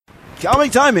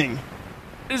Comic Timing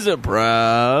is a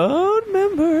proud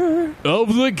member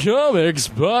of the Comics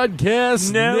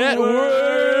Podcast Network.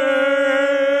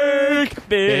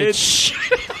 Bitch.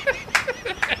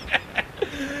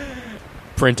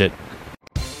 Print it.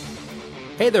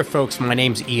 Hey there, folks. My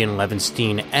name's Ian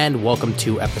Levinstein, and welcome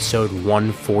to episode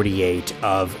 148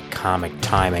 of Comic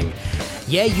Timing.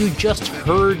 Yeah, you just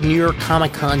heard New York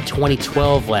Comic Con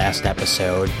 2012 last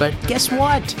episode, but guess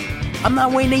what? I'm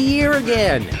not waiting a year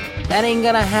again. That ain't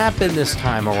gonna happen this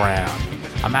time around.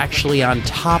 I'm actually on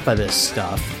top of this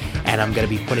stuff, and I'm gonna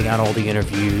be putting out all the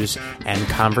interviews and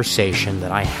conversation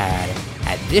that I had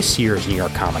at this year's New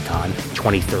York Comic Con,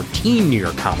 2013 New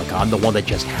York Comic Con, the one that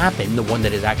just happened, the one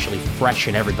that is actually fresh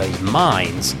in everybody's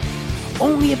minds,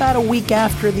 only about a week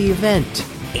after the event.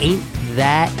 Ain't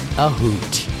that a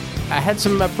hoot? I had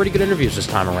some pretty good interviews this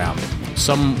time around.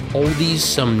 Some oldies,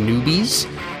 some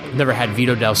newbies. Never had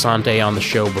Vito Del Sante on the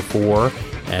show before,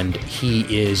 and he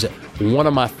is one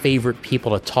of my favorite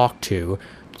people to talk to.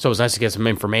 So it was nice to get some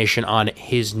information on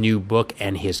his new book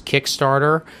and his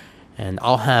Kickstarter. And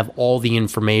I'll have all the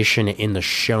information in the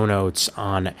show notes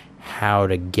on how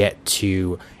to get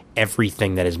to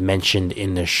everything that is mentioned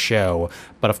in the show.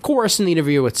 But of course, in the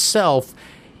interview itself,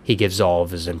 he gives all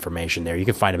of his information there. You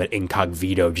can find him at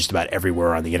Incognito just about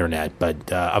everywhere on the internet.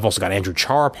 But I've also got Andrew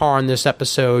Charapar on this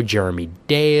episode, Jeremy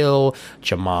Dale,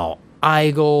 Jamal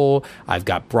Eigel. I've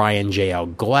got Brian J.L.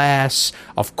 Glass.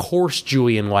 Of course,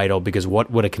 Julian Lytle, because what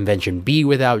would a convention be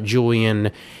without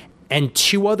Julian? And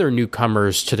two other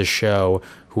newcomers to the show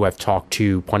who I've talked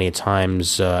to plenty of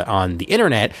times on the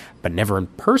internet, but never in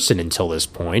person until this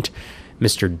point,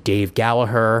 Mr. Dave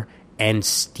Gallagher and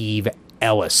Steve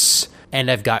Ellis.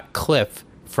 And I've got Cliff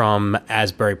from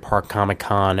Asbury Park Comic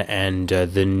Con and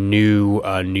the new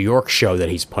New York show that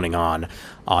he's putting on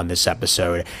this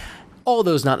episode. All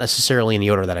those not necessarily in the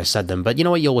order that I said them, but you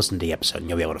know what? You'll listen to the episode and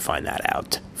you'll be able to find that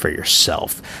out for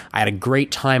yourself. I had a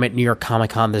great time at New York Comic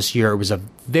Con this year. It was a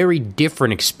very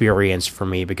different experience for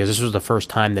me because this was the first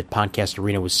time that Podcast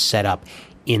Arena was set up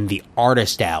in the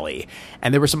Artist Alley.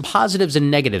 And there were some positives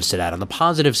and negatives to that. On the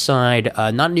positive side,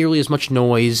 not nearly as much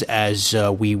noise as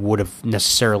we would have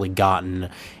necessarily gotten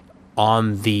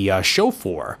on the show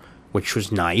floor, which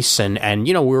was nice. And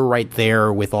you know, we were right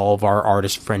there with all of our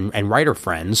artist friend and writer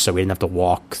friends, so we didn't have to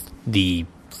walk the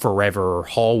forever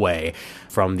hallway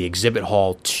from the exhibit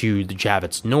hall to the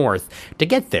Javits North to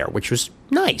get there, which was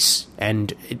nice.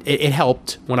 And it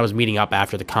helped when I was meeting up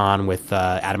after the con with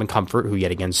Adam and Comfort, who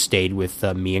yet again stayed with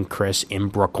me and Chris in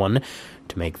Brooklyn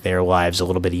to make their lives a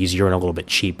little bit easier and a little bit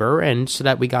cheaper, and so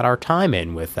that we got our time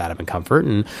in with Adam and Comfort.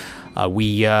 And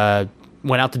we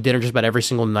went out to dinner just about every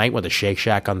single night with a Shake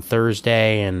Shack on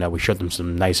Thursday, and we showed them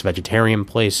some nice vegetarian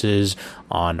places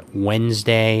on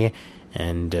Wednesday,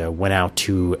 and went out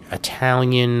to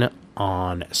Italian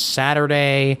on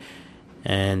Saturday,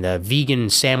 and a vegan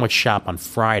sandwich shop on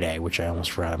Friday, which I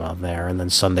almost forgot about there. And then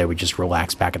Sunday we just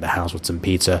relaxed back at the house with some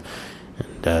pizza.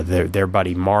 And their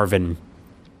buddy Marvin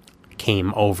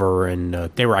came over, and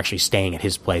they were actually staying at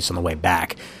his place on the way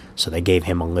back. So they gave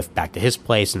him a lift back to his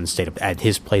place and stayed up at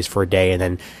his place for a day and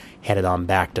then headed on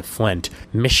back to Flint,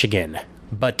 Michigan.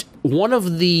 But one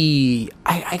of the,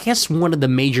 I guess one of the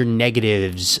major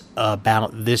negatives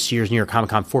about this year's New York Comic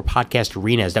Con for Podcast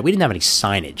Arena is that we didn't have any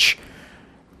signage,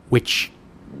 which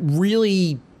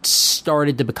really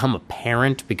started to become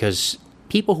apparent because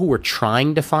people who were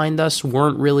trying to find us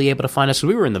weren't really able to find us. So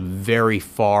we were in the very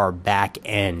far back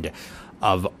end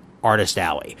of Artist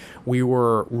Alley. We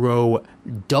were row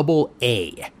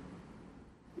AA.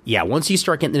 Yeah, once you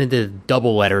start getting into the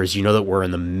double letters, you know that we're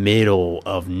in the middle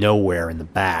of nowhere in the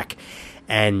back.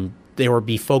 And there would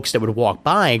be folks that would walk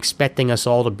by expecting us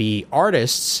all to be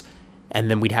artists,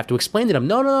 and then we'd have to explain to them,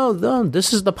 no,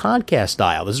 this is the podcast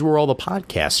aisle. This is where all the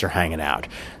podcasts are hanging out.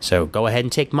 So go ahead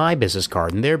and take my business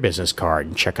card and their business card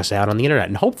and check us out on the internet.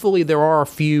 And hopefully there are a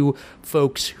few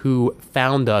folks who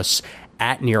found us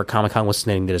at New York Comic Con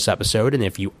listening to this episode, and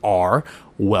if you are,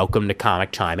 welcome to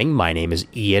Comic Timing. My name is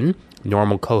Ian.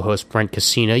 Normal co-host Brent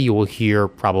Cassina you will hear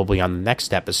probably on the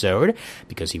next episode,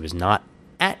 because he was not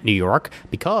at New York,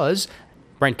 because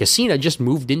Brent Cassina just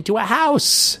moved into a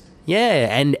house.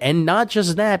 Yeah, and not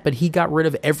just that, but he got rid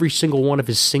of every single one of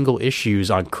his single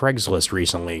issues on Craigslist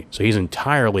recently, so he's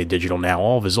entirely digital now.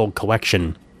 All of his old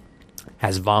collection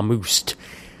has vamoosed.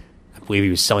 I believe he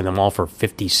was selling them all for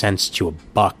 50 cents to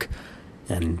 $1.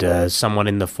 And someone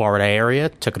in the Florida area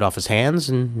took it off his hands,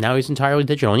 and now he's entirely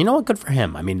digital. And you know what? Good for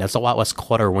him. I mean, that's a lot less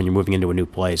clutter when you're moving into a new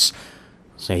place.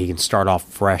 So he can start off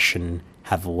fresh and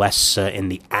have less in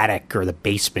the attic or the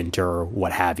basement or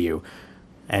what have you.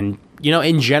 And, you know,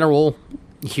 in general,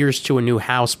 here's to a new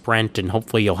house, Brent, and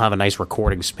hopefully you'll have a nice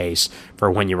recording space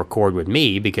for when you record with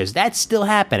me, because that's still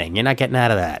happening. You're not getting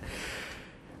out of that.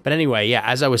 But anyway, yeah,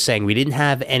 as I was saying, we didn't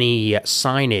have any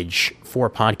signage for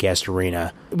Podcast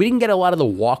Arena. We didn't get a lot of the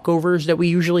walkovers that we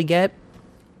usually get.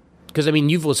 Because, I mean,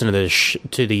 you've listened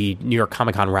to the New York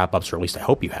Comic Con wrap-ups, or at least I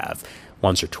hope you have,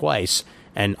 once or twice.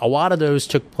 And a lot of those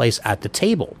took place at the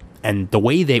table. And the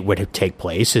way they would take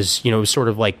place is, it was sort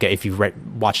of like, if you've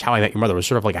watched How I Met Your Mother, it was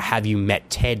sort of like a Have You Met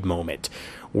Ted moment,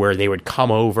 where they would come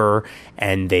over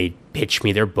and they'd pitch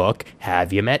me their book,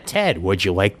 Have You Met Ted? Would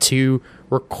you like to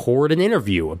record an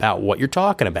interview about what you're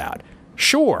talking about?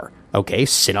 Sure. Okay,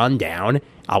 sit on down.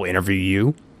 I'll interview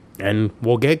you, and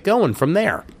we'll get going from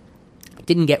there.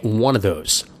 Didn't get one of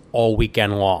those all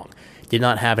weekend long. Did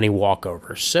not have any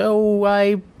walkovers. So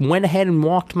I went ahead and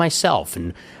walked myself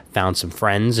and found some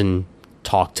friends and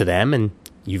talked to them, and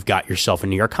you've got yourself a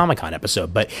New York Comic Con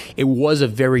episode. But it was a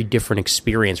very different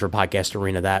experience for Podcast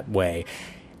Arena that way.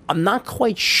 I'm not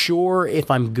quite sure if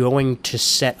I'm going to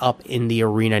set up in the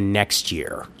arena next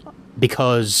year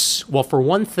because, well, for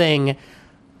one thing,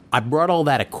 I brought all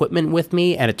that equipment with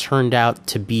me, and it turned out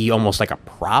to be almost like a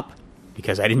prop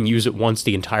because I didn't use it once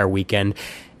the entire weekend,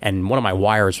 and one of my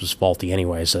wires was faulty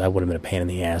anyway, so that would have been a pain in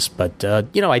the ass. But,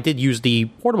 I did use the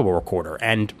portable recorder,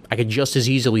 and I could just as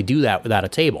easily do that without a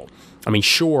table. I mean,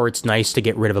 sure, it's nice to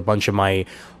get rid of a bunch of my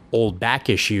old back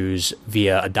issues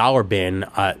via a dollar bin.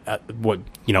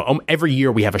 Every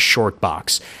year we have a short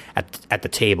box at the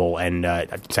table, and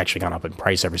it's actually gone up in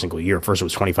price every single year. First it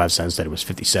was 25 cents, then it was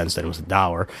 50 cents, then it was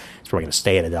 $1. It's probably going to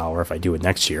stay at $1 if I do it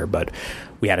next year. But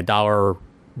we had a dollar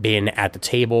bin at the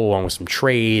table along with some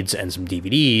trades and some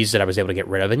DVDs that I was able to get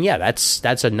rid of. And yeah, that's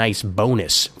a nice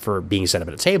bonus for being set up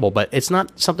at a table, but it's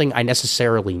not something I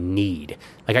necessarily need.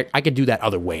 Like I could do that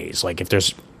other ways. Like if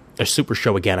there's a super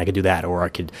show again, I could do that, or I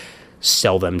could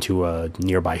sell them to a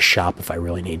nearby shop if I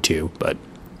really need to. But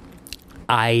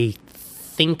I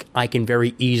think I can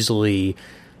very easily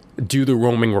do the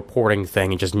roaming reporting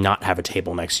thing and just not have a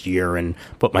table next year and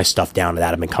put my stuff down at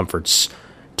Adam and Comfort's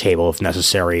table if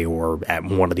necessary, or at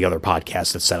one of the other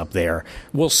podcasts that's set up there.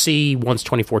 We'll see once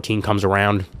 2014 comes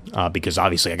around, because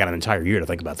obviously I got an entire year to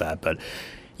think about that. But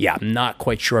yeah, I'm not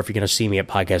quite sure if you're going to see me at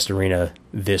Podcast Arena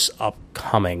this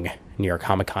upcoming New York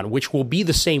Comic Con, which will be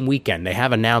the same weekend. They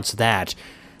have announced that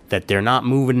they're not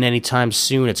moving anytime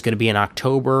soon. It's going to be in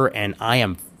October, and I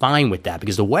am fine with that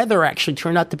because the weather actually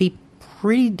turned out to be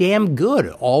pretty damn good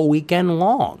all weekend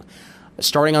long.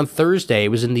 Starting on Thursday, it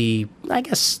was in the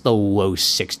low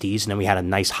 60s, and then we had a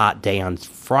nice hot day on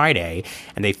Friday,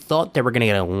 and they thought they were going to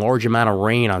get a large amount of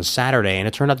rain on Saturday, and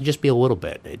it turned out to just be a little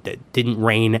bit. It didn't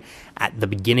rain at the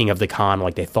beginning of the con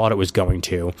like they thought it was going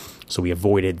to, so we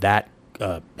avoided that,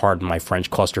 pardon my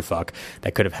French, clusterfuck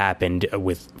that could have happened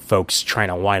with folks trying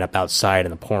to line up outside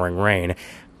in the pouring rain.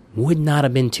 Would not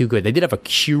have been too good. They did have a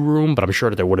queue room, but I'm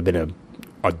sure that there would have been a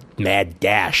mad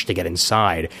dash to get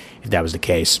inside if that was the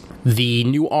case. The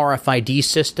new RFID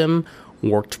system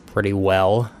worked pretty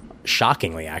well,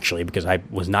 shockingly actually, because I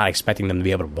was not expecting them to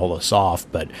be able to pull this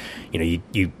off. But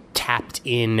you tapped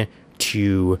in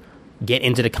to get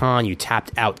into the con, you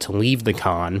tapped out to leave the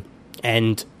con,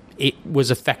 and it was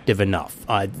effective enough.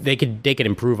 They could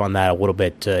improve on that a little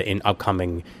bit in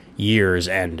upcoming years,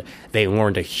 and they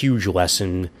learned a huge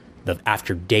lesson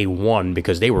after day one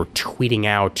because they were tweeting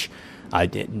out.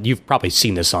 You've probably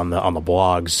seen this on the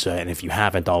blogs, and if you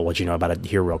haven't, I'll let you know about it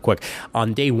here real quick.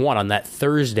 On day one, on that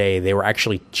Thursday, they were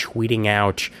actually tweeting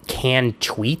out canned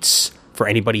tweets for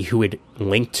anybody who had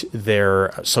linked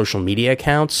their social media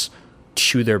accounts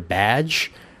to their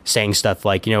badge, saying stuff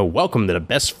like, welcome to the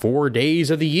best 4 days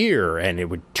of the year, and it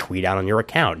would tweet out on your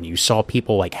account. And you saw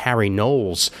people like Harry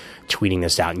Knowles tweeting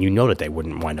this out, and you know that they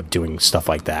wouldn't wind up doing stuff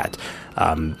like that.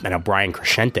 I know Brian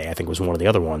Crescente, I think, was one of the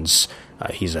other ones.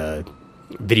 He's a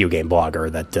video game blogger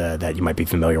that you might be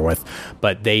familiar with,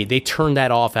 but they turned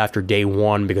that off after day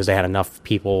one because they had enough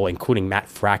people, including Matt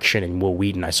Fraction and Will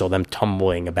Wheaton. I saw them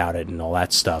tumbling about it and all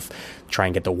that stuff, try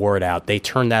and get the word out. They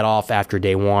turned that off after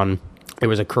day one. There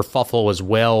was a kerfuffle as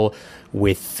well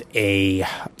with a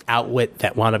outlet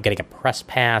that wound up getting a press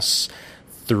pass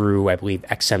through, I believe,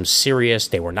 XM Sirius.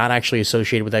 They were not actually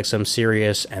associated with XM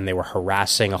Sirius, and they were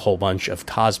harassing a whole bunch of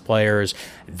cosplayers.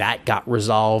 That got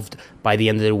resolved by the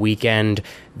end of the weekend.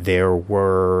 There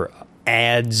were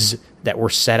ads that were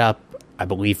set up, I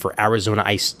believe, for Arizona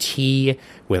Iced Tea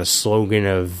with a slogan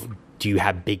of, do you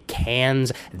have big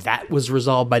cans? That was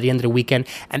resolved by the end of the weekend,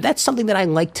 and that's something that I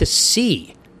like to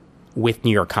see with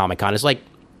New York Comic Con. It's like,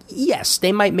 yes,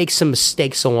 they might make some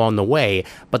mistakes along the way,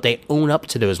 but they own up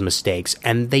to those mistakes,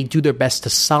 and they do their best to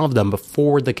solve them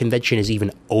before the convention is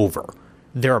even over.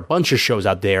 there are a bunch of shows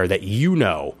out there that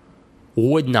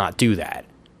would not do that.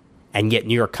 And yet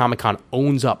New York Comic Con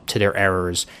owns up to their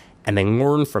errors and they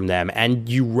learn from them, and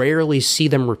you rarely see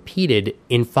them repeated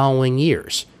in following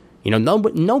years.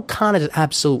 No con is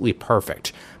absolutely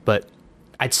perfect, but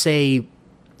I'd say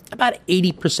about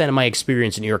 80% of my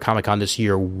experience at New York Comic Con this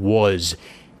year was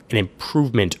an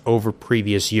improvement over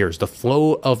previous years. The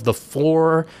flow of the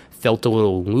floor felt a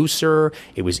little looser.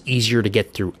 It was easier to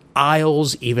get through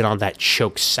aisles, even on that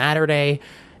choke Saturday.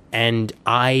 And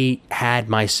I had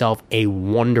myself a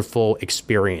wonderful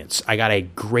experience. I got a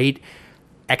great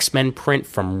X-Men print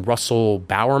from Russell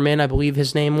Bowerman, I believe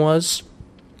his name was,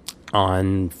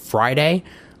 on Friday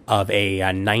of the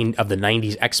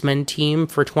 90s X-Men team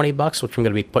for $20, which I'm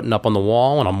going to be putting up on the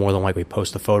wall, and I'll more than likely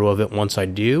post a photo of it once I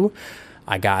do.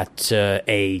 I got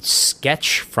a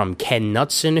sketch from Ken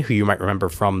Knutson, who you might remember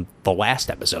from the last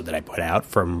episode that I put out,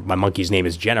 from My Monkey's Name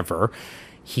is Jennifer.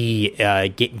 He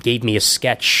gave me a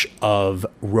sketch of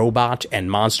Robot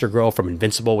and Monster Girl from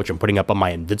Invincible, which I'm putting up on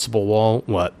my Invincible wall.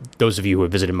 Well, those of you who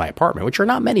have visited my apartment, which are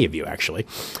not many of you actually,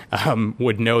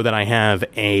 would know that I have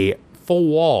a full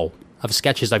wall of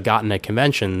sketches I've gotten at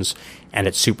conventions and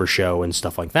at Super Show and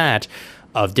stuff like that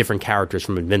of different characters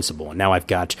from Invincible. And now I've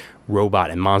got Robot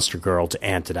and Monster Girl to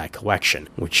add to that collection,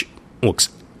 which looks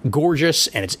gorgeous,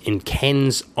 and it's in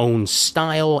Ken's own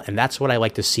style, and that's what I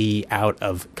like to see out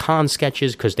of con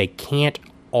sketches, because they can't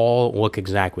all look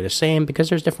exactly the same because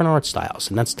there's different art styles,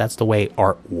 and that's the way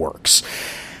art works.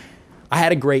 I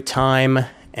had a great time,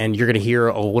 and you're going to hear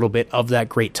a little bit of that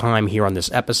great time here on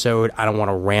this episode. I don't want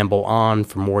to ramble on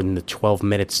for more than the 12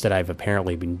 minutes that I've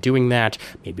apparently been doing that,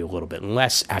 maybe a little bit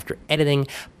less after editing,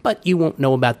 but you won't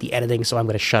know about the editing, so I'm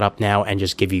going to shut up now and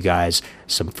just give you guys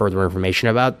some further information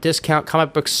about Discount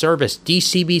Comic Book Service,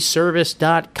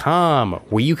 dcbservice.com,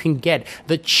 where you can get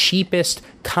the cheapest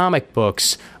comic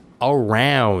books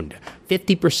around.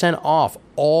 50% off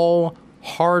all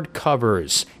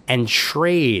hardcovers and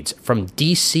trades from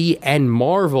DC and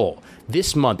Marvel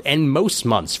this month, and most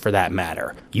months for that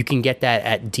matter. You can get that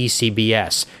at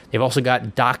DCBS. They've also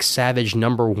got Doc Savage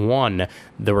 #1,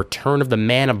 The Return of the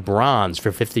Man of Bronze,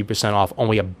 for 50% off,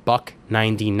 only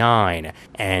 $1.99,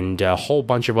 and a whole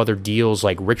bunch of other deals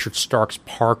like Richard Stark's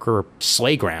Parker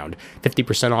Slayground,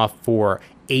 50% off for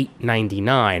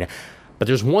 $8.99. But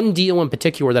there's one deal in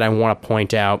particular that I want to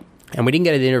point out, and we didn't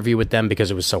get an interview with them because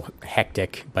it was so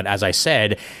hectic, but as I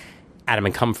said, Adam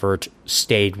and Comfort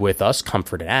stayed with us.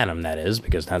 Comfort and Adam, that is,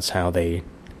 because that's how they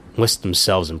list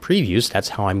themselves in previews. That's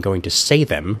how I'm going to say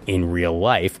them in real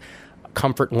life.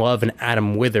 Comfort, Love, and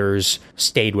Adam Withers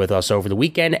stayed with us over the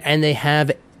weekend, and they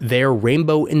have their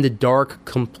Rainbow in the Dark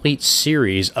complete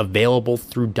series available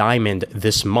through Diamond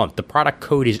this month. The product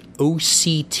code is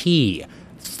OCT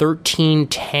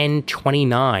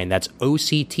 131029. That's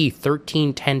OCT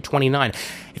 131029.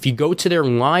 If you go to their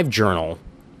live journal,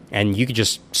 and you could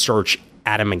just search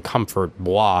Adam and Comfort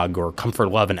blog or Comfort,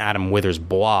 Love, and Adam Withers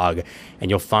blog,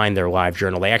 and you'll find their live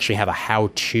journal. They actually have a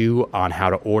how-to on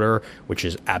how to order, which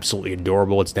is absolutely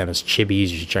adorable. It's Dennis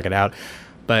Chibi's. You should check it out.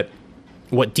 But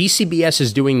what DCBS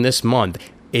is doing this month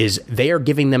is they are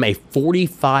giving them a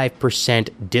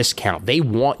 45% discount. They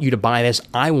want you to buy this.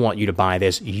 I want you to buy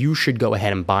this. You should go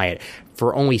ahead and buy it.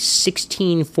 For only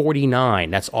 $16.49,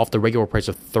 that's off the regular price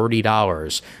of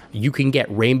 $30, you can get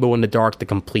Rainbow in the Dark, the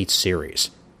complete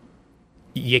series.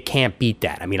 You can't beat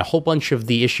that. I mean, a whole bunch of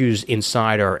the issues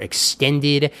inside are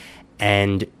extended,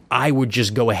 and I would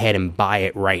just go ahead and buy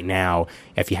it right now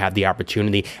if you have the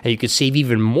opportunity. And you could save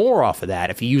even more off of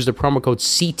that if you use the promo code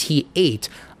CT8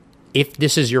 if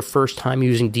this is your first time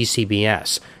using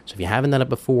DCBS. So if you haven't done it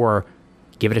before,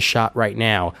 give it a shot right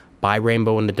now. Buy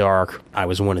Rainbow in the Dark. I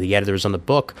was one of the editors on the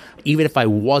book. Even if I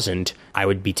wasn't, I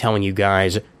would be telling you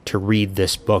guys to read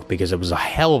this book because it was a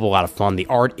hell of a lot of fun. The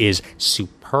art is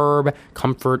superb.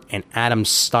 Comfort and Adam's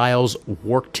styles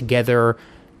work together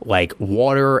like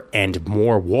water and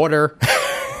more water.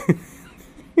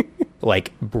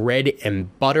 Like bread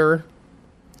and butter.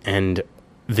 And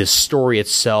the story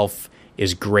itself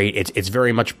is great. It's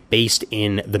very much based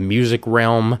in the music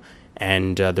realm.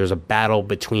 And there's a battle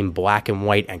between black and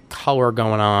white and color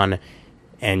going on.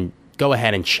 And go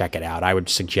ahead and check it out. I would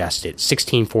suggest it.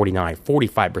 $16.49,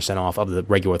 45% off of the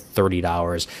regular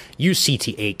 $30. Use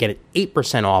CT8. Get it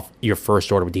 8% off your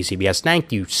first order with DCBS.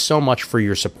 Thank you so much for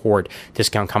your support,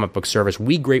 Discount Comic Book Service.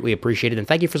 We greatly appreciate it. And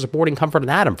thank you for supporting Comfort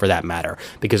and Adam, for that matter,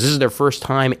 because this is their first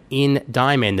time in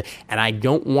Diamond, and I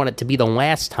don't want it to be the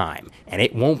last time. And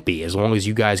it won't be, as long as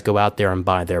you guys go out there and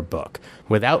buy their book.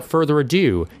 Without further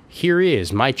ado, here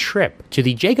is my trip to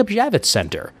the Jacob Javits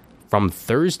Center from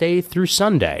Thursday through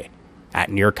Sunday at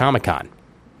New York Comic Con.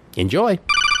 Enjoy!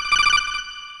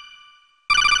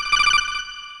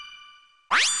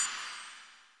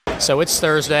 So it's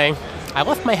Thursday. I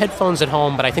left my headphones at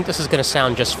home, but I think this is going to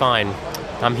sound just fine.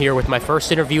 I'm here with my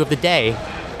first interview of the day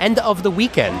and of the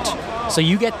weekend. So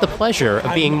you get the pleasure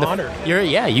of being honored.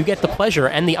 You get the pleasure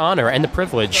and the honor and the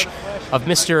privilege of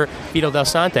Mr. Vito Del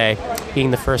Sante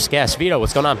being the first guest. Vito,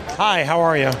 what's going on? Hi, how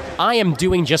are you? I am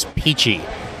doing just peachy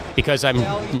because I'm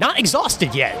not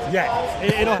exhausted yet.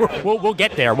 Yeah, We'll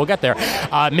get there.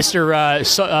 Mr.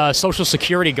 Social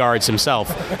Security Guards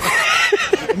himself.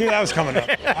 I knew that was coming up.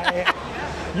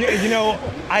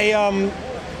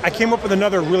 I came up with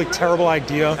another really terrible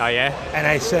idea. Oh yeah. And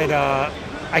I said,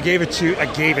 I gave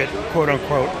it, quote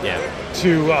unquote,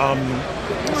 to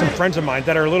some friends of mine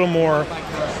that are a little more.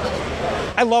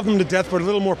 I love them to death, but a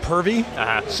little more pervy.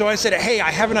 Uh-huh. So I said, hey, I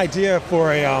have an idea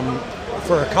for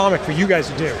a comic for you guys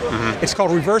to do. Mm-hmm. It's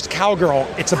called Reverse Cowgirl.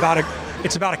 It's about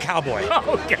a cowboy.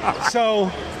 Oh god. So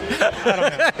I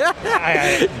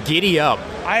don't know. Giddy up.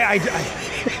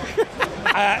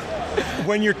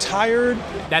 When you're tired,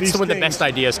 That's when the best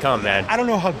ideas come, man. I don't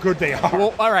know how good they are.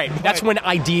 Well, all right. That's when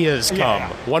ideas come,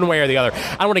 Yeah. one way or the other.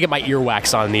 I don't want to get my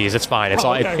earwax on these. It's fine. It's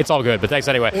Okay. it's all good. But thanks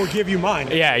anyway. Or give you mine.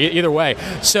 Yeah. Either way.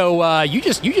 So you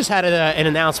just had an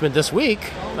announcement this week,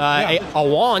 a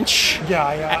launch.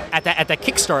 Yeah. At that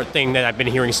Kickstart thing that I've been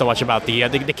hearing so much about.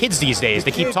 The kids these days,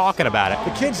 they keep kids. talking about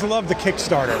it. The kids love the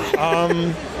Kickstarter.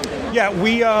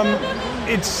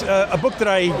 It's a book that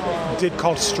I did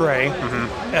called Stray.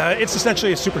 It's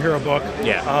essentially a superhero book.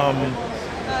 Yeah.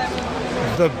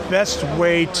 The best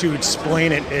way to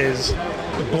explain it is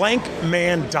blank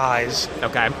man dies.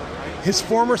 Okay. His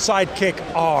former sidekick,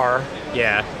 R,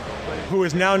 Yeah. who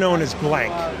is now known as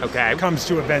Blank, Okay. comes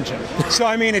to avenge him. So,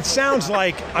 I mean, it sounds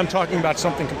like I'm talking about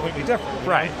something completely different.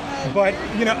 Right. But,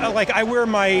 like I wear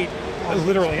my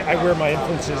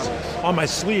influences on my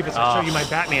sleeve as I show you my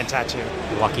Batman tattoo.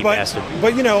 Lucky bastard.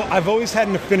 But, I've always had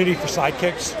an affinity for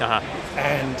sidekicks. Uh-huh.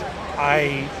 And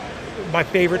my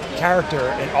favorite character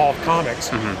in all of comics,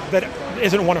 that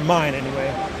isn't one of mine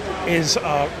anyway, is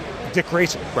Dick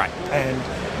Grayson. Right. And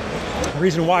the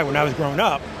reason why, when I was growing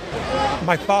up,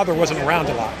 my father wasn't around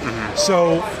a lot.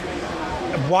 So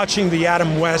watching the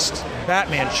Adam West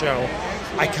Batman show,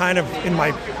 I kind of, in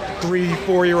my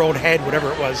 3-4-year-old head,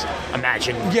 whatever it was.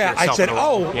 Imagine. Yeah, I yourself said, in a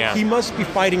role. Yeah. he must be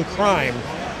fighting crime.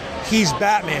 He's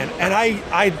Batman. And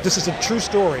I this is a true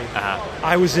story. Uh-huh.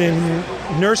 I was in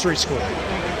nursery school,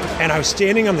 and I was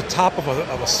standing on the top of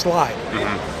a slide.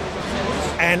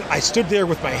 And I stood there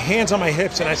with my hands on my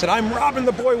hips, and I said, I'm Robin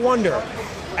the Boy Wonder.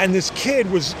 And this kid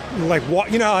was like,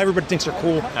 how everybody thinks they're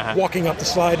cool, walking up the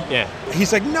slide. Yeah.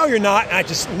 He's like, no, you're not. And I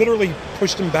just literally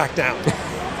pushed him back down.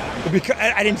 Because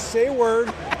I didn't say a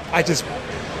word.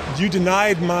 You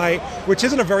denied which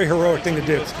isn't a very heroic thing to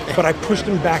do, but I pushed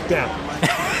him back down.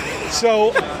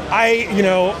 So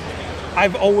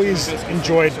I've always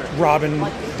enjoyed Robin,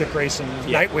 Dick Grayson,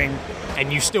 Nightwing.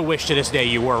 And you still wish to this day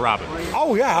you were Robin.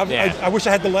 Oh, yeah. I wish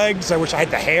I had the legs. I wish I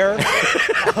had the hair.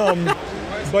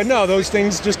 But no, those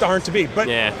things just aren't to be. But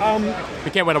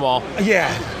we can't win them all. Yeah,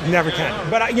 never can.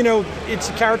 But it's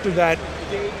a character that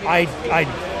I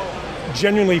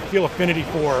genuinely feel affinity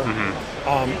for,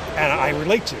 and I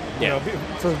relate to.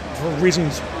 For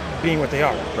reasons being what they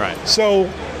are. Right. So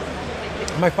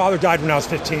my father died when I was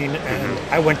 15, and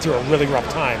I went through a really rough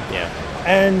time. Yeah.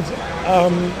 And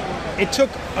it took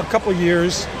a couple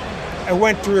years. I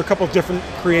went through a couple of different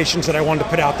creations that I wanted to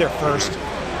put out there first,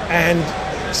 and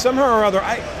somehow or other,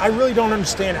 I really don't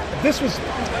understand it.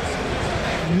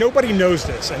 Nobody knows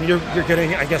this, and you're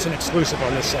getting, I guess, an exclusive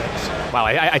on this sense. Wow,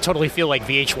 I totally feel like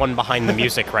VH1 behind the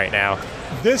music right now.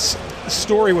 This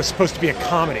story was supposed to be a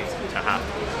comedy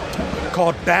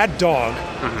called Bad Dog,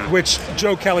 which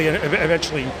Joe Kelly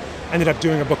eventually ended up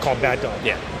doing a book called Bad Dog.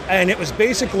 Yeah. And it was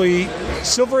basically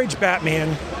Silver Age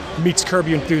Batman meets Curb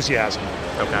Your Enthusiasm.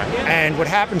 Okay. And what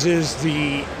happens is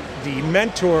the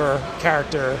mentor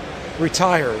character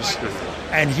retires,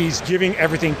 and he's giving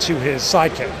everything to his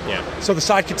sidekick. Yeah. So the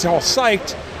sidekick's all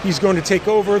psyched. He's going to take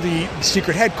over the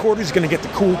secret headquarters. He's going to get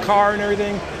the cool car and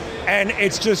everything. And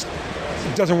it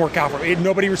doesn't work out for him.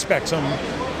 Nobody respects him.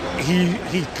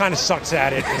 He kind of sucks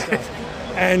at it and stuff.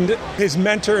 And his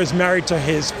mentor is married to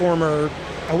his former,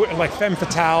 like femme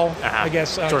fatale, I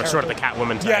guess. Sort of the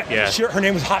Catwoman type. Yeah. Her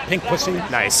name was Hot Pink Pussy.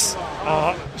 Nice.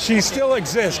 She still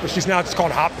exists, but she's now just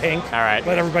called Hot Pink. All right.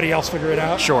 Let everybody else figure it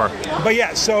out. Sure. But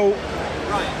yeah, so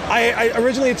I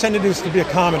originally intended this to be a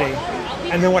comedy,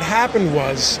 and then what happened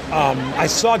was I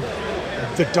saw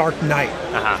The Dark Knight,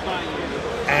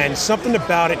 and something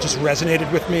about it just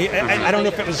resonated with me. I don't know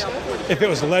if it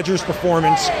was Ledger's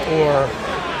performance or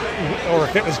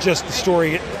if it was just the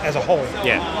story as a whole.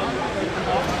 Yeah.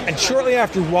 And shortly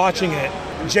after watching it,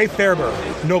 Jay Fairburn,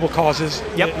 Noble Causes.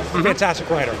 Yep. Fantastic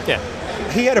writer. Yeah.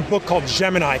 He had a book called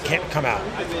Gemini come out.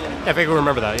 I think I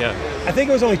remember that, yeah. I think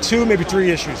it was only 2, maybe 3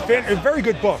 issues. A very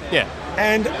good book. Yeah.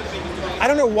 And I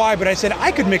don't know why, but I said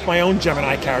I could make my own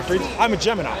Gemini character. I'm a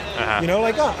Gemini. You know,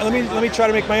 like, let me try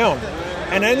to make my own.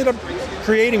 And I ended up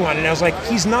creating one, and I was like,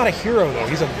 he's not a hero, though.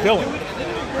 He's a villain.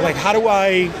 Like, how do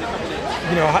I,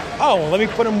 let me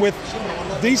put him with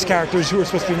these characters who are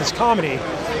supposed to be in this comedy.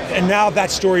 And now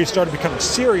that story started becoming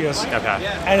serious. Okay.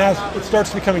 And as it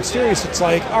starts becoming serious, it's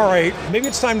like, all right, maybe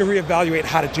it's time to reevaluate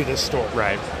how to do this story.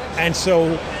 Right. And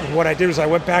so what I did was I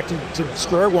went back to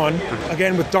square one,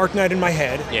 again with Dark Knight in my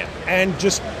head, and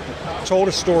just told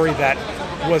a story that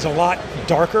was a lot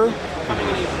darker.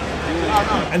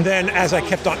 And then as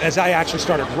I actually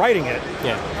started writing it,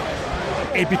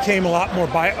 it became a lot more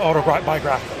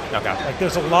autobiographical. Okay. Like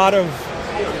there's a lot of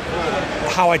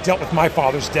how I dealt with my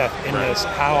father's death in this,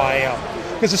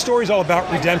 because the story's all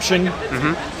about redemption,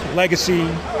 legacy,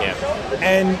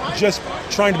 and just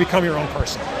trying to become your own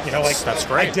person. That's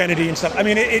great. Identity and stuff. I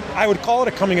mean, I would call it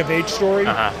a coming-of-age story,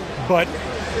 but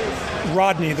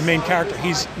Rodney, the main character,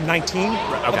 he's 19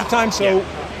 at the time, so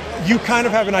you kind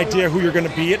of have an idea who you're going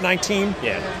to be at 19,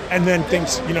 and then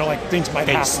things might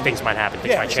happen. Things might happen,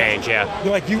 things might change, You're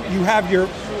like, you have your,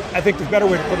 I think the better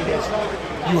way to put it is,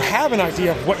 you have an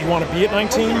idea of what you want to be at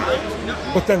 19,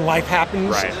 but then life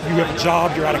happens. Right. You have a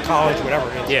job, you're out of college, whatever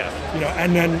it is.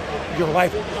 And then your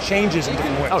life changes in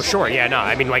different ways. Oh, sure, no.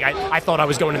 I mean, like, I thought I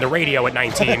was going into the radio at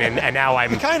 19, and now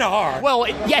I'm... You kind of are. Well,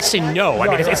 yes and no. I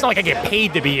mean, it's not like I get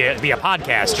paid to be a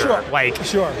podcaster. Sure.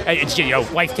 Sure.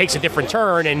 It's, life takes a different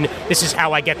turn, and this is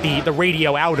how I get the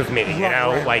radio out of me,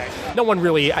 Like, no one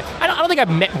really... I don't think I've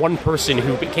met one person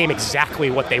who became exactly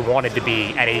what they wanted to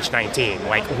be at age 19.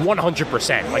 Like,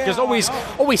 100%. Like, there's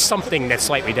always something that's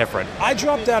slightly different. I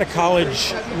dropped out of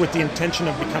college with the intention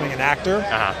of becoming an actor.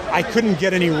 I couldn't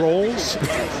get any roles,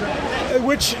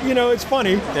 which, it's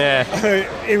funny.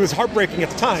 It was heartbreaking at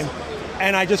the time.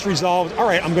 And I just resolved, all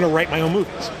right, I'm going to write my own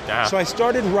movies. So I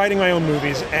started writing my own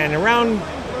movies, and around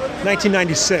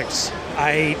 1996,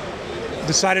 I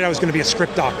decided I was going to be a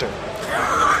script doctor.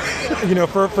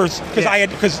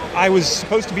 Because I was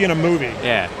supposed to be in a movie.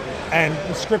 And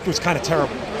the script was kind of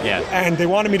terrible. And they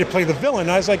wanted me to play the villain.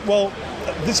 I was like, well,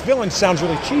 this villain sounds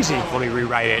really cheesy. Let me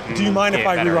rewrite it. Do you mind if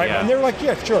I rewrite it? And they were like,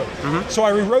 yeah, sure. So I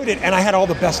rewrote it, and I had all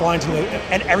the best lines in it,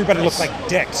 and everybody looked like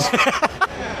dicks.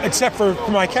 Except for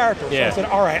my character. So I said,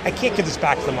 all right, I can't give this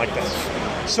back to them like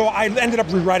this. So I ended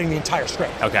up rewriting the entire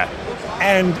script. Okay.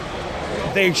 And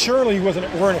they surely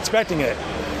weren't expecting it.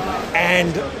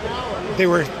 And they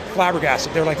were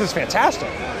flabbergasted. They were like, this is fantastic.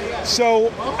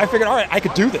 So I figured, all right, I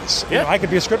could do this. I could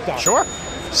be a script doctor. Sure.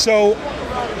 So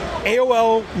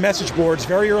AOL message boards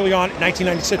very early on,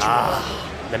 1996.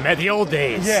 The old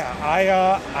days. Yeah,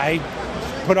 I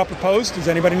put up a post. Does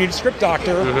anybody need a script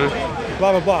doctor?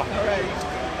 Blah, blah, blah.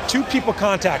 2 people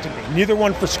contacted me. Neither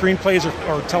one for screenplays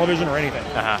or television or anything.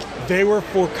 They were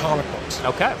for comic books.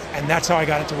 Okay. And that's how I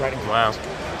got into writing Wow.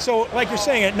 books. So like you're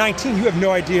saying, at 19, you have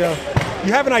no idea.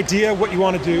 You have an idea what you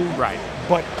want to do. Right.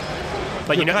 But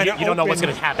you don't know what's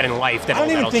going to happen in life. I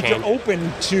don't even think change. you're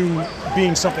open to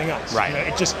being something else. Right.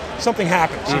 It just, something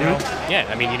happens, Yeah,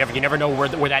 I mean, you never know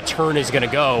where that turn is going to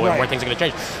go and where things are going to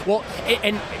change. Well,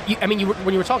 when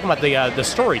you were talking about the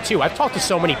story, too, I've talked to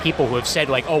so many people who have said,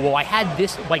 like, oh, well, I had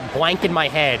this, like, blank in my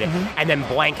head, and then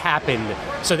blank happened,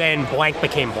 so then blank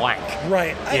became blank.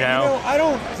 Right. I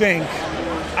don't think...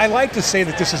 I like to say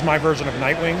that this is my version of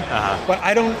Nightwing, but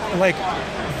I don't,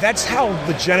 that's how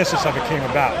the genesis of it came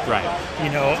about. Right.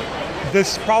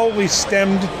 This probably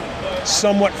stemmed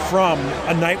somewhat from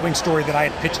a Nightwing story that I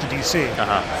had pitched to DC.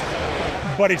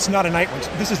 But it's not a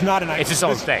Nightwing. This is not a Nightwing. It's its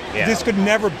own thing. Yeah. This could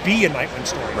never be a Nightwing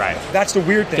story. Right. That's the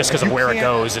weird thing. Just because of where it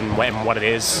goes and what it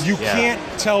is. You can't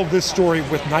tell this story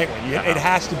with Nightwing. It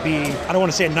has to be, I don't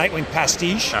want to say a Nightwing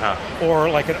pastiche, or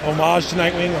like an homage to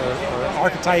Nightwing, or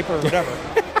archetype, or whatever.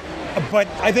 But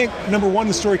I think, number one,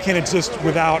 the story can't exist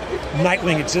without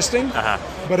Nightwing existing,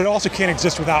 but it also can't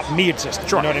exist without me existing.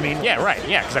 Sure. You know what I mean? Yeah, right.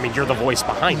 Yeah, because, I mean, you're the voice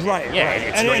behind it. Right,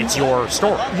 yeah, right. It's your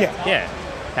story. Yeah. Yeah.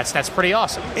 That's pretty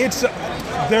awesome. It's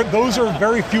those are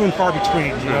very few and far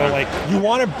between. You know, like, you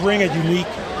want to bring a unique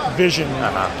vision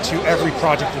to every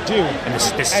project you do. And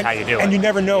this is how you do it. And you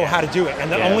never know how to do it.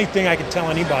 And the only thing I can tell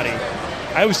anybody,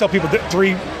 I always tell people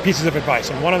 3 pieces of advice,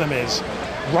 and one of them is,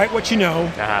 write what you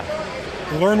know,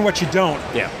 learn what you don't,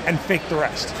 and fake the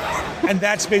rest. And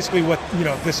that's basically what,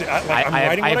 this. I'm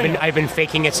writing what I know. I've been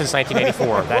faking it since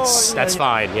 1984. That's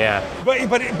fine. Yeah.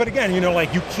 But again,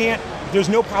 like, you can't. There's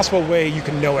no possible way you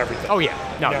can know everything. Oh yeah,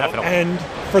 no, definitely. And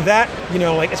for that,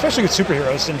 like, especially with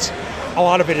superheroes, since a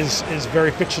lot of it is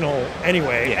very fictional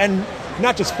anyway, and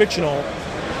not just fictional,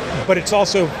 but it's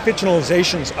also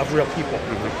fictionalizations of real people.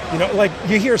 You know, like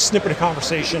you hear a snippet of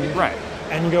conversation, Right.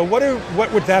 and you go,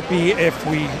 what would that be if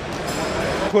we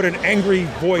put an angry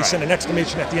voice and an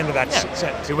exclamation at the end of that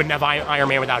sentence? We wouldn't have Iron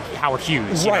Man without Howard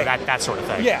Hughes, you know, that sort of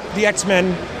thing. Yeah, the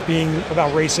X-Men being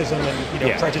about racism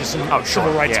and prejudice and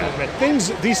civil rights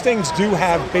movement. These things do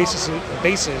have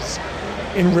bases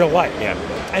in real life. Yeah.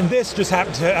 And this just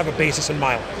happens to have a basis in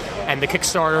my life. And the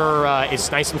Kickstarter is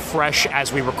nice and fresh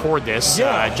as we record this.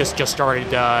 Yeah. Just started.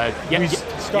 We started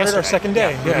yesterday. our second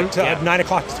day at 9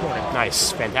 o'clock this morning.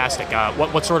 Nice, fantastic.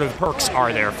 What sort of perks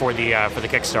are there for the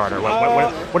Kickstarter?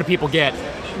 What do people get?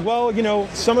 Well, you know,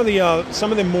 some of the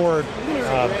more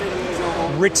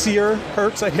ritzier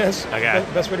perks, I guess. Okay.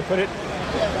 The best way to put it.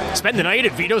 Spend the night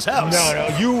at Vito's house.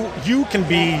 No. You can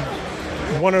be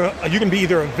you can be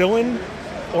either a villain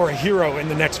or a hero in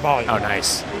the next volume. Oh,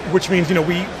 nice. Which means, you know,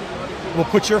 we'll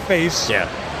put your face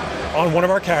on one of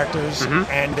our characters,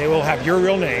 and they will have your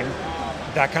real name,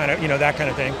 that kind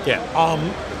of thing. Yeah.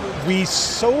 We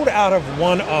sold out of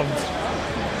one of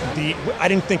I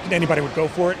didn't think anybody would go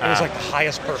for it. It was like the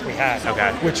highest perk we had,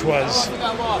 which was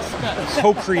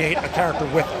co-create a character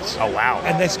with us. Oh, wow.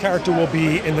 And this character will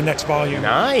be in the next volume.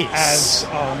 Nice.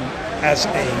 As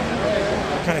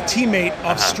a kind of teammate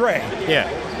of Stray. Yeah.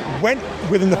 Went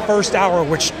within the first hour,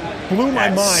 which blew my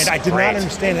mind. I did not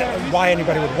understand why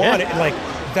anybody would want it like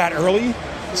that early.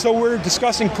 So we're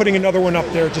discussing putting another one up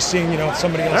there, just seeing, you know, if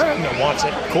somebody else wants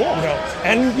it. Cool. You know,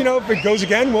 and you know, if it goes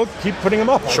again, we'll keep putting them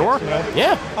up. Sure. You know?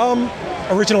 Yeah.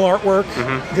 Original artwork.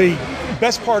 The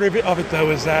best part of it though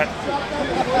is that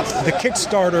the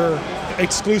Kickstarter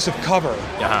exclusive cover.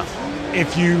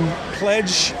 If you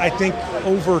pledge, I think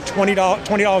over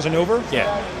 $20 and over.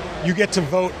 You get to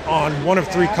vote on one of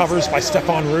 3 covers by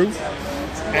Stefan Rue.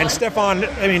 And Stefan,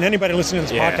 I mean, anybody listening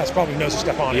to this podcast probably knows who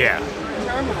Stefan is.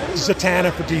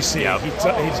 Zatanna for DC.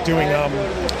 He's doing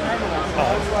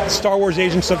Star Wars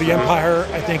Agents of the Empire,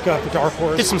 I think, for Dark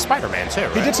Horse. Did some Spider-Man, too,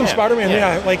 right? He did some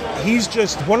Spider-Man, Like, he's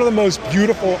just one of the most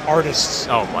beautiful artists.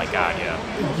 Oh, my God,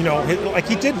 yeah. You know, like,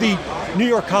 he did the New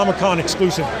York Comic-Con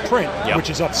exclusive print, which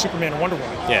is of Superman and Wonder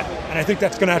Woman. Yeah. And I think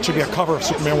that's going to actually be a cover of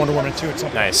Superman and Wonder Woman, too, at some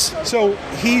point. Nice. So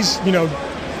he's, you know,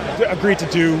 agreed to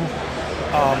do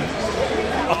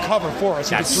a cover for us.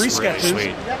 He did 3 sketches, really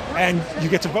sweet. And you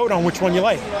get to vote on which one you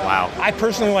like. Wow. I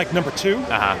personally like number 2,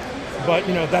 but,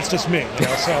 you know, that's just me. You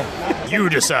know, so you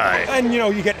decide. And, you know,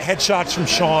 you get headshots from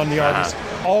Sean, the artist.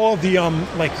 All of the,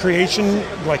 like, creation,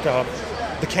 like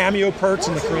the cameo perks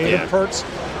and the creative perks,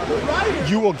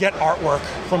 you will get artwork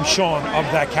from Sean of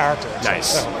that character.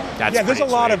 Nice. So, That's there's a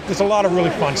lot of really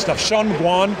fun stuff. Sean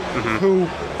McGuan, who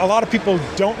a lot of people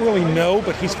don't really know,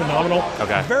 but he's phenomenal.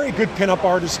 Very good pinup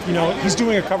artist. You know, he's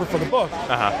doing a cover for the book.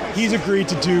 He's agreed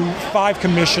to do 5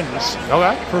 commissions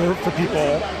for people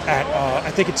at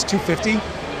I think it's $250.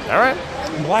 All right.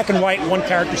 Black and white, 1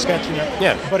 character sketch, you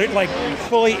know. But it like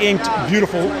fully inked,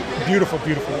 beautiful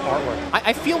artwork.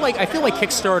 I feel like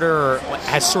Kickstarter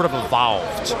has sort of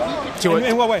evolved to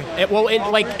in what way?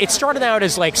 It started out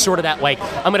as like sort of that like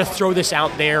I'm going to throw this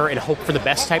out there and hope for the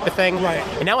best type of thing. Right.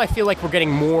 And now I feel like we're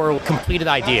getting more completed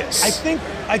ideas. I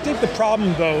think the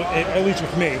problem though, at least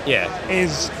with me,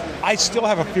 is I still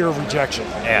have a fear of rejection.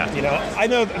 Yeah. You know, I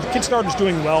know the Kickstarter's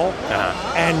doing well,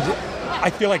 and I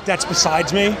feel like that's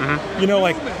besides me. You know,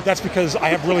 like that's because I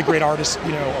have really great artists,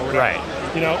 you know, or whatever.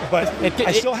 Right. You know, but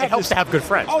I still have it helps to have good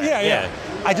friends. Oh yeah.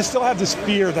 I just still have this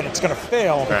fear that it's going to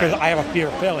fail because I have a fear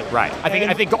of failing. Right.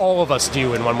 I think all of us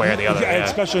do in one way or the other. Yeah.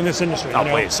 Especially in this industry. Oh, you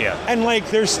know? please, yeah. And like,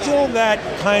 there's still that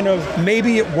kind of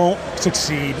maybe it won't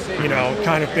succeed, you know,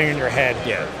 kind of thing in your head.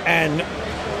 Yeah. And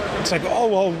it's like, oh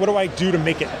well, what do I do to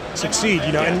make it succeed?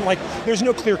 You know, and like, there's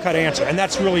no clear-cut answer, and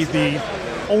that's really the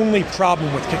only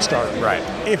problem with Kickstarter. Right.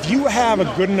 If you have a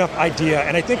good enough idea,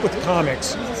 and I think with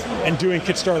comics and doing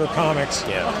Kickstarter comics,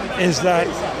 is that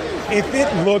if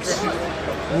it looks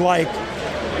like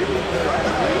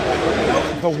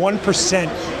the 1%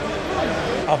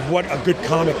 of what a good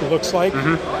comic looks like,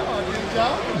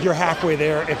 you're halfway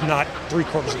there, if not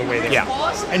 3/4 of the way there. Yeah.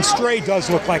 And Stray does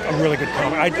look like a really good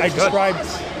comic. I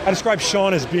describe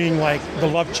Sean as being like the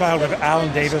love child of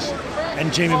Alan Davis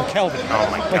and Jamie McKelvey.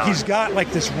 Oh my God. Like he's got like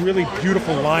this really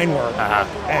beautiful line work,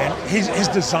 and his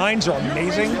designs are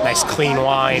amazing. Nice clean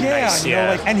line. Yeah, nice, you know,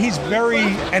 like, and he's very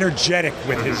energetic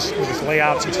with his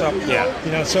layouts and stuff. Yeah,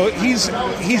 you know, so he's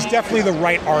definitely the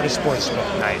right artist for this book.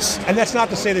 Nice. And that's not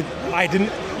to say that I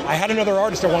didn't. I had another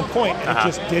artist at one point, and it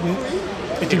just didn't.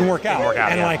 It didn't work out.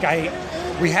 And like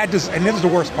we had this, and this is the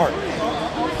worst part.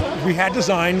 We had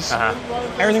designs.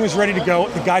 Everything was ready to go.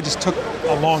 The guy just took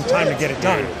a long time to get it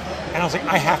done. And I was like,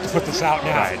 I have to put this out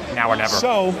now. Right, now or never.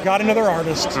 So, got another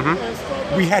artist.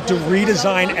 We had to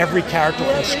redesign every character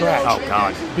from scratch. Oh,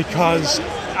 God. Because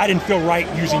I didn't feel right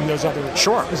using those other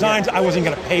designs. I wasn't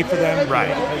going to pay for them. Right.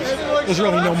 Because there's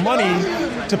really no money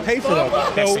to pay for them.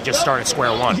 Basically just started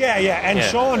square one. Yeah. And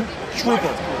Sean,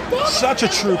 trooper. Such a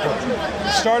trooper.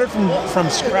 Started from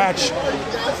scratch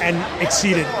and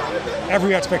exceeded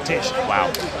every expectation. Wow.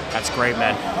 That's great,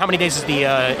 man. How many days is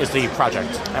the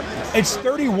project? It's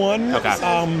 31. Okay.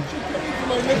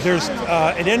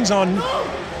 It ends on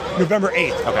November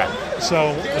 8th. Okay.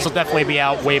 So this will definitely be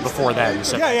out way before then.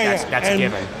 So that's a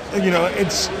given.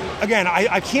 It's again,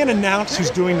 I can't announce who's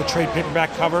doing the trade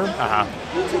paperback cover.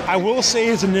 I will say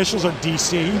his initials are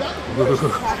DC.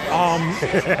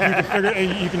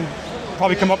 You can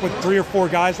probably come up with 3 or 4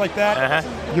 guys like that.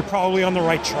 You're probably on the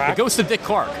right track. It goes to Dick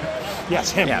Clark.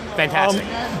 Yes, him. Yeah, fantastic.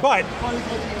 But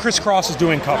Chris Cross is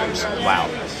doing covers. Wow.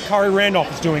 Kari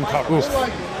Randolph is doing covers.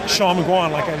 Sean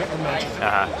McGuan, like I mentioned.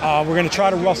 We're going to try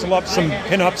to rustle up some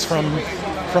pinups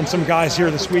from some guys here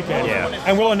this weekend. Yeah.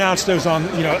 And we'll announce those on,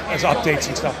 as updates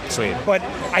and stuff. Sweet. But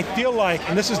I feel like,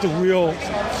 and this is the real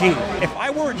key, if I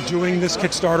weren't doing this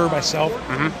Kickstarter myself,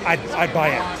 I'd buy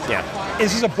it. Yeah.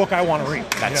 This is a book I want to read.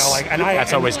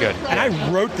 That's always good. And I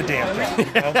wrote the damn thing.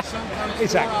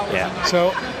 Exactly. Yeah.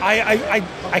 So I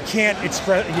can't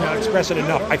express it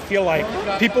enough. I feel like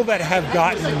people that have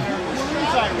gotten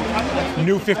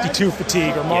New 52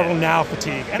 fatigue or Marvel Now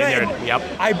fatigue. And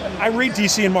I read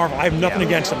DC and Marvel. I have nothing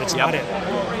against them. It's not it.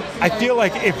 I feel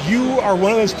like if you are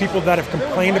one of those people that have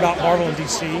complained about Marvel and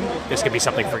DC, this could be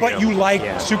something for you. But you like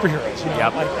superheroes,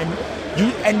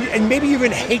 and maybe you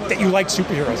even hate that you like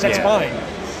superheroes. That's fine.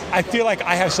 I feel like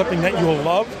I have something that you will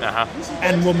love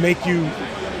and will make you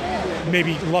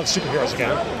maybe love superheroes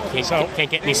again. Can't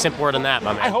get any simpler than that,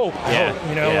 my man. I hope.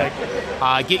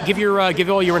 Give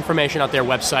all your information out there: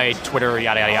 website, Twitter,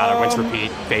 yada yada yada. Rinse,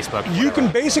 repeat, Facebook. You can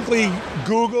basically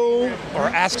Google or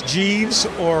Ask Jeeves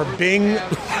or Bing,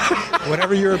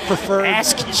 whatever your preferred.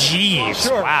 Ask Jeeves.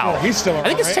 Sure. Wow. Sure. He's still around, I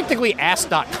think it's right? technically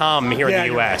Ask.com here in the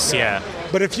U.S. Yeah.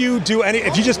 But if you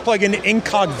just plug in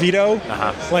Incognito,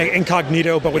 like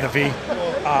incognito but with a V,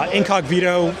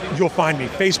 Incognito, you'll find me.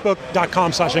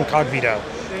 Facebook.com/Incognito.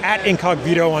 At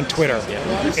Incognito on Twitter.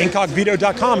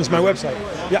 Incognito.com is my website.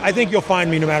 Yeah, I think you'll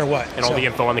find me no matter what. And all the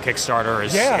info on the Kickstarter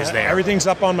is there. Everything's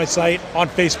up on my site, on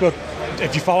Facebook.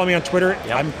 If you follow me on Twitter,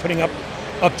 I'm putting up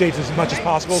updates as much as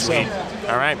possible. Sweet.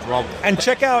 All right. Well, and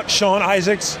check out Sean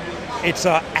Isaacs. It's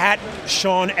at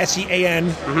Sean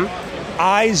SEAN.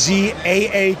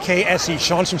 IZAAKSE.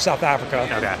 Sean's from South Africa.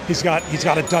 Okay. He's got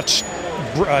a Dutch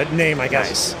name, I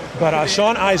guess. Nice. But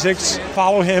Sean Isaacs,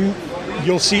 follow him.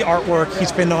 You'll see artwork.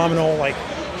 He's phenomenal. Like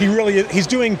he's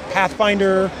doing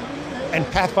Pathfinder and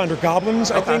Pathfinder Goblins,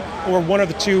 I think, or one of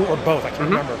the two, or both. I can't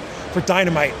remember. For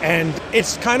Dynamite, and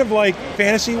it's kind of like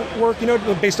fantasy work,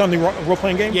 based on the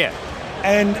role-playing game. Yeah.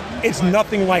 And it's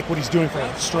nothing like what he's doing for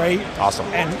Stray. Awesome.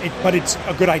 But it's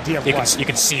a good idea. You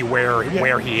can see where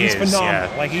he is. He's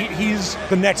phenomenal. Yeah. Like he's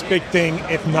the next big thing,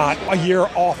 if not a year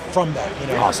off from that.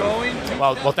 Awesome.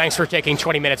 Well, thanks for taking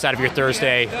 20 minutes out of your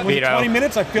Thursday. Was it 20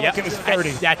 minutes? I feel like it was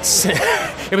 30.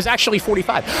 It was actually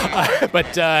 45.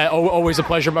 But always a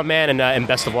pleasure, my man, and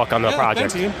best of luck on the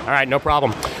project. Thanks, Ian. All right, no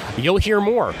problem. You'll hear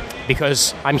more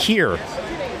because I'm here.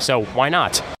 So why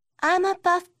not? I'm a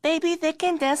buff baby that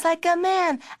can dance like a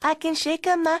man. I can shake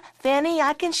a my fanny,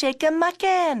 I can shake a my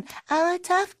can. I'm a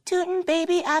tough tootin'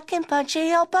 baby, I can punch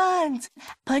your buns.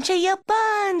 Punch your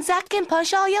buns, I can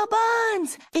punch all your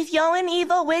buns. If you're an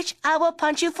evil witch, I will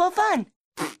punch you for fun.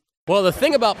 Well, the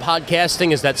thing about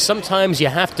podcasting is that sometimes you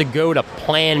have to go to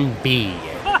plan B.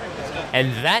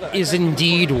 And that is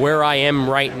indeed where I am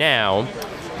right now.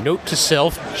 Note to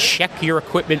self, check your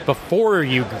equipment before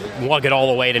you lug it all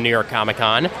the way to New York Comic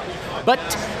Con. But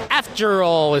after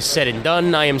all is said and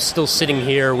done, I am still sitting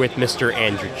here with Mr.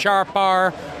 Andrew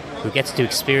Charpar, who gets to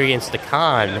experience the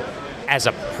con as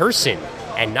a person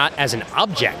and not as an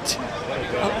object.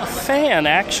 A fan,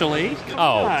 actually.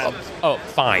 Oh,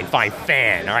 fine,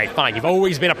 fan. All right, fine. You've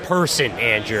always been a person,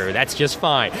 Andrew. That's just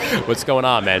fine. What's going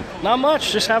on, man? Not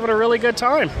much, just having a really good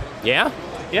time. Yeah?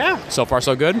 Yeah. So far,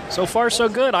 so good? So far, so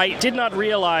good. I did not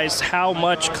realize how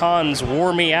much cons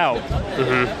wore me out.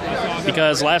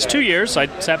 Because last 2 years, I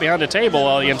sat behind a table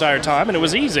all the entire time, and it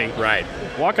was easy. Right.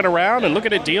 Walking around and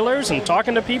looking at dealers and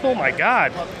talking to people, my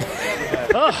God.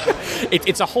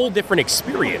 It's a whole different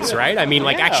experience, right? I mean,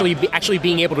 like actually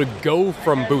being able to go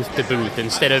from booth to booth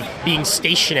instead of being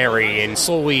stationary and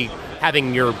slowly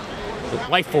having your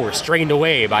life force drained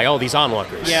away by all these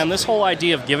onlookers. Yeah, and this whole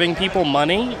idea of giving people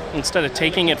money instead of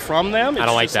taking it from them, I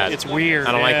don't like that. It's weird.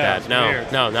 I don't like Yeah, that. No,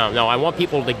 weird. no. I want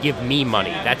people to give me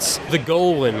money. That's the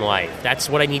goal in life. That's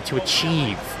what I need to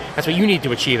achieve. That's what you need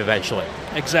to achieve eventually.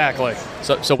 Exactly.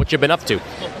 So what you been up to?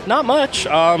 Not much.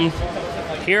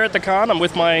 Here at the con, I'm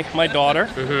with my daughter,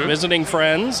 visiting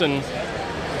friends and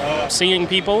seeing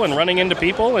people and running into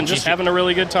people and just having a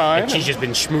really good time. She's just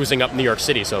been schmoozing up New York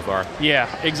City so far. Yeah,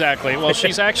 exactly. Well,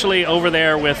 she's actually over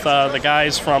there with the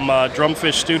guys from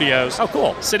Drumfish Studios. Oh,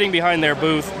 cool. Sitting behind their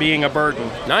booth, being a burden.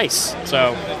 Nice.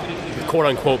 So,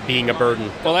 quote-unquote being a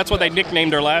burden. well, that's what they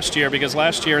nicknamed her last year, because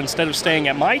last year, instead of staying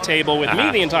at my table with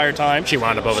me the entire time, She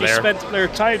wound up over she there. spent her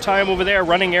entire time over there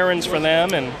running errands for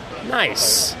them and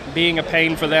Nice. being a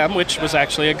pain for them, which was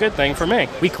actually a good thing for me.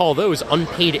 We call those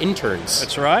unpaid interns.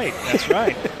 That's right. That's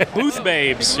right. Booth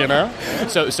babes, you know?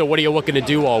 So what are you looking to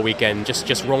do all weekend?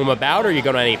 Just roam about, or are you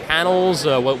going to any panels?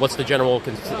 What's the general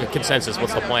consensus?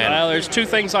 What's the plan? Well, there's two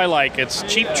things I like. It's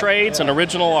cheap trades and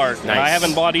original art. And I Nice.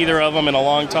 haven't bought either of them in a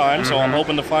long time, so I'm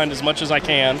hoping to find as much as I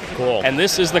can. Cool. And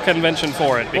this is the convention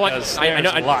for it, because I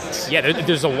know, there's lots. Yeah,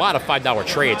 there's a lot of $5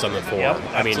 trades on the floor. Yep,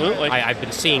 I mean, absolutely. I've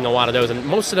been seeing a lot of those, and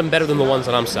most of them better than the ones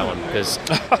that I'm selling, because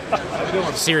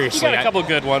seriously, You got a couple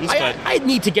good ones, but... I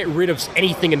need to get rid of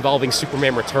anything involving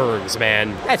Superman Returns,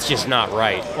 man. That's just not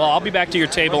right. Well, I'll be back to your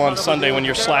table on Sunday when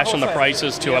you're slashing the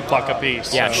prices to $1 a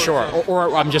piece. Yeah, so. sure.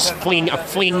 Or I'm just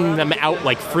flinging them out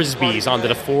like frisbees onto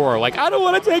the floor. Like, I don't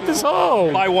want to take this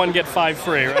home. Buy one, get 5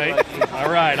 free, right? All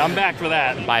right, I'm back for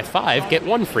that. Buy 5, get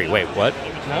 1 free. Wait, what?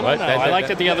 No, What? no, I liked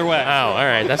it the other way. Oh, all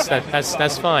right. That's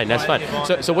fine. That's fine.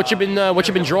 So what you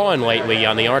been drawing lately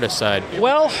on the artist side?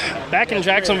 Well, back in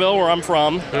Jacksonville, where I'm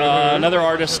from, another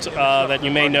artist that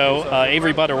you may know,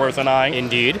 Avery Butterworth and I.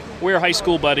 Indeed. We're high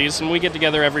school buddies, and we get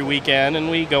together every weekend, and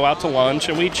we go out to lunch,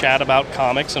 and we chat about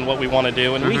comics and what we want to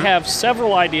do, and we have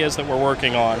several ideas that we're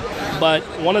working on. But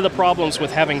one of the problems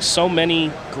with having so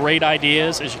many great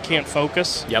ideas is you can't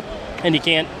focus. Yep. And you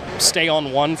can't stay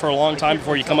on one for a long time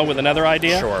before you come up with another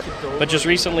idea. Sure. But just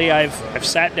recently, I've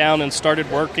sat down and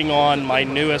started working on my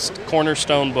newest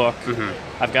cornerstone book.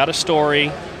 I've got a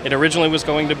story. It originally was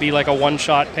going to be like a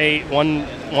one-shot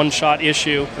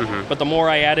issue, but the more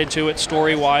I added to it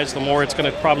story-wise, the more it's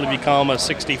going to probably become a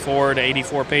 64 to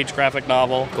 84-page graphic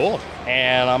novel. Cool.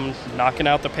 And I'm knocking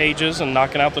out the pages and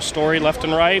knocking out the story left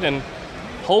and right, and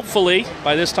hopefully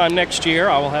by this time next year,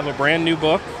 I will have a brand new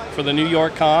book for the New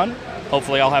York Con.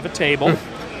 Hopefully I'll have a table.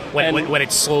 When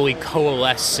it slowly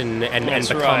coalesces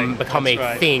and become a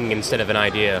right. thing instead of an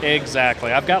idea.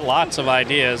 Exactly. I've got lots of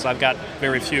ideas. I've got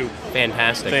very few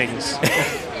Fantastic. things.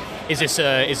 Is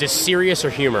this serious or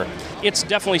humor? It's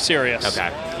definitely serious.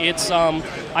 Okay. It's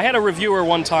I had a reviewer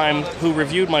one time who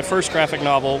reviewed my first graphic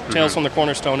novel, Tales from the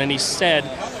Cornerstone, and he said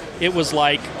it was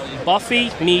like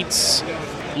Buffy meets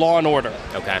Law and Order.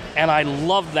 Okay. And I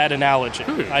loved that analogy.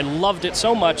 I loved it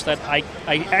so much that I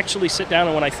actually sit down,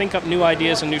 and when I think up new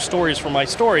ideas and new stories for my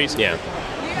stories, Yeah.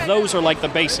 those are like the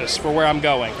basis for where I'm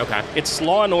going. Okay. It's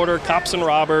Law and Order, cops and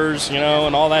robbers,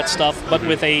 and all that stuff, but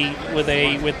with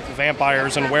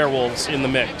vampires and werewolves in the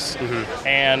mix.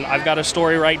 And I've got a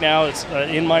story right now that's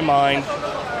in my mind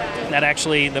that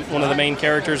actually one of the main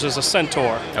characters is a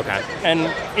centaur. Okay. And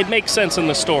it makes sense in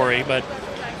the story, but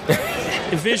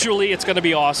visually it's going to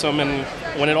be awesome, and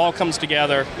when it all comes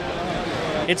together,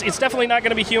 it's definitely not going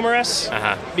to be humorous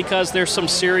because there's some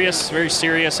very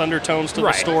serious undertones to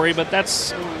the story, but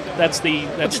that's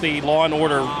the Law and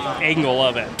Order angle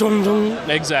of it. Dun, dun.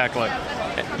 Exactly.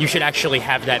 You should actually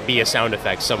have that be a sound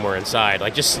effect somewhere inside.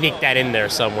 Like, just sneak that in there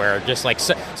somewhere. Just like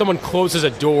someone closes a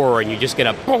door and you just get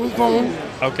a boom, boom.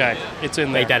 Okay, it's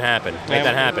in there. Make that happen. Make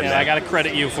that happen, and man. I got to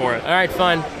credit you for it. All right,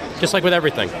 fine. Just like with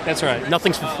everything. That's right.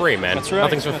 Nothing's for free, man. That's right.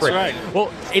 Nothing's for free. That's right.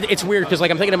 Well, it's weird because, like,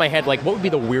 I'm thinking in my head, like, what would be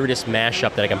the weirdest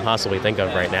mashup that I can possibly think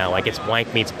of right now? Like, it's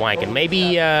blank meets blank, and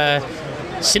maybe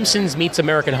Simpsons meets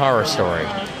American Horror Story.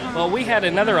 Well, we had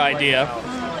another idea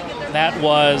that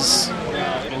was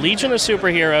Legion of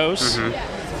Superheroes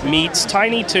meets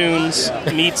Tiny Toons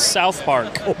meets South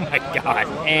Park. Oh my God!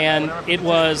 And it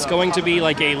was going to be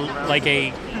like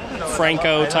a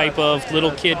Franco type of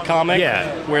little kid comic,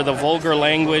 where the vulgar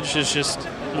language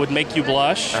would make you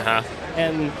blush.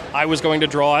 And I was going to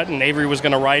draw it, and Avery was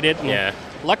going to write it. And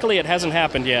luckily, it hasn't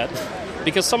happened yet,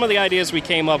 because some of the ideas we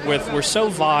came up with were so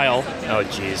vile. Oh,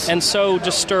 jeez. And so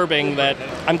disturbing that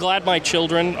I'm glad my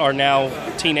children are now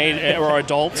teenage or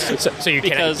adults. So you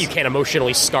can't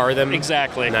emotionally scar them.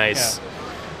 Exactly. Nice. Yeah.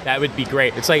 That would be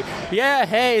great. It's like, yeah,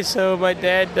 hey, so my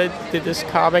dad did this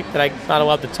comic that I'm not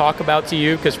allowed to talk about to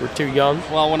you because we're too young.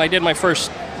 Well, when I did my first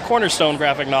Cornerstone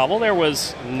graphic novel, there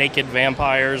was naked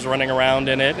vampires running around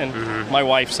in it, and my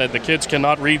wife said the kids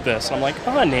cannot read this. I'm like,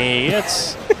 honey,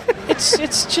 it's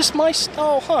just my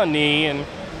honey, and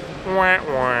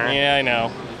yeah, I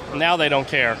know. Now they don't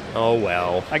care. Oh,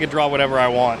 well. I could draw whatever I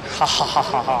want. Ha ha ha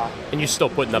ha ha. And you're still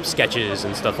putting up sketches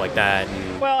and stuff like that.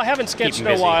 Well, I haven't sketched in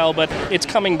a while, but it's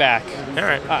coming back. All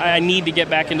right. I need to get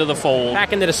back into the fold.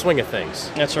 Back into the swing of things.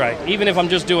 That's right. Even if I'm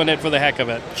just doing it for the heck of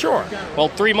it. Sure. Well,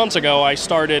 3 months ago, I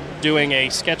started doing a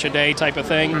sketch a day type of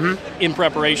thing in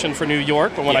preparation for New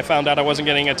York. But when I found out I wasn't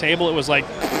getting a table, it was like,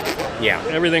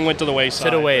 everything went to the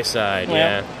wayside. To the wayside,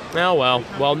 yeah. Oh, well.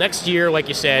 Well, next year, like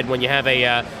you said, when you have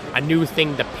a new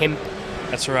thing to pimp,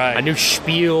 that's right, a new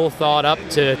spiel thought up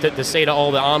to say to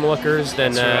all the onlookers,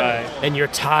 then then your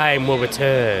time will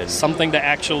return. Something to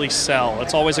actually sell.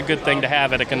 It's always a good thing to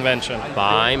have at a convention.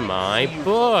 Buy my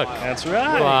book. That's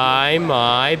right. Buy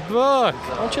my book.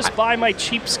 Don't just buy my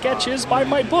cheap sketches, buy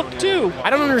my book too. I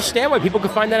don't understand why people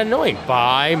could find that annoying.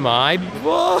 Buy my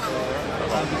book.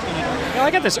 I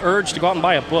got this urge to go out and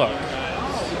buy a book.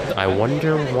 I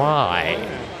wonder why.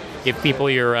 Give people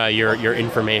your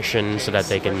information so that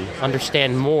they can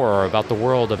understand more about the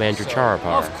world of Andrew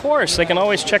Charapar. Of course. They can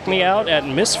always check me out at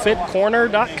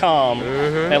misfitcorner.com.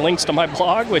 That links to my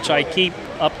blog, which I keep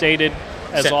updated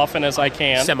as often as I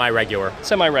can.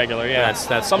 Semi-regular, yeah.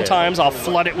 That's sometimes good. I'll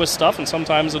flood it with stuff, and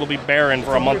sometimes it'll be barren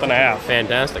for a month and a half.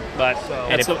 Fantastic. But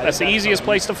that's the easiest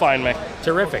place to find me.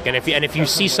 Terrific. And if you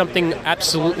see something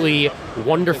absolutely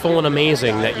wonderful and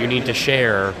amazing that you need to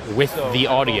share with the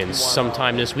audience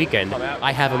sometime this weekend,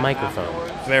 I have a microphone.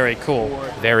 Very cool.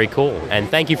 Very cool. And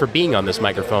thank you for being on this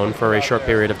microphone for a short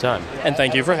period of time. And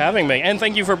thank you for having me. And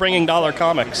thank you for bringing Dollar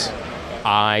Comics.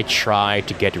 I try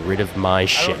to get rid of my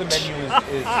shit.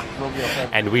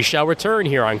 And we shall return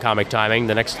here on Comic Timing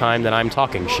the next time that I'm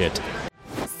talking shit.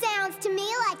 Sounds to me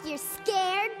like you're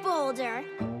scared, Boulder.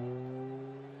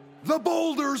 The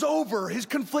boulder's over his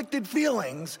conflicted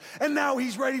feelings, and now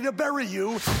he's ready to bury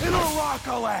you in a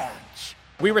rock-a-lanche.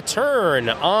 We return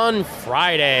on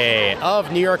Friday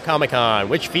of New York Comic Con,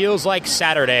 which feels like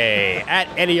Saturday at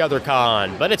any other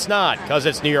con, but it's not, because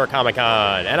it's New York Comic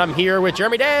Con. And I'm here with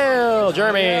Jeremy Dale.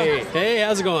 Jeremy. Hey,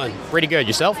 how's it going? Pretty good.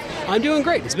 Yourself? I'm doing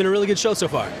great. It's been a really good show so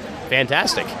far.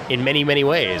 Fantastic. In many, many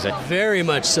ways. Very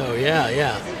much so,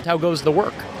 yeah. How goes the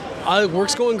work?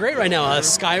 Work's going great right now.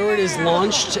 Skyward is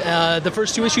launched. The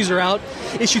first 2 issues are out.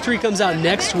 Issue 3 comes out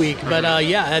next week. But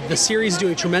the series is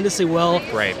doing tremendously well.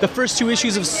 Great. The first 2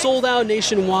 issues have sold out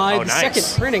nationwide. Oh, the nice. second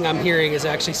printing, I'm hearing, is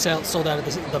actually sold out at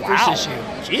the first issue.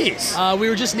 Jeez. We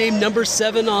were just named number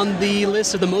 7 on the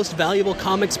list of the most valuable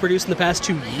comics produced in the past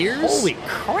 2 years. Holy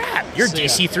crap. You're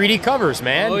DC 3D covers,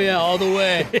 man. Oh, yeah, all the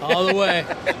way. All the way.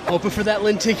 Hoping for that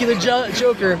lenticular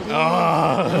Joker. Oh.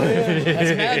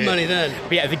 That's mad money then.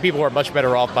 Yeah, I think people are much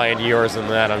better off buying yours than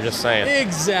that. I'm just saying.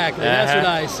 Exactly. That's what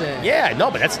I say. Yeah, no,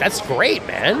 but that's great,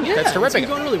 man. Yeah, that's terrific. It's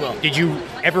been going really well. Did you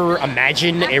ever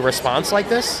imagine a response like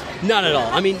this? Not at all.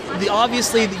 I mean,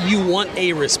 obviously you want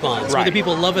a response. Right. Whether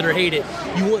people love it or hate it,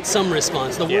 you want some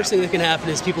response. The worst thing that can happen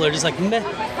is people are just like meh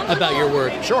about your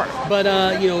work. Sure. But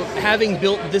having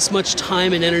built this much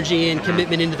time and energy and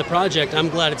commitment into the project, I'm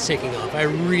glad it's taking off. I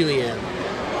really am.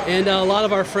 And a lot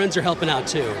of our friends are helping out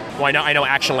too. Well, I know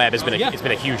Action Lab has been it's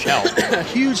been a huge help. A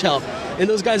huge help. And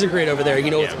those guys are great over there.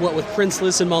 With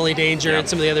Princeless and Molly Danger and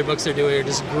some of the other books they're doing are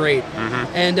just great.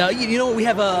 And we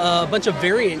have a bunch of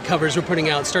variant covers we're putting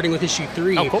out, starting with issue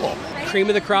 3. Oh, cool. Cream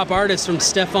of the crop artists from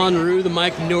Stefan Rue, the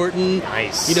Mike Norton.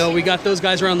 Nice. We got those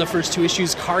guys around the first 2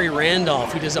 issues. Kari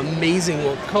Randolph, who does amazing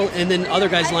work. And then other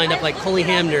guys lined up like Coley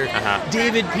Hamner,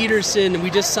 David Peterson.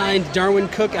 We just signed Darwin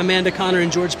Cook, Amanda Connor,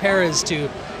 and George Perez to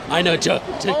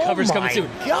covers coming soon.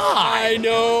 God. I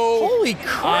know. Holy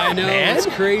crap, I know. man. It's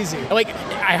crazy. Like,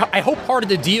 I hope part of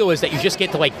the deal is that you just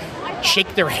get to,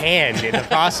 shake their hand in the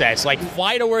process.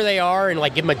 Fly to where they are and,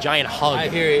 give them a giant hug. I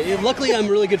hear you. Luckily, I'm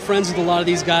really good friends with a lot of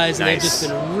these guys, and they've just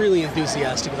been really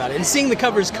enthusiastic about it. And seeing the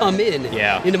covers come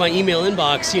into my email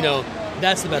inbox,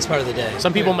 that's the best part of the day.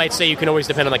 Some people might say you can always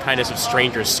depend on the kindness of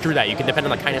strangers. Screw that. You can depend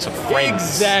on the kindness of friends.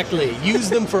 Exactly. Use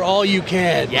them for all you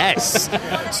can. Yes.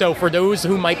 So for those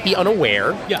who might be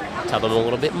unaware, tell them a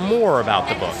little bit more about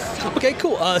the book. Okay,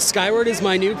 cool. Skyward is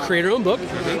my new creator-owned book.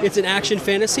 It's an action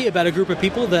fantasy about a group of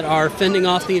people that are fending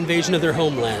off the invasion of their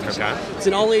homeland. Okay. It's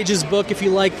an all-ages book if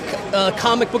you like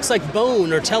comic books like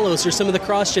Bone or Telos or some of the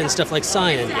cross-gen stuff like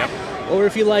Cyan. Yep. Or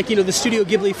if you like, the Studio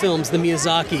Ghibli films, the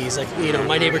Miyazakis, like,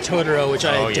 My Neighbor Totoro, which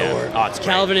I adore. Yeah. Oh, it's great.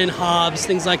 Calvin and Hobbes,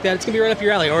 things like that. It's going to be right up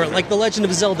your alley. Or like the Legend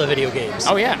of Zelda video games.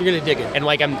 Oh, yeah. You're going to dig it. And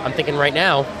like, I'm thinking right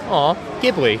now,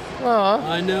 Ghibli.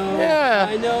 I know. Yeah.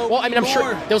 I know. Well, I mean, I'm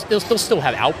sure they'll still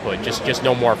have output, just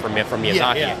no more from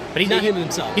Miyazaki. Yeah. But not him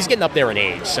himself. He's getting up there in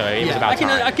age, so it was about time.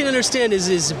 I can understand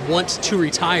his want to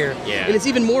retire. Yeah. And it's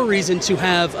even more reason to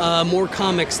have more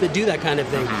comics that do that kind of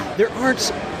thing. There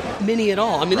aren't many at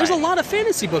all. I mean, there's a lot of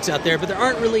fantasy books out there, but there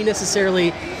aren't really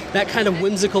necessarily that kind of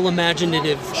whimsical,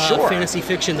 imaginative fantasy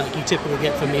fiction that you typically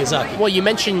get from Miyazaki. Well, you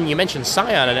mentioned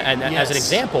Scion, and as an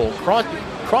example,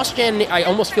 cross-gen, I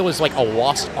almost feel is like a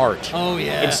lost art. Oh,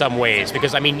 yeah. In some ways,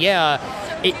 because I mean,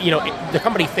 the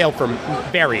company failed for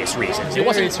various reasons. It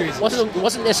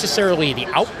wasn't necessarily the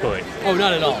output. Oh,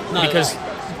 not at all. Because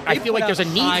I feel like there's a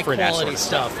need for that sort of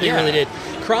stuff. They really did.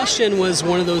 Cross-gen was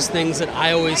one of those things that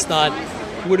I always thought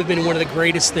would have been one of the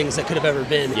greatest things that could have ever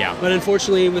been. Yeah. But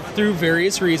unfortunately, through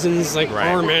various reasons, like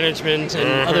power management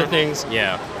and other things,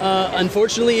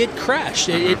 unfortunately, it crashed.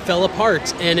 It fell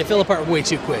apart, and it fell apart way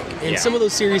too quick. And some of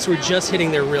those series were just hitting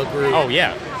their real groove. Oh,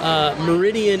 yeah.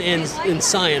 Meridian and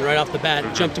Scion, right off the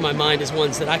bat, jumped to my mind as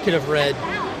ones that I could have read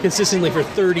consistently for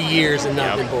 30 years and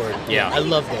not been bored. Yeah. I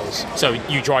love those. So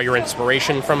you draw your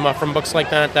inspiration from books like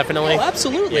that, definitely? Oh,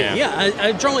 absolutely. Yeah.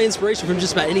 I draw my inspiration from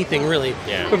just about anything, really.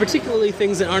 Yeah. But particularly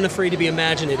things that aren't afraid to be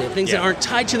imaginative, things that aren't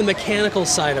tied to the mechanical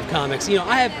side of comics.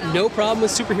 I have no problem with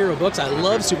superhero books. I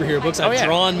love superhero books. I've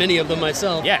drawn many of them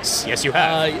myself. Yes, you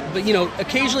have. But,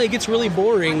 occasionally it gets really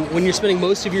boring when you're spending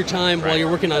most of your time while you're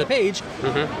working on a page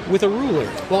with a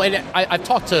ruler. Well, and I've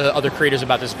talked to other creators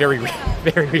about this very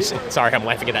recently. Sorry, I'm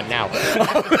laughing at that now.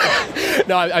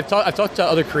 No, I've talked to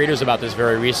other creators about this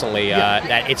very recently,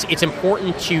 that it's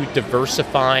important to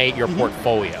diversify your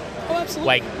portfolio. Oh, absolutely.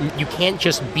 Like, you can't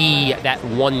just be that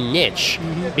one niche,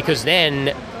 because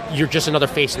then you're just another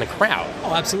face in the crowd.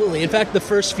 Oh, absolutely. In fact, the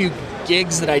first few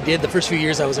gigs that I did, the first few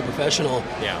years I was a professional,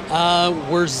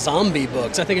 were zombie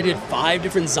books. I think I did 5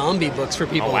 different zombie books for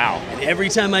people. Oh, wow. And every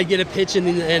time I get a pitch in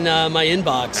my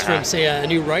inbox from, say, a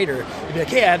new writer, they'd be like,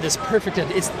 hey, I have this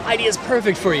the idea's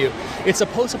perfect for you. It's a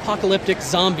post-apocalyptic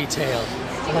zombie tale.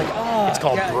 I'm like, it's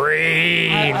called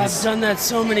Brains. I've done that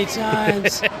so many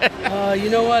times. You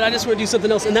know what? I just want to do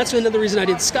something else. And that's another reason I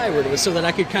did Skyward, was so that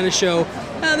I could kind of show,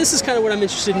 this is kind of what I'm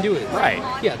interested in doing. Right.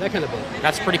 Yeah, that kind of book.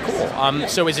 That's pretty cool.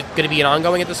 So is it going to be an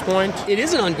ongoing at this point? It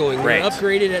is an ongoing. Great. We're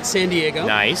upgraded at San Diego.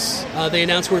 Nice. They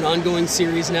announced we're an ongoing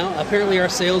series now. Apparently our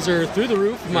sales are through the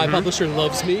roof. My publisher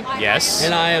loves me. Yes.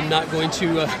 And I am not going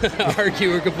to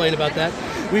argue or complain about that.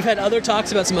 We've had other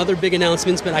talks about some other big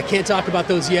announcements, but I can't talk about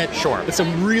those yet. Sure. But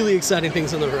some really exciting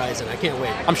things on the horizon. I can't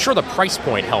wait. I'm sure the price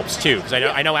point helps too, because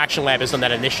I know Action Lab has done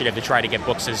that initiative to try to get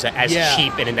books as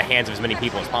cheap and in the hands of as many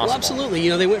people as possible. Well, absolutely.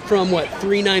 They went from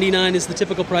 $3.99 is the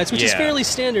typical price, which is fairly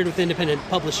standard with independent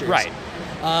publishers. Right.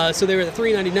 So they were at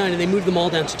 $3.99, and they moved them all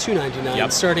down to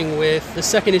 $2.99, starting with the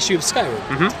second issue of Skyward.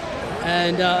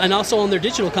 And also on their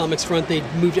digital comics front, they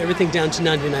moved everything down to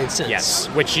 99 cents. Yes,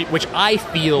 which I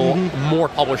feel more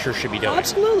publishers should be doing.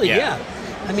 Absolutely, yeah.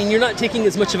 I mean, you're not taking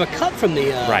as much of a cut from the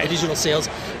digital sales,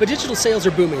 but digital sales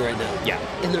are booming right now. Yeah.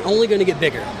 And they're only going to get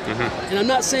bigger. And I'm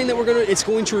not saying that it's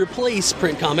going to replace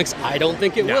print comics. I don't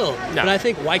think it will. No. But I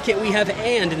think, why can't we have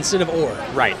and instead of or?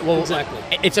 Right. Well, exactly.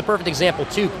 It's a perfect example,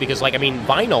 too, because,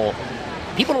 vinyl...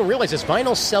 People don't realize this.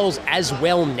 Vinyl sells as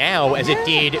well now as it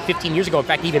did 15 years ago. In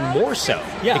fact, even more so.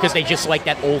 Yeah. Because they just like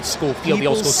that old school feel, the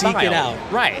old school style. People seek it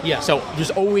out. Right. Yeah. So there's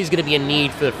always going to be a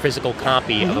need for the physical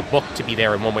copy of a book to be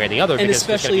there in one way or the other. And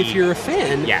especially if you're a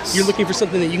fan, you're looking for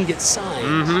something that you can get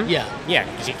signed. Yeah. Yeah,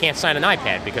 because you can't sign an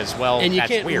iPad because, and you that's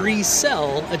can't weird.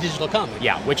 Resell a digital comic.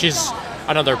 Yeah, which is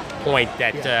another point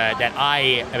that that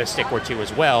I am a stickler to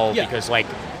as well. Yeah. Because,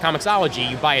 Comixology,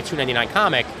 you buy a $2.99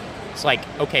 comic, it's like,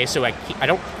 okay, so I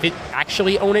don't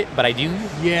actually own it, but I do.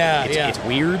 Yeah, It's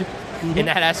weird in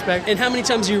that aspect. And how many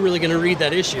times are you really going to read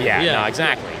that issue? Yeah, no,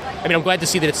 exactly. I mean, I'm glad to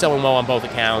see that it's selling well on both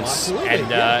accounts. Absolutely,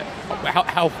 and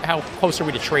how close are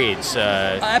we to trades?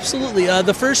 Absolutely.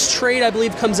 The first trade, I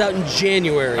believe, comes out in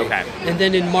January. Okay. And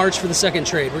then in March for the second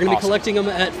trade. We're going to be collecting them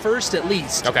at first, at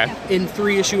least. Okay. In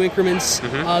 3-issue increments.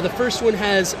 The first one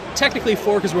has technically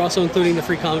 4, because we're also including the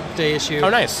free comic book day issue. Oh,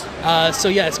 nice. So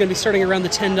yeah, it's going to be starting around the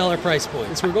 $10 price point.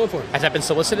 That's what we're going for. Has that been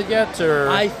solicited yet? Or?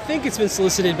 I think it's been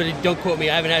solicited, but don't quote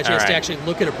me. I haven't had a chance to actually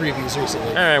look at a previews recently.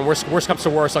 All right, worst comes to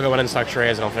worst, I'll go in and stock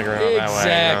trades and I'll figure it out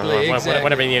that way. Exactly.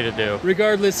 Whatever you need to do.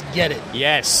 Regardless, get it.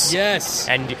 Yes. Yes.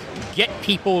 And get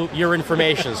people your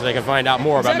information so they can find out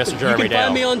more about Mr. Jeremy You can Dale?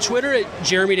 find me on Twitter at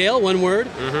Jeremy Dale, one word.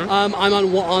 I'm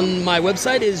on my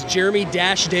website is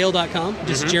jeremy-dale.com,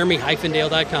 just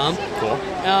jeremy-dale.com. Cool.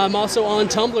 I'm also on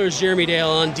Tumblr as Jeremy Dale.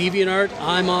 On DeviantArt,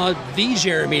 I'm the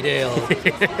Jeremy Dale.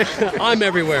 I'm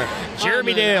everywhere.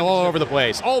 Jeremy Dale all over the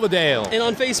place. All the Dale. And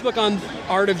on Facebook, I'm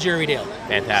Art of Jeremy Dale.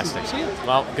 Fantastic.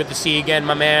 Well, good to see you again,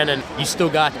 my man. And you still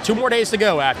got 2 more days to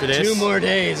go after this. 2 more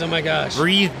days. Oh, my gosh.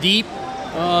 Breathe deep.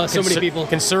 So many people.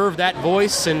 Conserve that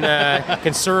voice and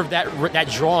conserve that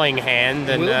drawing hand.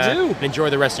 And, Will do. And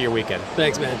enjoy the rest of your weekend.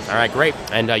 Thanks, man. All right, great.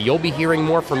 And you'll be hearing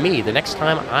more from me the next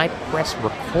time I press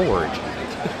record.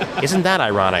 Isn't that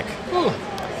ironic? Oh,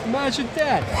 imagine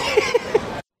that.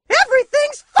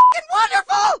 Everything's fucking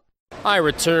wonderful! I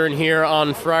return here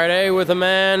on Friday with a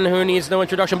man who needs no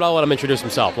introduction, but I'll let him introduce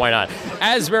himself. Why not?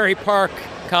 Asbury Park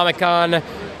Comic-Con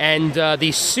and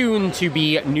the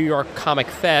soon-to-be New York Comic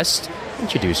Fest.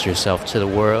 Introduce yourself to the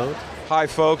world. Hi,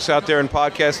 folks out there in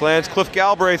podcast lands. Cliff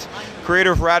Galbraith,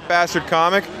 creator of Rat Bastard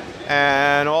Comic,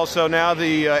 and also now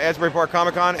the Asbury Park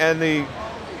Comic-Con and the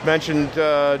mentioned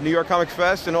New York Comic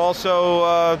Fest, and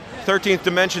also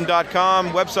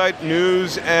 13thdimension.com website,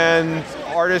 news and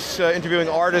artists, interviewing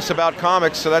artists about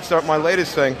comics. So that's my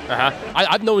latest thing.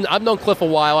 I've known Cliff a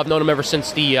while. I've known him ever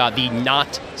since the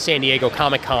not San Diego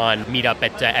Comic-Con meetup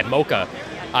at MoCA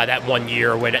that one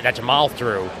year that Jamal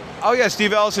threw. Oh yeah,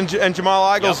 Steve Ellis and Jamal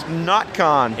Eigel's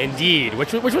NotCon. Indeed,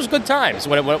 which was good times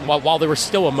while there was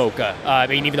still a MoCA. I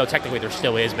mean, even though technically there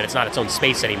still is, but it's not its own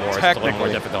space anymore. It's a little more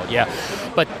difficult. Yeah,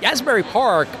 but Asbury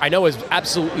Park, I know, has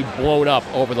absolutely blown up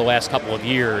over the last couple of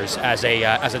years as a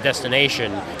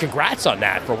destination. Congrats on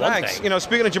that, for one Thanks. thing. You know,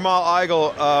 speaking of Jamal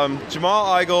Eigel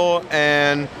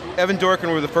and Evan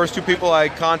Dorkin were the first 2 people I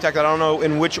contacted. I don't know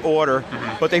in which order,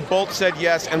 but they both said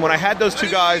yes. And when I had those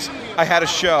 2 guys, I had a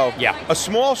show. Yeah. A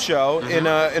small show in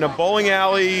a bowling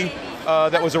alley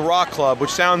that was a rock club, which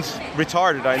sounds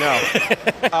retarded, I know.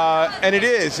 And it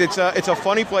is. It's a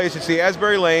funny place. It's the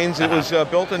Asbury Lanes. It was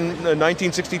built in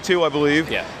 1962, I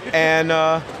believe. Yeah. And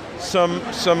some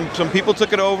people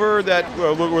took it over that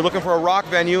were looking for a rock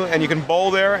venue, and you can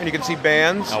bowl there, and you can see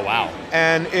bands. Oh, wow.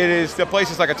 And the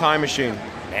place is like a time machine.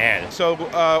 Man. So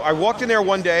I walked in there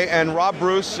one day, and Rob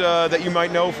Bruce, that you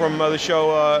might know from the show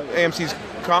AMC's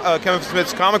Kevin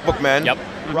Smith's Comic Book Men. Yep.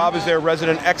 Rob is their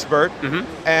resident expert.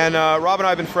 And Rob and I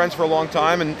have been friends for a long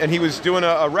time, and he was doing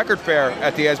a record fair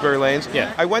at the Asbury Lanes.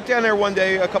 Yeah. I went down there one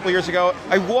day a couple of years ago.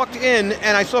 I walked in,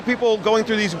 and I saw people going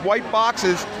through these white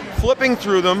boxes, flipping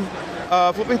through them,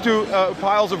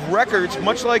 piles of records,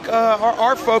 much like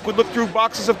our folk would look through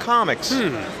boxes of comics.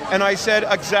 And I said,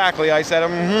 exactly. I said,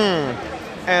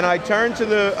 And I turned to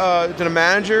the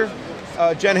manager,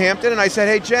 Jen Hampton, and I said,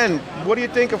 hey, Jen, what do you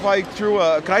think if I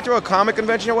can I throw a comic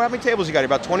convention? How many tables you got here?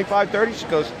 About 25, 30?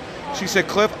 She said,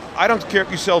 Cliff, I don't care if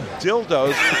you sell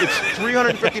dildos. It's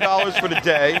 $350 for the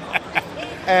day.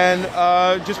 And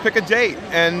just pick a date.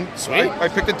 And Sweet. I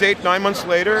picked a date 9 months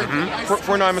later,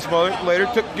 4 9 months later.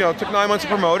 Took 9 months to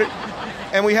promote it.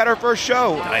 And we had our first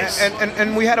show, Nice.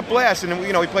 and we had a blast. And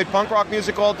we played punk rock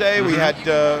music all day. We had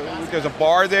there's a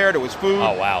bar there. There was food.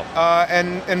 Oh, wow.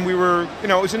 And we were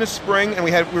it was in the spring, and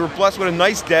we were blessed with a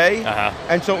nice day.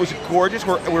 And so it was gorgeous.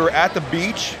 We were at the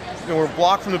beach. We were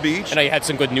blocked from the beach. I know you had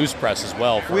some good news press as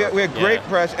well. We had great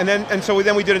press, and so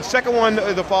we did a second one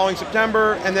the following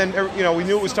September, and then we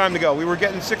knew it was time to go. We were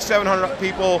getting 600-700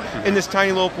 people in this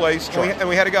tiny little place, and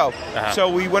we had to go. So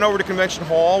we went over to Convention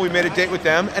Hall. We made a date with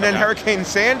them, and then Hurricane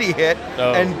Sandy hit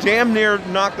and damn near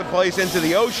knocked the place into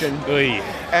the ocean. Oy.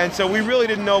 And so we really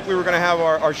didn't know if we were going to have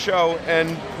our show,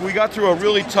 and we got through a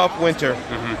really tough winter.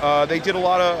 They did a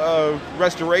lot of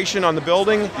restoration on the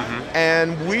building,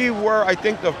 and we were, I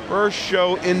think, the first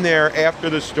show in there after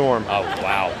the storm. Oh,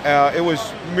 wow. It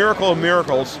was miracle of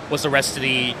miracles. Was the rest of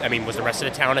the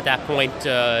town at that point?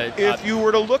 If you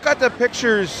were to look at the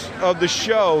pictures of the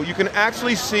show, you can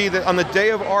actually see that on the day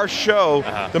of our show,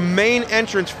 the main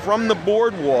entrance from the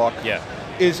boardwalk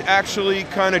is actually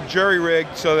kind of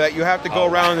jury-rigged so that you have to go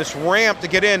around this ramp to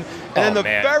get in. And then the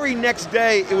very next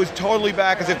day, it was totally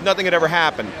back as if nothing had ever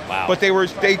happened. Wow. But they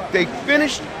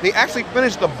actually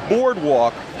finished the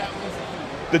boardwalk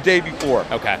the day before.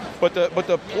 Okay. But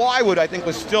the plywood, I think,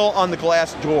 was still on the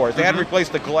glass doors. They hadn't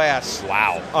replaced the glass.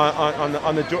 Wow.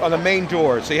 On the main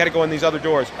doors, so you had to go in these other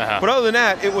doors. But other than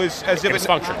that, it was as if it was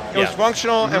functional. It was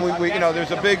functional, and we there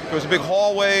was a big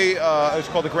hallway. It was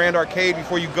called the Grand Arcade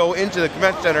before you go into the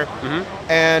convention center,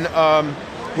 and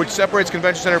which separates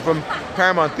convention center from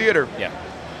Paramount Theater. Yeah.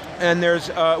 And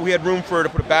we had room to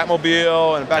put a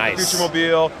Batmobile and a Back to the Future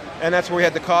mobile, and that's where we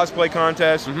had the cosplay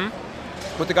contest.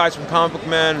 with the guys from Comic Book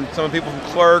Men and some of the people from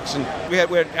Clerks, and we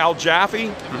had Al Jaffe.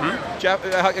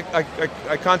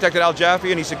 I contacted Al Jaffe,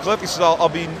 and he said, "Cliff," he says, "I'll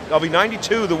be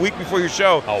 92 the week before your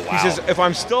show." Oh, wow. He says, "If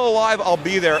I'm still alive, I'll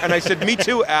be there." And I said, "Me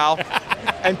too, Al."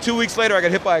 And 2 weeks later, I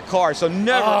got hit by a car. So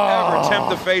never ever tempt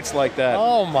the fates like that.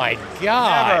 Oh my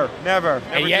God! Never.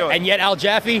 And yet, Al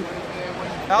Jaffe.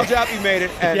 Al Jaffe made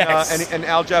it, and, Yes. and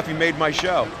Al Jaffe made my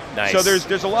show. Nice. So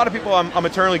there's a lot of people I'm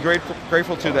eternally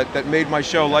grateful to that made my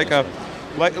show, like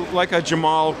a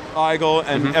Jamal Eigel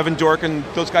and Evan Dorkin.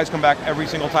 Those guys come back every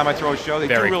single time I throw a show. They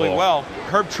Very do really cool. well.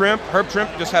 Herb Trimp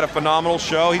just had a phenomenal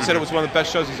show. He said it was one of the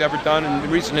best shows he's ever done in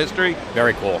recent history.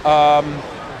 Very cool.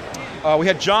 We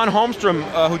had John Holmstrom,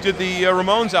 who did the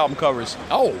Ramones album covers.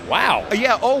 Oh, wow.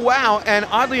 Wow. And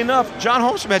oddly enough, John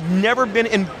Holmstrom had never been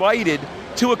invited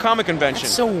to a comic convention.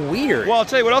 That's so weird. Well, I'll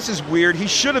tell you what else is weird. He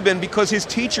should have been, because his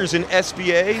teachers in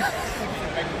SBA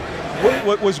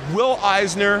was Will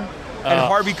Eisner and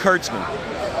Harvey Kurtzman.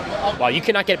 Wow, you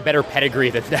cannot get better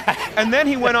pedigree than that. And then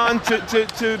he went on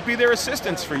to be their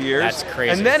assistants for years. That's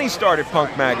crazy. And then he started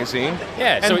Punk Magazine.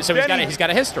 Yeah, so And he's got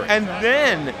a history. And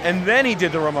then he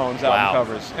did the Ramones Wow. album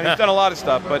covers. And he's done a lot of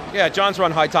stuff. But yeah, John's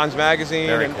run High Times Magazine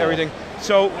Very and cool. everything.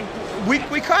 So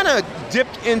we kind of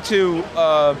dipped into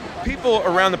people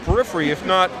around the periphery, if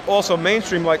not also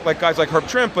mainstream, like guys like Herb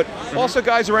Trimp, but also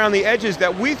guys around the edges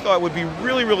that we thought would be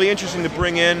really, really interesting to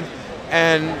bring in,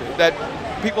 and that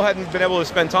people hadn't been able to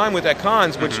spend time with at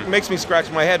cons, which makes me scratch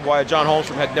my head why John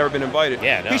Holmstrom had never been invited.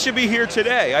 Yeah, no. He should be here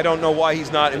today. I don't know why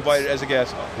he's not invited as a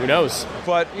guest. Who knows?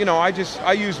 But,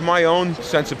 I use my own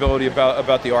sensibility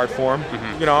about the art form.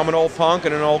 I'm an old punk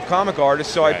and an old comic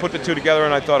artist, so I put the two together,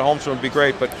 and I thought Holmstrom would be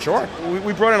great. But sure,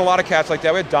 we brought in a lot of cats like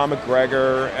that. We had Don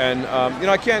McGregor, and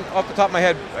I can't, off the top of my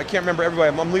head, I can't remember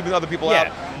everybody. I'm leaving other people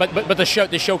out. But the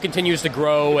show continues to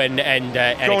grow and going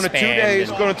expand. to 2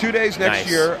 days. Going to 2 days next Nice.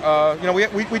 year.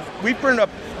 We printed up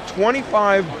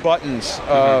 25 buttons,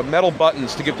 metal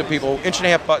buttons, to give to people,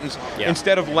 1.5-inch buttons,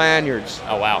 instead of lanyards.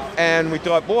 Oh, wow. And we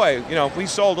thought, boy, if we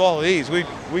sold all of these, we'd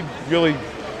really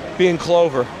be in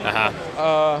clover.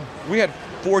 We had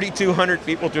 4,200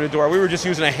 people through the door. We were just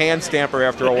using a hand stamper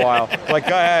after a while. Like,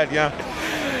 go ahead,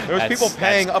 There was people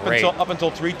paying up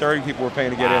until 3:30. People were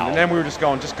paying to get in, and then we were just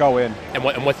going, just go in. And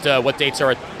what dates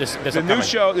are this The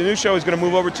new show is going to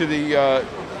move over to the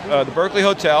Berkeley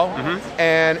Hotel,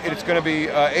 and it's going to be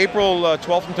April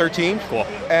 12th and 13th. Cool.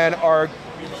 And our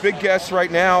big guests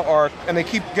right now and they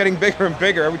keep getting bigger and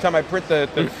bigger every time I print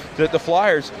the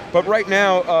flyers. But right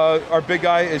now, our big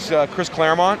guy is Chris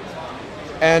Claremont,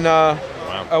 and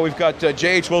we've got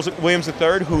J.H. Williams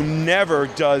III, who never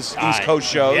does East Coast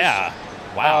shows. Yeah.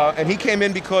 Wow. And he came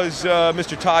in because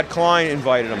Mr. Todd Klein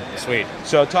invited him. Sweet.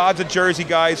 So Todd's a Jersey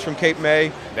guy. He's from Cape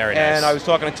May. Very nice. And I was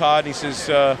talking to Todd, and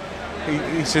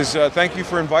he says, thank you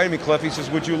for inviting me, Cliff. He says,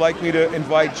 would you like me to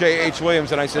invite J.H.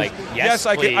 Williams? And I said, yes,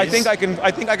 I can. I think I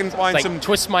can find some.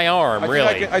 Twist my arm,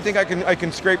 really. I think I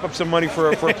can scrape up some money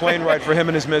for a plane ride for him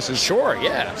and his missus. Sure,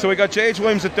 yeah. So we got J.H.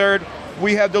 Williams III.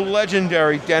 We have the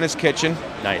legendary Dennis Kitchen.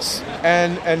 Nice.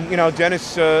 And Dennis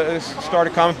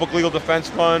started Comic Book Legal Defense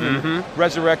Fund,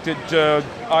 resurrected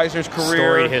Eisner's career.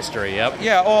 Story history, yep.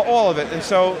 Yeah, all of it. And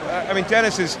so,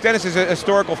 Dennis is a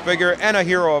historical figure and a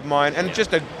hero of mine, and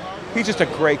he's just a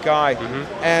great guy.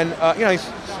 And he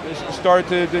started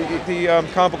the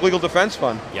Comic Book Legal Defense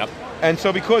Fund. Yep. And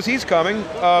so because he's coming,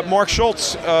 Mark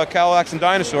Schultz, Cadillacs and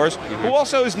Dinosaurs, who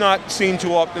also is not seen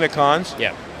too often at cons,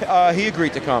 he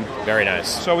agreed to come. Very nice.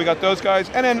 So we got those guys,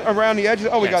 and then around the edges,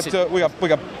 we're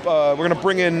going to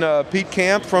bring in Pete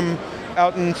Camp from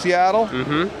out in Seattle,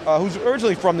 who's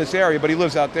originally from this area, but he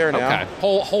lives out there now. Okay.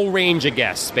 Whole range of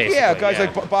guests, basically. Yeah, guys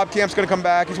like Bob Camp's going to come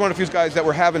back. He's one of the few guys that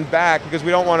we're having back because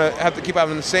we don't want to have to keep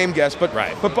having the same guests. But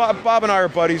Bob and I are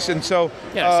buddies, and so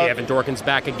see Evan Dorkin's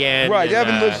back again. Right, and,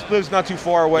 Evan lives not too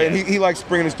far away, and he likes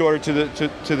bringing his daughter to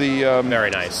the very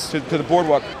nice to the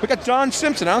boardwalk. We got Don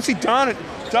Simpson. I didn't see Don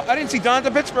at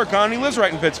the Pittsburgh Con. He lives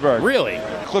right in Pittsburgh. Really?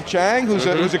 Cliff Chang, who's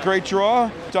a great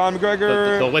draw. Don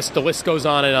McGregor. The list goes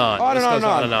on and on.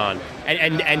 On.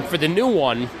 And for the new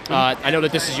one, I know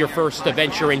that this is your first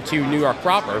venture into New York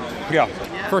proper. Yeah.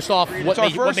 First off,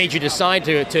 what made you decide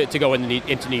to go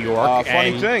into New York?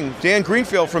 Funny thing, Dan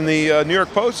Greenfield from the New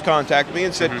York Post contacted me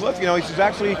and said, Cliff, he says,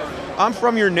 actually, I'm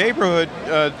from your neighborhood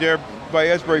there by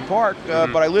Asbury Park,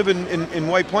 but I live in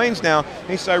White Plains now. And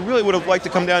he said, I really would have liked to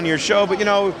come down to your show, but it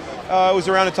was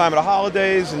around the time of the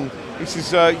holidays, and He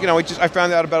says, I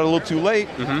found out about it a little too late.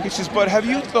 Mm-hmm. He says, but have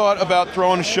you thought about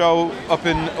throwing a show up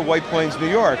in White Plains, New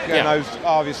York? And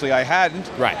I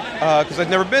hadn't. Right. Because I'd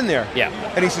never been there. Yeah.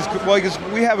 And he says,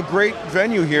 we have a great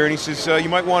venue here. And he says, you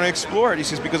might want to explore it. He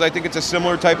says, because I think it's a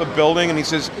similar type of building. And he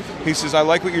says, I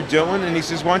like what you're doing. And he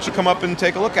says, why don't you come up and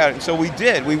take a look at it? And so we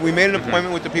did. We made an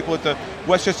appointment with the people at the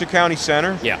Westchester County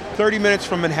Center. Yeah. 30 minutes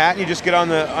from Manhattan. You just get on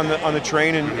the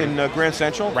train in Grand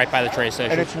Central. Right by the train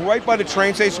station. And it's right by the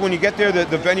train station. When you get there,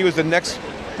 the venue is the next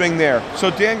thing there.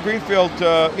 So Dan Greenfield,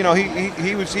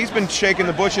 he's been shaking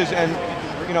the bushes, and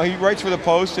he writes for the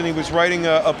Post, and he was writing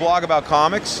a blog about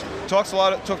comics. Talks to a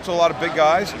lot of big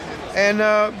guys, and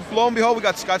lo and behold, we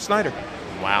got Scott Snyder.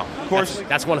 Wow. Of course.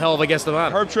 That's one hell of a guest of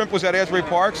honor. Herb Trimp was at Asbury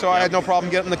Park, so I had no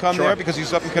problem getting to come there because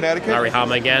he's up in Connecticut. Larry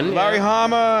Hama again. Larry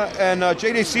Hama and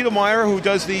J.D. Siedelmeyer, who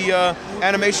does the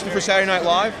animation for Saturday Night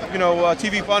Live,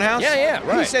 TV Funhouse. Yeah,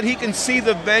 right. He said he can see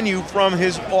the venue from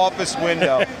his office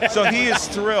window, so he is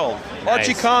thrilled. Nice.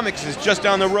 Archie Comics is just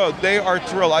down the road. They are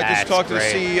thrilled. I just talked to the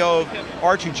CEO of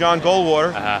Archie, John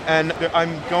Goldwater, and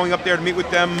I'm going up there to meet with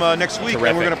them next week, and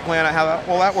we're going to plan out how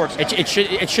all that works.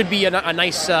 It should be a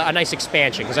nice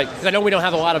expansion because I know we don't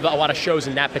have a lot of shows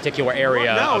in that particular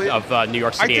area of New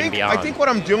York City and beyond. I think what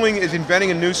I'm doing is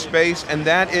inventing a new space, and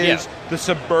that is the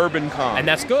suburban con. And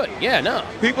that's good. Yeah, no.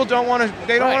 People don't want to.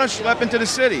 They don't want to schlep into the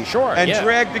city. Sure. And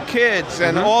drag the kids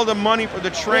and all the money for the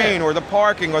train or the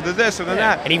parking or the this or the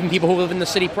that. And even people who live in the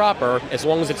city proper, as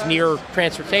long as it's near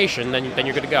transportation, then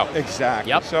you're good to go. Exactly.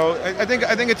 Yep. So I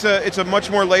think it's a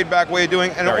much more laid back way of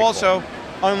doing it. And Very also. Cool.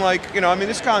 Unlike,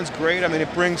 this con's great. I mean,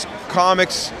 it brings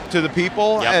comics to the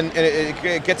people, and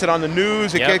it gets it on the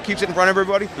news. It keeps it in front of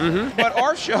everybody. Mm-hmm. But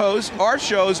our shows are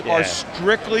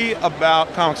strictly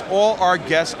about comics. All our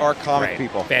guests are comic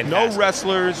people. Fantastic. No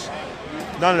wrestlers,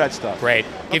 none of that stuff. Great.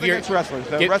 Against wrestlers.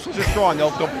 Wrestlers are strong.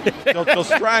 They'll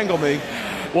strangle me.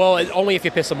 Well, only if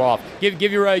you piss them off. Give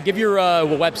your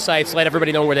websites. Let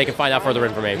everybody know where they can find out further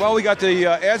information. Well, we got the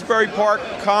Asbury Park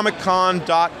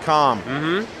ComicCon.com.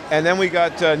 Mm-hmm. And then we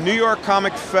got New York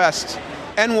Comic Fest,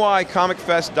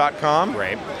 NYComicFest.com.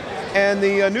 Great. And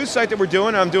the news site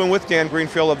that I'm doing with Dan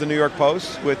Greenfield of the New York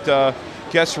Post, with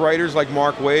guest writers like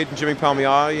Mark Wade and Jimmy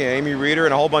Palmiotti and Amy Reeder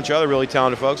and a whole bunch of other really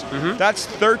talented folks. Mm-hmm. That's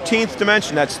 13th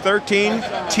Dimension. That's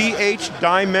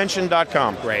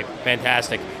 13thdimension.com. Great.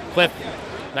 Fantastic. Cliff,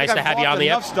 nice to have you on the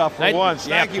enough stuff for once.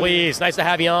 Thank you. Please. Nice to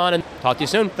have you on, and talk to you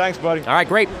soon. Thanks, buddy. All right,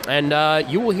 great. And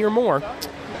you will hear more,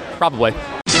 probably.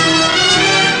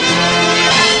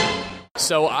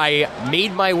 So I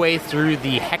made my way through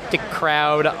the hectic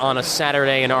crowd on a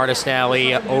Saturday in Artist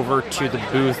Alley over to the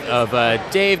booth of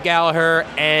Dave Gallagher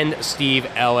and Steve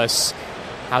Ellis.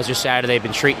 How's your Saturday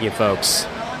been treating you folks?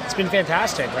 It's been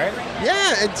fantastic, right?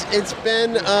 Yeah, it's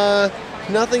been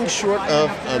nothing short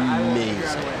of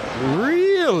amazing.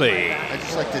 Really? I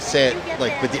just like to say it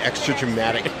like with the extra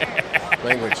dramatic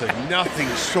language, like nothing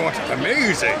short of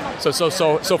amazing.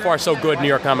 So far so good. New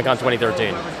York Comic Con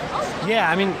 2013.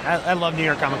 Yeah, I mean, I love New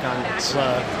York Comic Con. It's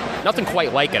nothing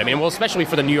quite like it. I mean, well, especially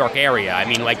for the New York area. I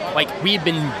mean, like we've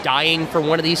been dying for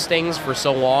one of these things for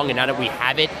so long, and now that we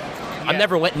have it, I'm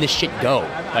never letting this shit go.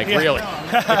 Really.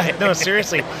 No,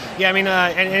 seriously. Yeah, I mean,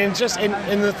 and just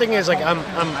and the thing is, like,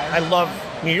 I love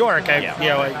New York.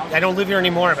 I don't live here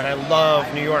anymore, but I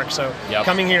love New York. So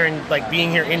coming here and like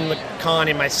being here in the con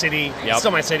in my city, it's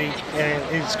still my city,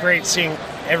 and it's great seeing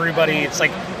everybody. It's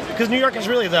like, because New York is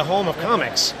really the home of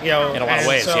comics, in a lot of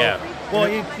ways. Well,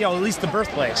 at least the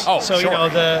birthplace. Oh, so sure.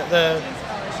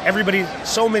 Everybody,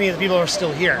 so many of the people are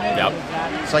still here. Yep.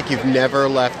 It's like you've never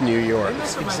left New York.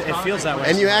 It feels that way.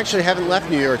 And you actually haven't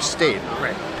left New York State.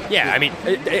 Right. Yeah, I mean,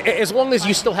 as long as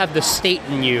you still have the state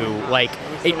in you, like,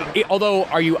 although,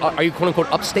 are you quote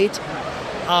unquote upstate?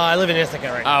 I live in Ithaca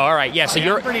right now. Oh, all right. Yeah, so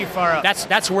you're pretty far up.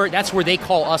 That's where they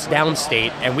call us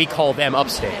downstate, and we call them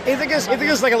upstate. Ithaca's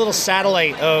like a little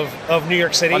satellite of New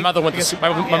York City. My mother went to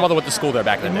school there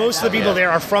back then. Most of the people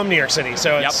there are from New York City,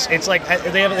 so it's like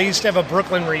they used to have a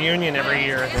Brooklyn reunion every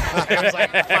year. It was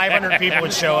like 500 people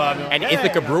would show up. And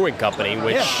Ithaca Brewing Company,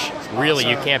 which really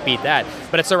you can't beat that.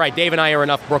 But it's all right. Dave and I are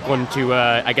enough Brooklyn to,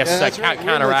 I guess,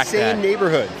 counteract that. Same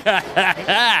neighborhood.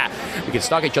 We can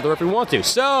stalk each other if we want to.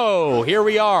 So here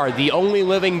we are. The Only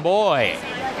Living Boy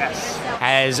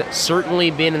has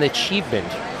certainly been an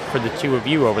achievement for the two of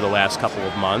you over the last couple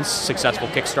of months. Successful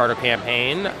Kickstarter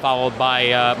campaign, followed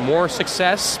by more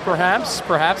success,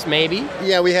 perhaps, maybe.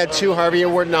 Yeah, we had 2 Harvey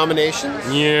Award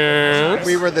nominations. Yes.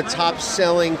 We were the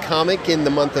top-selling comic in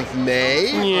the month of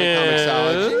May on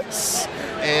Comixology.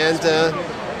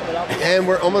 And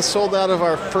we're almost sold out of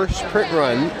our first print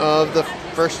run of the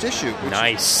first issue, which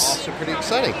nice. is also pretty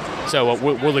exciting. So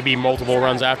will there be multiple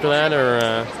runs after that,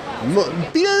 or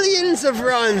billions of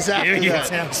runs after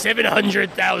that?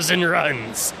 700,000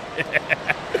 runs.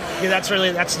 Yeah,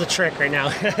 that's the trick right now.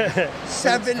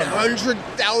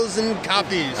 700,000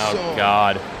 copies. Oh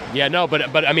God. Yeah, no,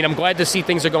 but I mean, I'm glad to see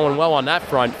things are going well on that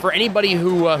front. For anybody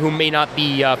who may not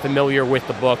be familiar with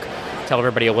the book, tell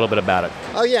everybody a little bit about it.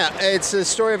 Oh yeah, it's the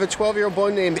story of a 12-year-old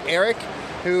boy named Eric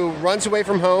who runs away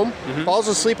from home, falls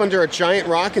asleep under a giant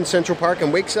rock in Central Park,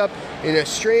 and wakes up in a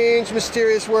strange,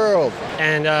 mysterious world.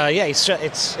 And it's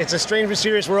a strange,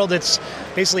 mysterious world. It's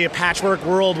basically a patchwork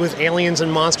world with aliens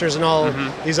and monsters and all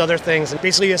these other things. And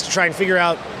basically, he has to try and figure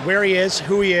out where he is,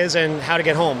 who he is, and how to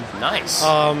get home. Nice.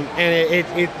 And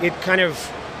it kind of,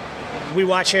 we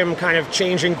watch him kind of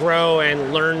change and grow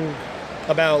and learn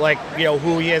about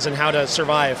who he is and how to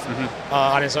survive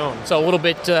on his own. So a little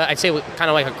bit, I'd say, kind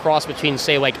of like a cross between,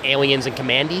 say, like Aliens and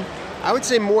Commandy. I would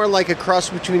say more like a cross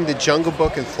between the Jungle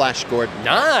Book and Flash Gordon.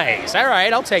 Nice. All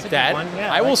right, I'll take that.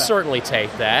 Yeah, I will certainly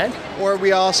take that. Or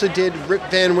we also did Rip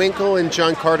Van Winkle and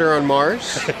John Carter on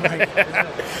Mars.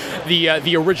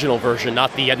 The original version,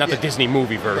 not the Disney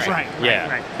movie version.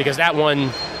 Right. Because that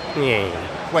one. Yeah.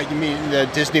 What, you mean the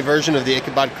Disney version of the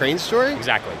Ichabod Crane story?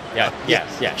 Exactly.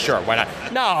 Yeah, sure. Why not?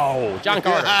 No, John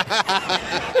Carter.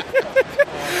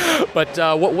 But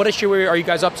what issue are you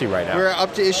guys up to right now? We're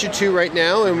up to issue 2 right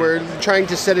now, and we're trying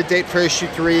to set a date for issue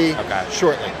 3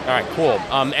 shortly. All right, cool.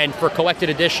 And for collected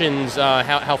editions,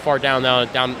 how far down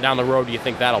the road do you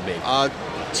think that'll be?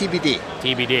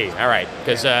 TBD. All right,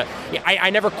 because I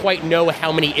never quite know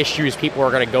how many issues people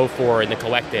are going to go for in the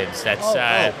collecteds.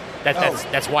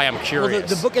 That's why I'm curious. Well,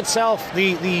 the book itself,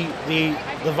 the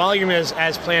volume is,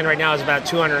 as planned right now, is about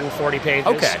 240 pages.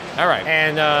 Okay, all right.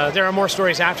 And there are more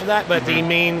stories after that, but the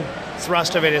main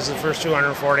thrust of it is the first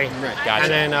 240. Right.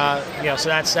 Gotcha. And then, so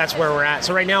that's where we're at.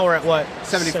 So right now we're at what?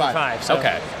 75. So.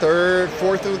 Okay. Third,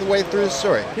 fourth of the way through the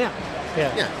story. Yeah.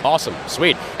 Awesome,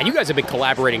 sweet. And you guys have been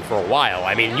collaborating for a while.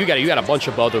 I mean, you got a bunch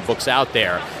of other books out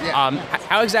there. Yeah.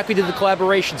 How exactly did the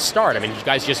collaboration start? I mean, did you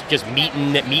guys just meet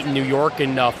in New York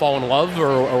and fall in love,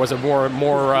 or was it more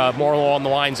along the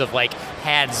lines of like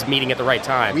hads meeting at the right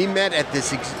time? We met at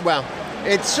this.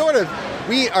 It's sort of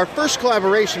our first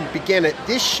collaboration began at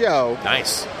this show.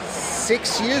 Nice.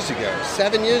 7 years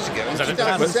ago, in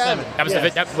 2007.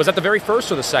 Was that the very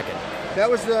first or the second? That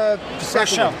was the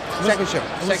second show. Second show.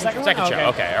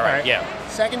 Okay, all right. Yeah.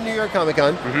 Second New York Comic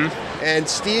Con. And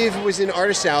Steve was in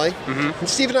Artist Alley. And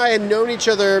Steve and I had known each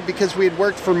other because we had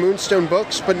worked for Moonstone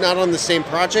Books, but not on the same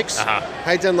projects. I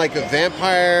had done like the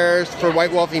vampires for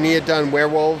White Wolf, and he had done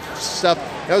werewolf stuff.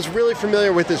 I was really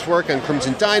familiar with his work on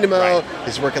Crimson Dynamo,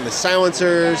 his work on the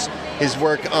Silencers, his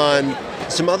work on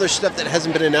some other stuff that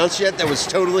hasn't been announced yet that was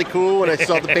totally cool when I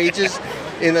saw the pages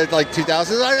in the 2000s. I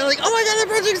was like, oh my God, that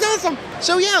project's awesome.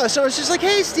 So I was just like,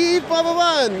 hey, Steve, blah, blah,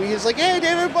 blah. And he was like, hey,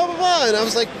 David, blah, blah, blah. And I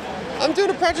was like, I'm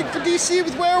doing a project for DC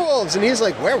with werewolves. And he's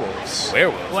like, werewolves?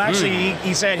 Werewolves. Well, actually,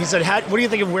 he said, what do you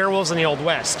think of werewolves in the Old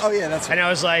West? Oh, yeah, that's right. And I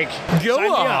used like, go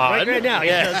on. Right now.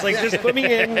 Yeah. It's like, just put me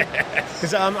in.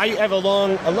 Because I have a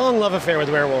long love affair with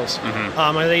werewolves.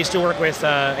 I used to work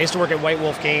at White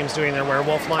Wolf Games doing their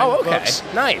werewolf line of books.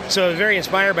 Nice. So very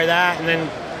inspired by that. And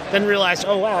then realized,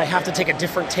 oh, wow, I have to take a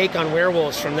different take on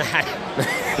werewolves from that.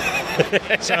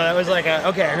 So that was like,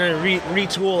 I'm going to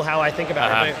retool how I think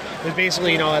about it. But it was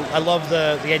basically, I love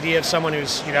the idea of someone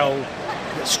who's,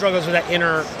 struggles with that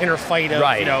inner fight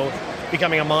of,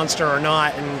 becoming a monster or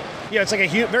not. And, it's like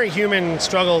a very human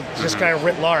struggle, just kind of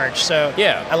writ large. So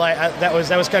that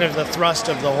was kind of the thrust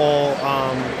of the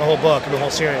whole book and the whole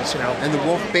series. And the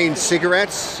Wolfbane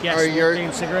cigarettes are your...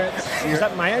 Wolfbane cigarettes. Is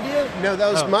that my idea? No,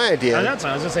 that was my idea. Oh, that's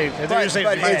what I was going to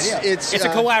say. It's a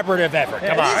collaborative effort.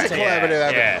 Come on. It's a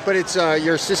collaborative effort. But it's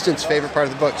your assistant's favorite part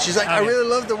of the book. She's like, I really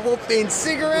love the Wolfbane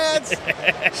cigarettes.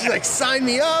 She's like, sign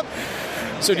me up.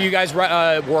 So do you guys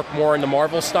work more in the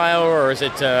Marvel style, or is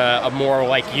it a more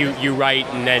like you write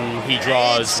and then he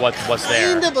draws what's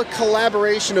there? Kind of a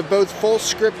collaboration of both full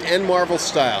script and Marvel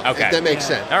style, if that makes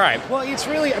sense. All right. Well, it's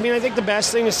really, I think the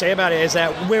best thing to say about it is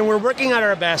that when we're working at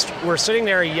our best, we're sitting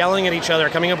there yelling at each other,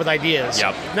 coming up with ideas.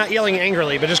 Yep. Not yelling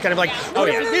angrily, but just kind of like, what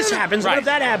if this happens? What if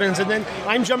that happens? And then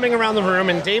I'm jumping around the room,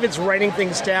 and David's writing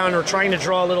things down or trying to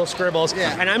draw little scribbles,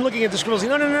 and I'm looking at the scribbles,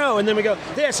 no. And then we go,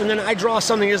 this, and then I draw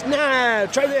something,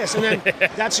 try this, and then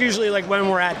that's usually like when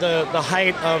we're at the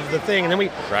height of the thing, and then we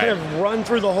kind of run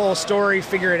through the whole story,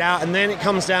 figure it out, and then it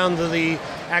comes down to the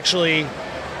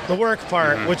work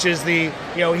part, which is he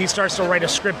starts to write a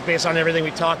script based on everything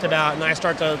we talked about, and I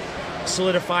start to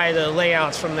solidify the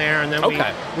layouts from there, and then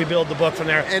we build the book from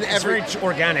there. And it's very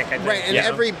organic, I think. Right, and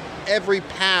every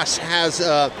pass has,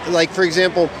 like, for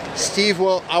example,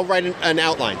 I'll write an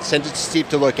outline, send it to Steve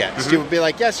to look at. Steve will be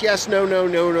like, yes, yes, no, no,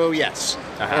 no, no, yes,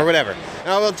 or whatever. And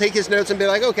I will take his notes and be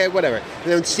like, okay, whatever.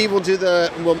 And then Steve will do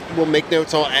we'll make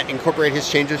notes, I'll incorporate his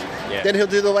changes. Yeah. Then he'll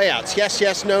do the layouts. Yes,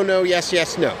 yes, no, no, yes,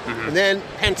 yes, no. And then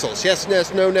pencils. Yes,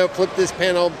 yes, no, no, flip this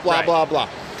panel, blah, blah, blah.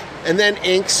 And then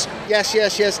inks, yes,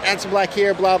 yes, yes, add some black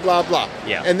here, blah, blah, blah.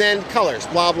 Yeah. And then colors,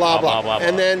 blah, blah, blah.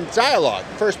 And then dialogue,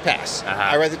 first pass.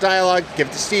 I write the dialogue, give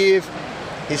it to Steve.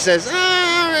 He says,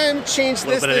 change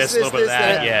this, this,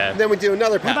 that. Yeah. Then we do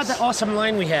another pass. What about that awesome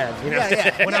line we had?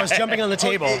 When I was jumping on the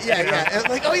table. And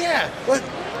like, oh yeah. Well,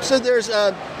 so there's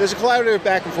a collaborative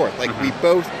back and forth. Like we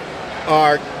both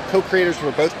are co-creators,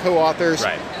 we're both co-authors.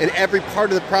 Right. And every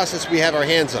part of the process we have our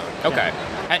hands on. Okay.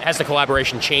 Has the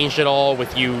collaboration changed at all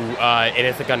with you in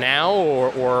Ithaca now,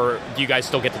 or do you guys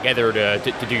still get together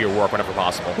to do your work whenever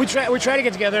possible? We try to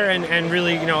get together and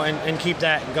really, and keep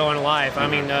that going alive. I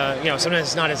mean, sometimes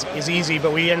it's not as easy,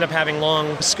 but we end up having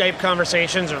long Skype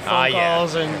conversations or phone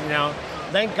calls, and,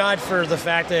 thank God for the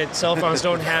fact that cell phones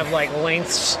don't have, like,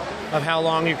 lengths of how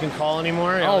long you can call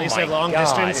anymore. At least at long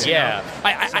distance. Yeah.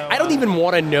 I don't even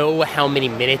want to know how many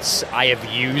minutes I have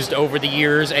used over the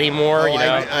years anymore.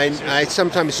 I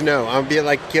sometimes know. I'll be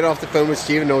like, get off the phone with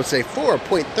Steve, and it'll say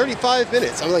 4.35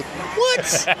 minutes. I'm like, what?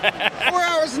 4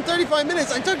 hours and 35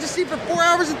 minutes? I talked to Steve for 4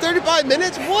 hours and 35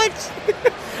 minutes? What?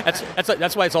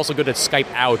 That's why it's also good that Skype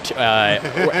out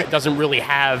doesn't really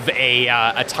have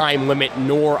a time limit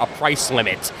nor a price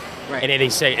limit. Right. In any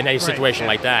situation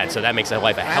like that, so that makes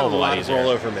life a hell of a lot easier. I have a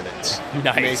lot of rollover minutes.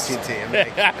 Nice. From AT&T. I'm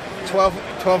like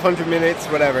 1,200 minutes,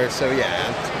 whatever. So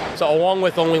yeah. So along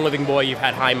with Only Living Boy, you've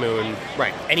had High Moon.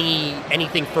 Right.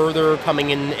 Anything further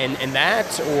coming in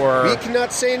that, or we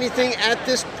cannot say anything at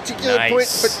this particular point,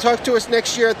 but talk to us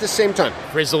next year at the same time.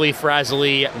 Frizzly,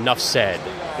 frazzly, enough said.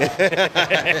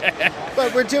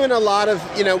 But we're doing a lot of,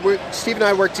 Steve and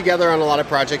I work together on a lot of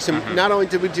projects, and not only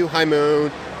did we do High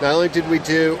Moon, not only did we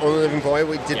do Only Living Boy,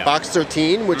 we did Box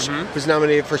 13, which was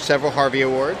nominated for several Harvey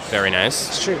Awards. Very nice.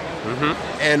 It's true.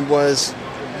 And was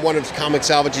one of Comic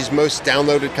Salvage's most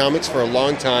downloaded comics for a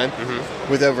long time,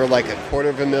 with over like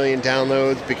 250,000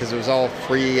 downloads because it was all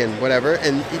free and whatever.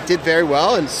 And it did very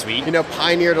well, and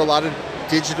pioneered a lot of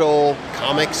digital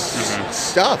comics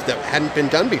stuff that hadn't been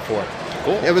done before.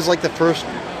 Cool. It was like the first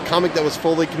comic that was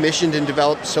fully commissioned and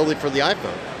developed solely for the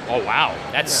iPhone. Oh wow,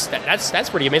 that's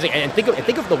pretty amazing. And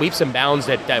think of the leaps and bounds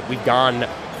that we've gone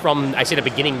from, I say, the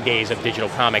beginning days of digital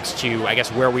comics to, I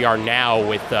guess, where we are now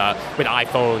with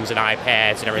iPhones and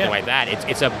iPads and everything like that.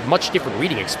 It's a much different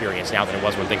reading experience now than it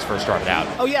was when things first started out.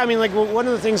 Oh yeah, I mean, like one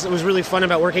of the things that was really fun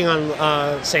about working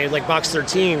on, say, like Box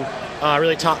 13,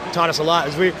 really taught us a lot.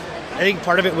 I think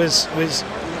part of it was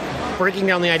breaking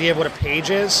down the idea of what a page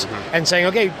is and saying,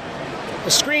 okay, the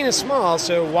screen is small,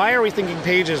 so why are we thinking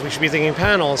pages? We should be thinking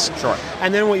panels. Sure.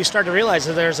 And then what you start to realize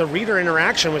is there's a reader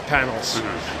interaction with panels.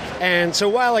 And so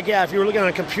while, if you were looking on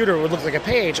a computer, it would look like a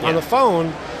page. On the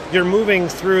phone, you're moving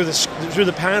through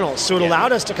the panels. So it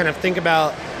allowed us to kind of think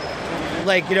about,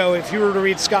 if you were to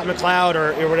read Scott McCloud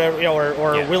or whatever,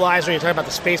 or Will Eisner, you talk about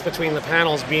the space between the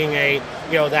panels being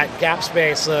that gap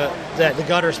space, the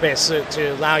gutter space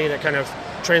to allow you to kind of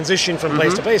transition from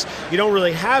place to place. You don't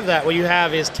really have that. What you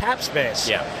have is tap space.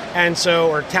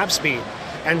 Or tap speed.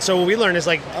 And so what we learned is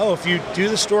if you do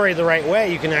the story the right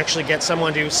way, you can actually get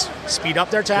someone to speed up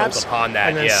their taps upon that,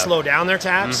 and then slow down their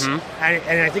taps. And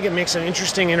I think it makes an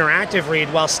interesting interactive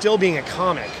read while still being a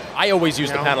comic. I always use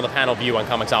the panel-to-panel view on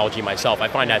Comixology myself. I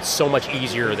find that so much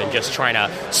easier than just trying to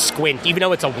squint. Even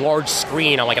though it's a large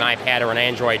screen on like an iPad or an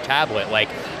Android tablet,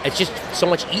 it's just so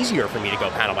much easier for me to go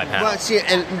panel by panel. Well, see,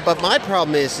 but my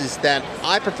problem is that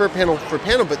I prefer panel for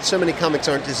panel, but so many comics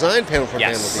aren't designed panel for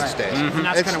panel these days. And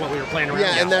that's kind of what we were playing around with.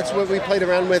 Yeah, and that's what we played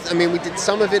around with. I mean, we did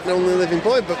some of it in Only Living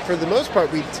Boy, but for the most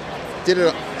part, we did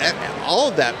all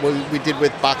of that. What we did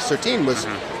with Box 13 was,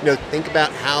 think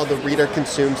about how the reader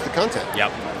consumes the content.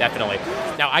 Yep, definitely.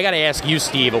 Now, I got to ask you,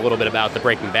 Steve, a little bit about the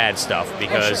Breaking Bad stuff,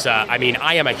 because, I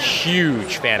am a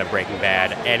huge fan of Breaking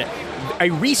Bad, and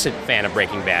a recent fan of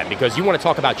Breaking Bad, because you want to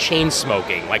talk about chain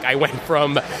smoking. I went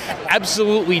from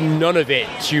absolutely none of it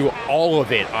to all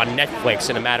of it on Netflix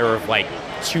in a matter of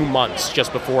 2 months,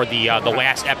 just before the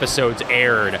last episodes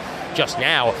aired just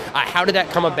now. How did that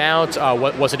come about?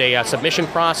 Was it a submission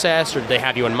process, or did they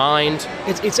have you in mind?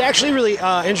 It's actually really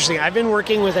interesting. I've been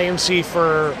working with AMC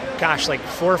for,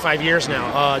 4 or 5 years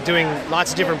now, doing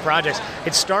lots of different projects.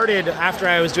 It started after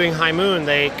I was doing High Moon.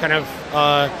 They kind of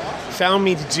found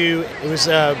me to do, it was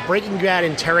a Breaking Bad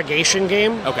interrogation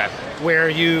game. Okay. where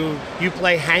you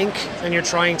play Hank and you're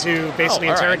trying to basically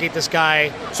interrogate this guy.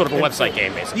 Sort of a website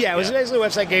game, basically. Yeah, it was basically a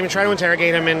website game and try to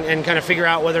interrogate him and kind of figure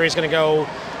out whether he's going to go,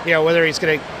 whether he's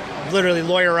going to literally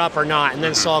lawyer up or not, and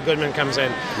then Saul Goodman comes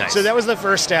in. Nice. So that was the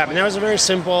first step, and that was very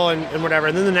simple and whatever.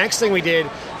 And then the next thing we did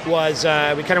was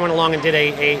we kind of went along and did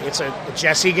it's a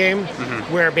Jesse game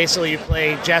where basically you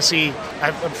play Jesse.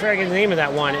 I'm forgetting the name of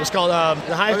that one. It was called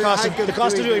the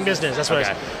cost of doing business. That's what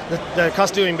it is. The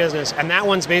cost of doing business, and that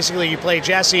one's basically you play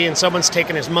Jesse and someone's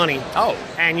taking his money. Oh,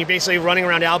 and you're basically running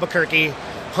around Albuquerque,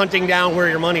 hunting down where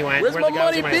your money went. Where's where my the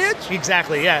guys money, went. bitch?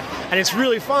 Exactly, yeah. And it's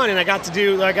really fun, and I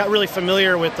got really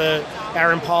familiar with the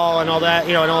Aaron Paul and all that,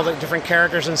 and all the different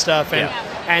characters and stuff,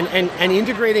 and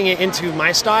integrating it into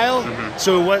my style.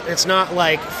 So it's not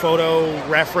like photo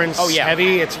reference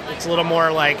heavy. It's a little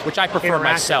more like, which I prefer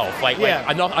myself. Like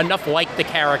enough like the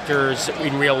characters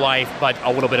in real life, but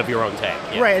a little bit of your own take.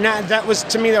 Yeah. Right, and that was,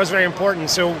 to me, that was very important.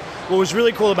 So what was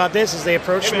really cool about this is they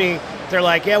approached me. They're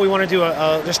like, we want to do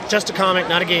just a comic,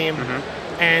 not a game.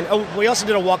 And we also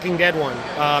did a Walking Dead one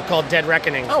called Dead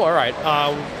Reckoning. Oh, all right.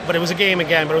 But it was a game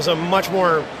again, but it was a much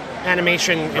more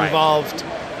animation involved,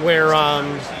 where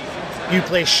you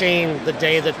play Shane the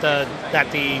day that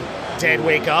the dead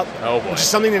wake up, which is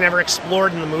something they never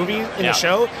explored in the movie, in the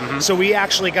show. So we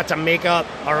actually got to make up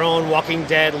our own Walking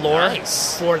Dead lore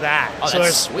for that. Oh,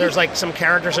 so there's like some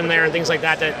characters in there and things like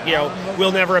that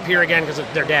will never appear again because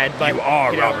they're dead. But you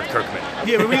are Robert Kirkman.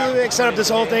 Yeah, but we set up this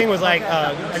whole thing with like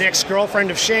an ex-girlfriend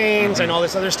of Shane's and all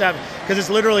this other stuff, because it's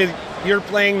literally you're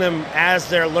playing them as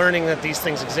they're learning that these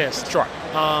things exist. Sure.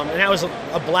 And that was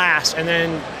a blast. And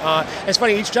then it's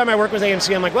funny, each time I work with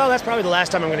AMC, I'm like, well, that's probably the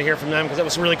last time I'm going to hear from them because it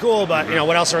was really cool, but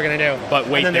what else are we going to do? But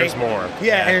wait, there's more.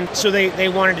 Yeah, and so they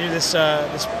wanted to do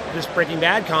this Breaking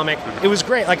Bad comic. It was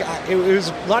great. Like it was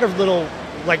a lot of little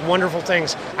like wonderful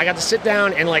things. I got to sit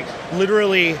down and like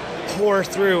literally pour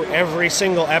through every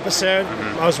single episode.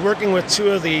 I was working with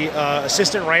two of the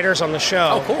assistant writers on the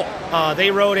show. Oh, cool.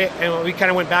 They wrote it, and we kind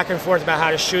of went back and forth about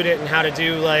how to shoot it and how to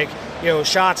do like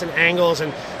shots and angles,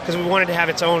 and because we wanted to have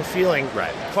its own feeling.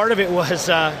 Right. Part of it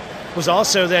was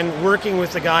also then working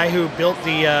with the guy who built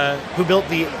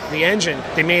the engine.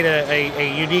 They made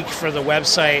a unique for the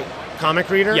website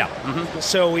comic reader. Yeah.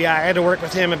 So I had to work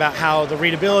with him about how the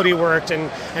readability worked,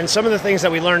 and some of the things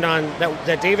that we learned on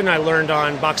that Dave and I learned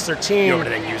on Box 13. You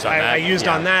didn't use on that. I used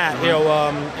on that.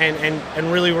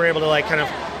 And really were able to like kind of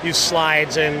use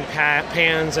slides and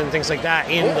pans and things like that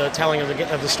in the telling of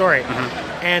the story.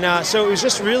 And so it was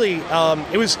just really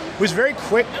it was very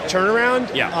quick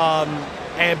turnaround. Yeah.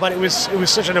 But it was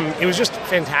just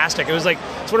fantastic. It was like,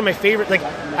 it's one of my favorite. Like,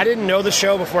 I didn't know the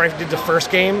show before I did the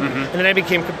first game, and then I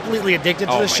became completely addicted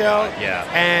to the show. God, yeah.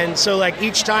 And so like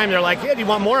each time they're like, "Yeah, do you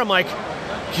want more?" I'm like,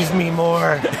 "Give me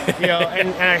more,"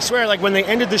 And I swear, like when they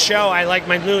ended the show, I like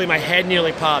my head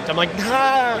nearly popped. I'm like,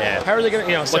 how are they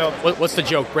gonna, So what's the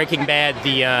joke? Breaking Bad,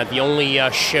 the only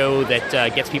show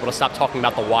that gets people to stop talking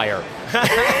about The Wire.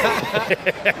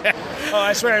 Oh,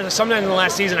 I swear, sometime in the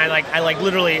last season, I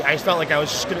literally, I felt like I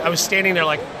was standing there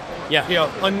like,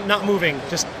 not moving.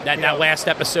 Just that last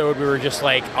episode, we were just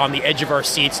like on the edge of our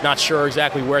seats, not sure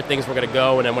exactly where things were going to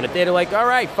go. And then when it did, like, all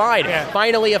right, fine. Yeah.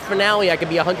 Finally, a finale I could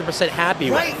be 100%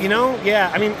 happy with. Right, yeah.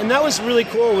 I mean, and that was really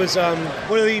cool. Was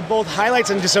one of the both highlights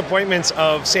and disappointments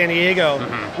of San Diego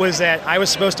was that I was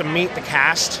supposed to meet the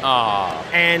cast,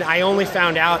 and I only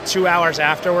found out 2 hours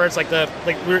afterwards.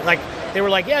 They were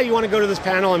like, yeah, you want to go to this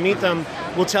panel and meet them?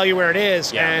 We'll tell you where it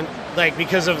is. Yeah. And like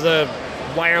because of the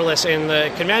wireless in the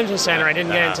convention center, I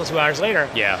didn't get it until 2 hours later.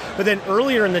 Yeah. But then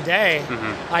earlier in the day,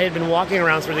 I had been walking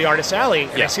around through the Artist Alley,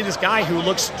 and I see this guy who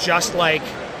looks just like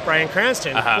Bryan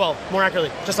Cranston. Well, more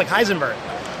accurately, just like Heisenberg.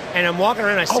 And I'm walking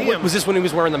around, and I see him. Was this when he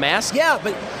was wearing the mask? Yeah,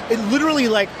 but it literally,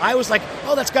 like, I was like,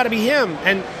 oh, that's got to be him.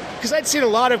 And because I'd seen a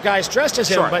lot of guys dressed as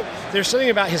him, but there's something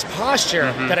about his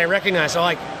posture that I recognized. So,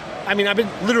 like, I mean, I've been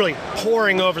literally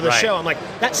poring over the show. I'm like,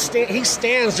 he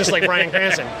stands just like Bryan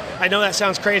Cranston. I know that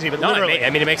sounds crazy, but literally.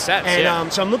 It makes sense.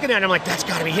 And so I'm looking at it, I'm like, that's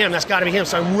got to be him. That's got to be him.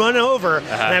 So I run over,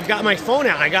 and I've got my phone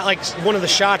out, and I got like one of the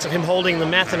shots of him holding the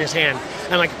meth in his hand.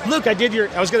 And I'm like, look, I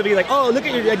was going to be like, oh, look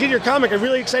at I did your comic. I'm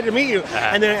really excited to meet you.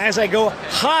 And then as I go,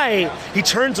 hi, he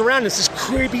turns around, and it's this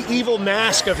creepy, evil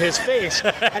mask of his face.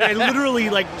 And I literally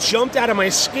like jumped out of my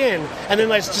skin, and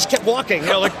then I just kept walking,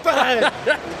 like,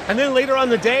 and then later on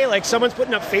the day, like someone's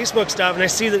putting up Facebook stuff, and I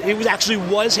see that it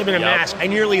was him in a mask. I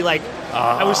nearly like,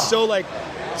 I was so like,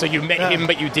 So you met him,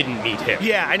 but you didn't meet him.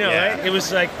 Yeah, I know, right? It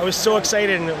was like, I was so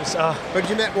excited, and it was... But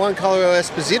you met Juan Carlos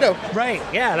Esposito. Right,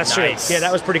 yeah, that's Nice. true. Yeah,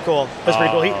 that was pretty cool.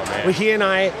 He and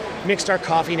I mixed our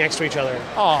coffee next to each other.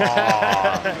 Oh,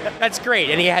 that's great.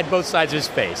 And he had both sides of his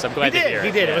face. I'm glad to hear it.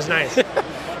 He did. It was nice.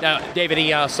 Now, Dave,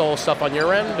 any solo stuff on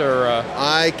your end? Or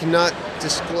I cannot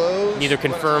disclose. Neither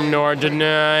confirm nor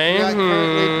deny. Not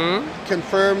currently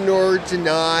confirm nor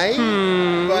deny.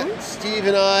 But Steve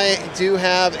and I do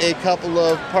have a couple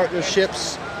of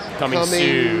partnerships coming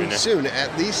soon.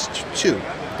 At least 2. ...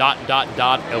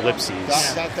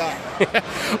 ellipses. ...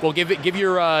 Well, give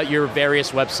your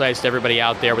various websites to everybody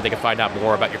out there where they can find out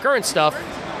more about your current stuff.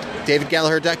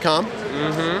 DavidGallagher.com,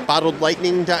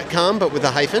 BottledLightning.com, but with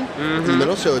a hyphen in the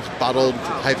middle, so it's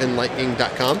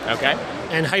bottled-lightning.com. Okay.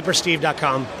 And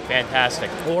HyperSteve.com.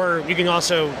 Fantastic. Or you can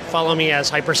also follow me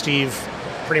as HyperSteve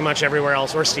pretty much everywhere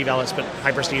else, or Steve Ellis, but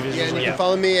HyperSteve is usually... You can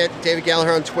follow me at David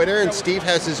Gallagher on Twitter, and Steve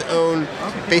has his own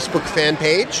Facebook fan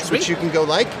page, which you can go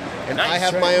like. And I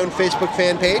have my own Facebook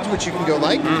fan page, which you can go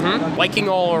like. Liking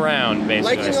all around,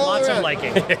 basically. Liking all Lots around. of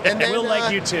liking. And then, we'll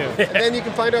like you too. And then you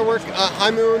can find our work,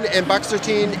 High Moon and Box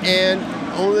 13 and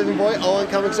Only Living Boy, all on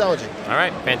Comixology. All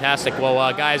right, fantastic.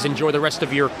 Well, guys, enjoy the rest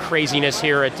of your craziness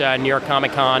here at New York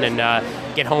Comic Con and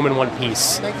get home in one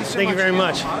piece. Thank you so much. Thank you very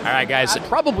much. All right, guys,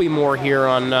 probably more here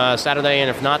on Saturday, and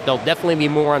if not, there'll definitely be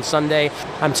more on Sunday.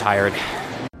 I'm tired.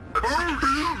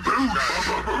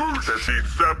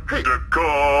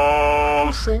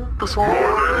 Decepticons, more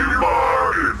than you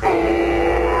bargained for.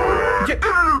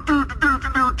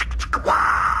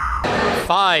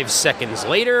 5 seconds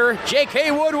later,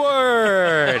 J.K.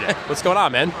 Woodward. What's going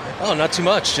on, man? Oh, not too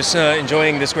much. Just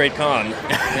enjoying this great con.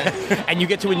 And you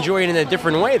get to enjoy it in a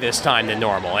different way this time than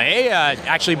normal, eh?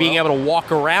 Actually being able to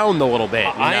walk around a little bit.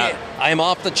 I'm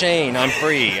off the chain. I'm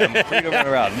free. I'm free to run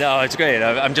around. No, it's great.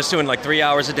 I'm just doing like 3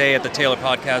 hours a day at the Taylor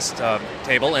podcast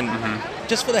table, and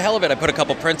just for the hell of it, I put a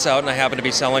couple prints out, and I happen to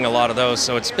be selling a lot of those,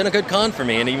 so it's been a good con for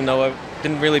me, and even though I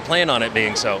didn't really plan on it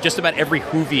being so. Just about every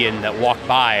Whovian that walked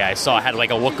by I saw had like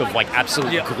a look of like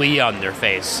absolute glee on their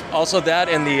face. Also that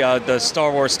and the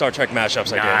Star Wars, Star Trek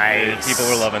mashups I did. People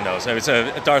were loving those. It was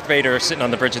Darth Vader sitting on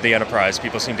the bridge of the Enterprise.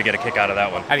 People seem to get a kick out of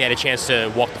that one. Have you had a chance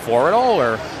to walk the floor at all,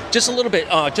 or? Just a little bit.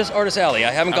 Just Artist Alley.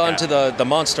 I haven't gone to the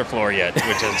monster floor yet,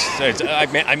 which is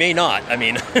I may not. I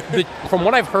mean, from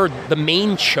what I've heard, the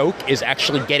main choke is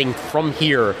actually getting from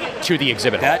here to the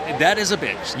exhibit hall. That is a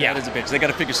bitch. Yeah. That is a bitch. They got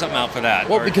to figure something out for that.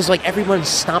 Well, because like everyone's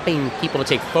stopping people to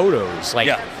take photos, like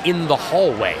in the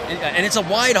hallway, and it's a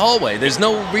wide hallway. There's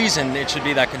no reason it should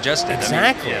be that congested.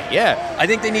 Exactly. I mean, I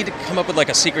think they need to come up with like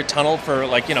a secret tunnel for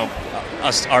like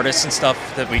us artists and stuff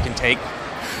that we can take.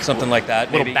 Something like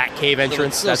that. Little bat cave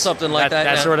entrance. Little something like that.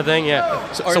 That sort of thing, yeah.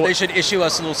 Or they should issue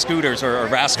us little scooters or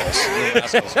rascals.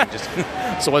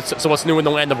 So what's new in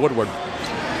the land of Woodward?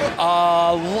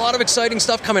 A lot of exciting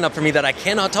stuff coming up for me that I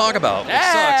cannot talk about. It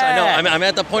sucks. I know. I'm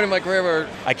at the point in my career where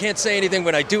I can't say anything.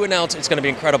 When I do announce, it's going to be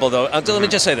incredible, though. Let me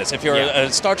just say this. If you're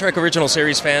a Star Trek Original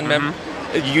Series fan,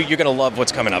 you're going to love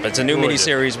what's coming up. It's a new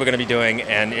miniseries we're going to be doing,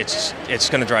 and it's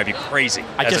going to drive you crazy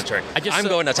as a trick. I'm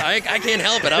going nuts. I can't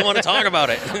help it. I want to talk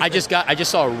about it. I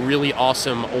just saw a really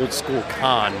awesome old school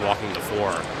con walking the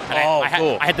floor. And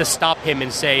cool. I had to stop him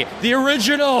and say, the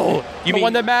original! The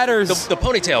one that matters. The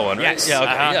ponytail one, right? Yes. Yeah,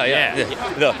 okay. Yeah.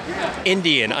 The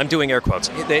Indian, I'm doing air quotes.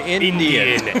 The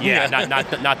Indian. Yeah, not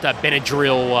the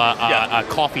Benadryl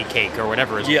coffee cake or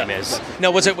whatever his name is. No,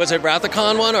 was it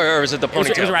Rathacon one or was it the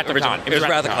ponytail? It was Rathacon. It was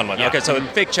Rathacon one. Yeah. Okay, so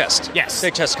fake chest. Yes.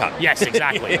 Fake chest con. Yes,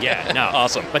 exactly. Yeah, no.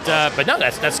 Awesome. But no,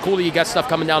 that's cool that you got stuff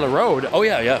coming down the road. Oh,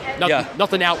 yeah.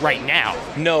 Nothing out right now.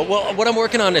 No, well, what I'm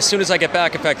working on as soon as I get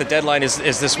back, in fact, the deadline is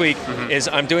this week, is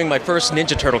I'm doing my first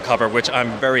Ninja Turtle cover, which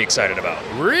I'm very excited about.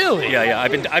 Really? Yeah.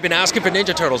 I've been asking for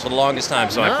Ninja Turtles for the longest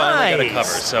time, so I finally got a cover.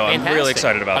 So Fantastic. I'm really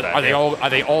excited about that. Are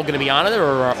they all going to be on it,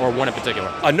 or one in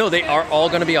particular? No, they are all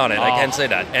going to be on it. I can say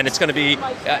that, and it's going to be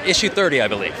issue 30, I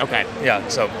believe. Okay. Yeah.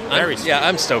 So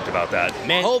I'm stoked about that.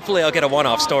 Man, hopefully I'll get a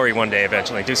one-off story one day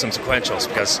eventually. Do some sequentials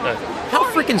because. How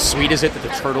freaking sweet is it that the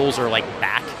Turtles are like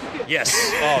back? Yes.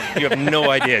 Oh, you have no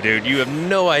idea, dude. You have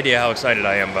no idea how excited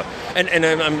I am. And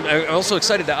I'm also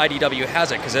excited that IDW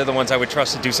has it because they're the ones I would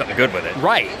trust to do something good with it.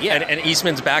 Right, yeah. And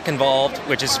Eastman's back involved,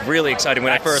 which is really exciting.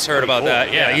 When I first heard about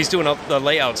that, he's doing the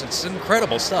layouts. It's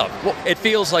incredible stuff. Well, it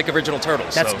feels like original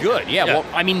Turtles. That's good, yeah. Well,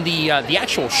 I mean, the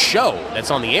actual show that's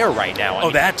on the air right now.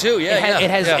 That too, yeah.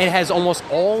 It has almost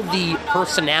all the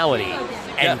personality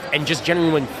and just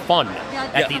genuine fun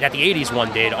that the 80s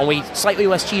one did, only slightly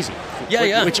less cheesy.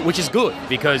 Which is good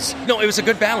because it was a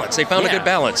good balance. They found a good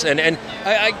balance, and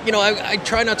I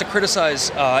try not to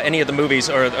criticize any of the movies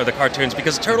or the cartoons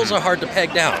because turtles are hard to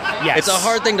peg down. Yes. It's a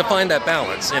hard thing to find that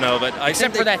balance, But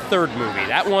except for that third movie,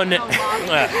 that one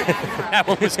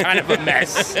was kind of a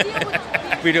mess.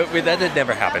 That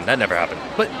never happened.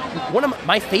 But one of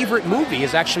my favorite movie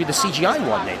is actually the CGI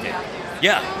one they did.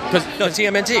 Yeah, because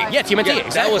TMNT. Yeah, TMNT. Yeah, exactly.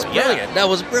 That was brilliant. Yeah. That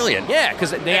was brilliant. Yeah, because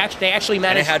they actually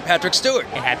managed. And it had Patrick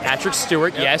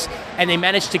Stewart. Yes, and they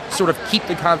managed to sort of keep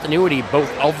the continuity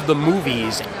both of the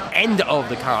movies and of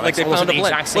the comics. Like they found a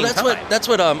blend. Well, that's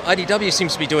what IDW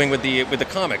seems to be doing with the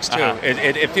comics too.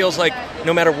 It feels like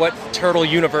no matter what turtle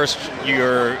universe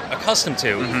you're accustomed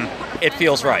to, it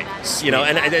feels right.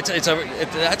 And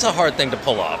that's a hard thing to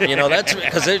pull off. That's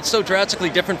because it's so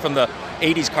drastically different from the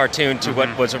 80s cartoon to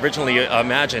what was originally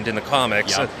imagined in the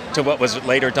comics to what was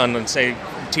later done in, say,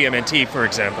 TMNT, for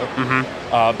example.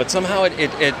 But somehow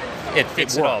it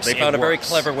fits it all. They found a very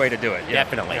clever way to do it. Yeah.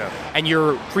 Definitely. Yeah. And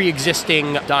your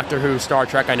pre-existing Doctor Who, Star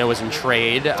Trek, I know, is in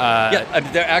trade. They're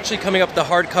actually coming up with the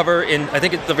hardcover in, I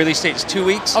think the release date is 2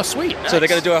 weeks. Oh, sweet. Nice. So they're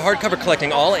going to do a hardcover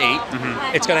collecting all 8.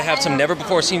 It's going to have some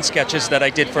never-before-seen sketches that I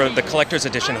did for the collector's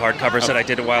edition hardcovers that I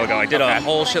did a while ago. I did a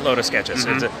whole shitload of sketches.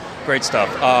 It's great stuff.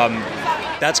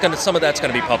 Some of that's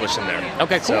going to be published in there.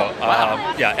 Okay, cool. So,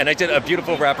 and I did a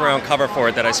beautiful wraparound cover for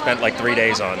it that I spent like 3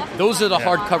 days on. Those are the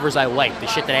hardcovers I like. The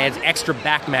shit that adds extra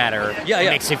back matter.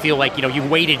 Makes it feel like you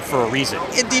waited for a reason.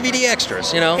 DVD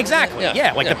extras, Exactly.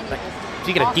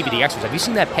 Speaking of DVD extras, have you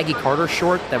seen that Peggy Carter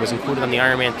short that was included on the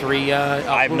Iron Man 3?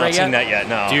 I have not seen that yet.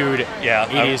 No, dude.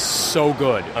 It is so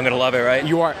good. I'm gonna love it, right?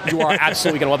 You are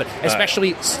absolutely gonna love it.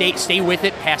 Especially stay with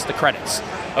it past the credits.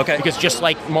 Okay. Because just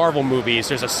like Marvel movies,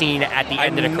 there's a scene at the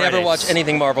end of the credits. I never watch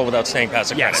anything Marvel without staying past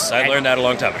the credits. I learned that a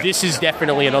long time ago. This is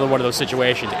definitely another one of those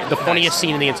situations. The funniest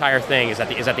scene in the entire thing is at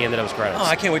the end of those credits. Oh,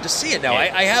 I can't wait to see it now.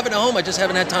 I have it at home. I just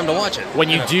haven't had time to watch it. When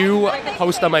you do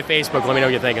post on my Facebook, let me know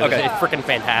what you think. Okay. It's freaking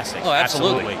fantastic. Oh,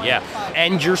 absolutely. Yeah.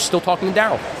 And you're still talking to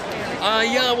Daryl.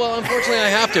 Well, unfortunately, I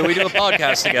have to. We do a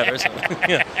podcast together. So,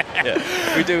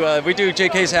 We do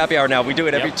JK's Happy Hour now. We do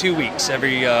it every 2 weeks,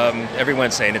 every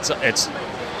Wednesday, and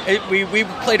we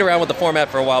played around with the format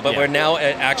for a while, but we're now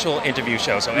an actual interview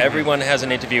show. So everyone has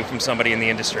an interview from somebody in the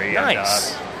industry.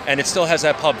 Nice. And it still has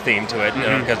that pub theme to it,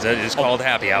 because it is called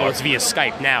Happy Hour. Well, it's via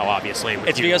Skype now, obviously.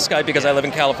 It's via Skype because I live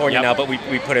in California now, but we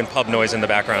put in pub noise in the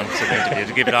background to the interview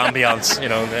to give it ambiance, the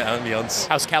ambiance.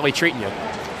 How's Cali treating you?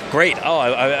 Great.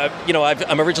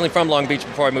 I'm originally from Long Beach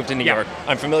before I moved to New York.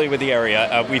 I'm familiar with the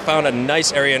area. We found a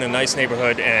nice area in a nice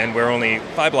neighborhood, and we're only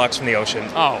 5 blocks from the ocean.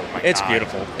 Oh, my God. It's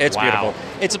beautiful. It's beautiful.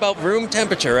 It's about room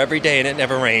temperature every day, and it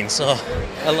never rains. Oh,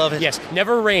 I love it. Yes,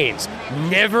 never rains.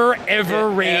 Never, ever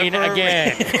rain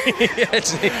again.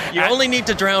 You only need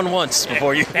to drown once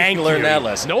before you learn that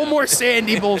lesson. No more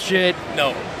sandy bullshit.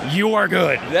 No. You are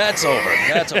good. That's over.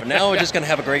 Now we're just going to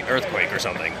have a great earthquake or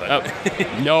something. But.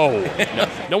 No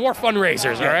more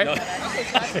fundraisers, all right?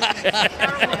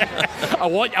 I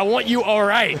want you all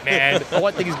right, man. I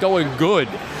want things going good.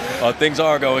 Things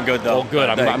are going good, though. Well, good.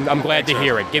 I'm glad to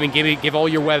hear it. Give all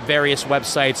your various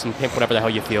websites and pick whatever the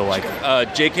hell you feel like.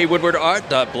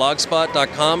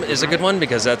 jkwoodwardart.blogspot.com is a good one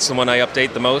because that's the one I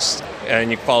update the most.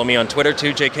 And you can follow me on Twitter,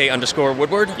 too,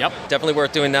 JK_Woodward. Yep. Definitely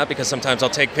worth doing that because sometimes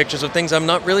I'll take pictures of things I'm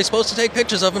not really supposed to take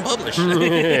pictures of and publish.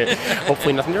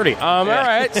 Hopefully nothing dirty. All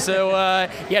right. So,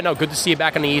 good to see you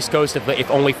back on the East Coast,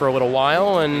 if only for a little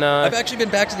while. And I've actually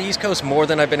been back to the East Coast more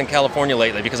than I've been in California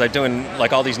lately because I'm doing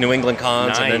like all these New England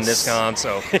cons and then this con.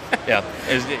 So,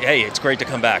 it's great to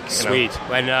come back. Sweet.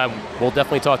 And we'll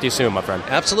definitely talk to you soon, my friend.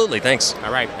 Absolutely. Thanks.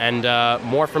 All right. And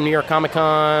more from New York Comic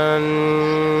Con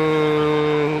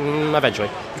eventually.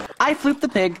 I flooped the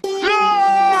pig.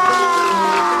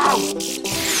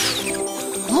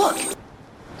 Look!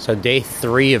 So day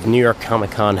 3 of New York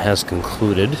Comic Con has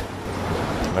concluded.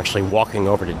 I'm actually walking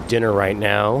over to dinner right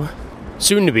now,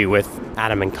 soon to be with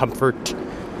Adam and Comfort,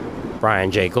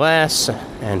 Brian J. Glass,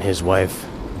 and his wife,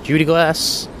 Judy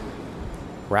Glass,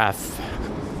 Raph,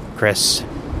 Chris,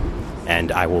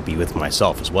 and I will be with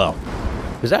myself as well.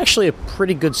 It was actually a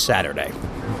pretty good Saturday.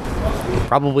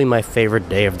 Probably my favorite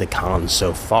day of the con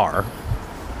so far,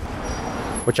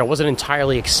 which I wasn't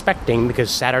entirely expecting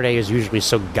because Saturday is usually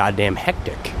so goddamn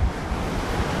hectic.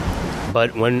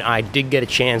 But when I did get a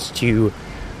chance to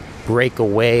break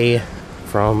away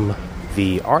from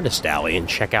the artist alley and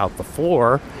check out the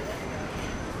floor,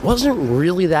 it wasn't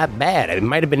really that bad. It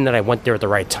might have been that I went there at the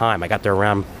right time. I got there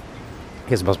around, I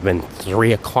guess it must have been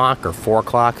 3 o'clock or 4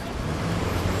 o'clock.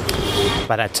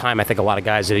 By that time, I think a lot of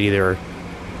guys had either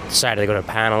decided to go to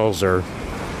panels or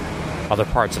other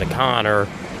parts of the con, or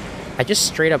I just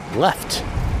straight up left.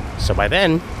 So by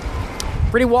then,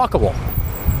 pretty walkable.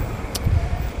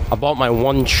 I bought my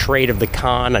one trade of the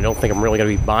con. I don't think I'm really going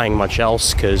to be buying much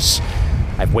else because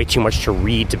I have way too much to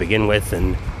read to begin with,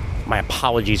 and my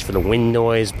apologies for the wind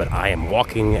noise, but I am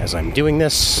walking as I'm doing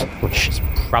this, which is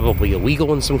probably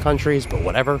illegal in some countries, but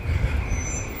whatever.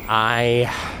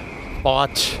 I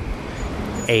bought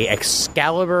a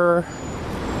Excalibur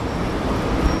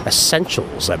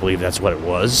Essentials, I believe that's what it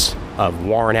was, of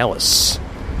Warren Ellis.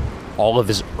 All of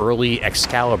his early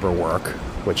Excalibur work,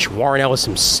 which Warren Ellis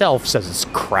himself says it's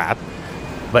crap,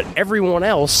 but everyone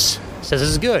else says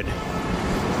it's good.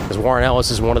 Because Warren Ellis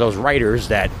is one of those writers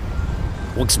that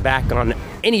looks back on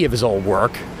any of his old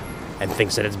work and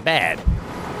thinks that it's bad.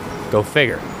 Go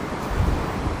figure.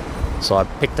 So I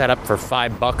picked that up for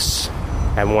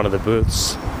 $5 at one of the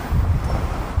booths.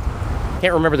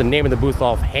 Can't remember the name of the booth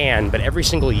offhand, but every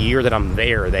single year that I'm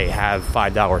there, they have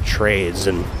 $5 trades,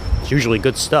 and it's usually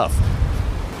good stuff.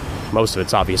 Most of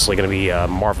it's obviously going to be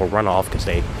Marvel runoff because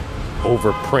they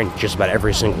overprint just about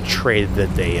every single trade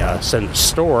that they send to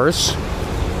stores.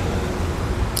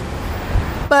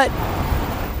 But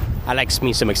I like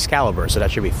me some Excalibur, so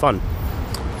that should be fun.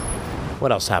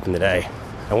 What else happened today?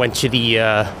 I went to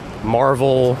the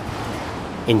Marvel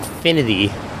Infinity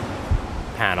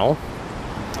panel,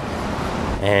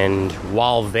 and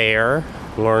while there,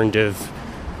 learned of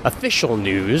official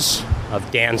news of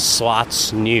Dan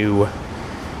Slott's new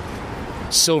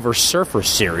Silver Surfer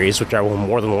series, which I will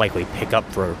more than likely pick up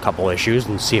for a couple issues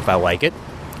and see if I like it,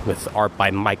 with art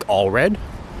by Mike Allred,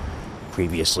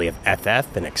 previously of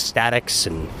FF and Ecstatics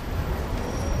and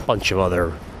a bunch of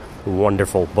other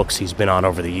wonderful books he's been on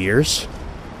over the years.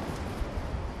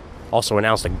 Also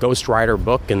announced a Ghost Rider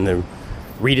book, and the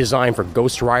redesign for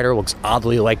Ghost Rider looks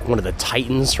oddly like one of the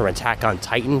Titans from Attack on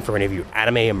Titan for any of you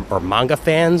anime or manga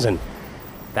fans, and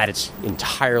that is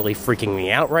entirely freaking me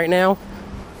out right now.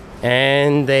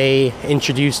 And they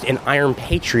introduced an Iron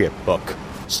Patriot book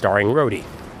starring Rhodey,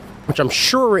 which I'm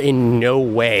sure in no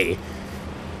way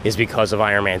is because of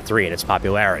Iron Man 3 and its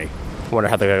popularity. I wonder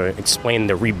how they're going to explain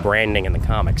the rebranding in the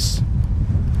comics,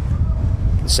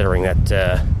 considering that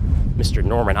Mr.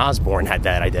 Norman Osborn had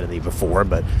that identity before,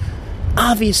 but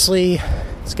obviously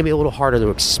it's going to be a little harder to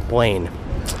explain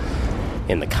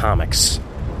in the comics.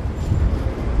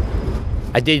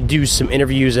 I did do some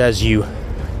interviews, as you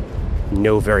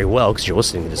know very well, because you're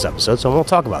listening to this episode, so I won't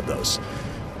talk about those.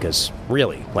 Because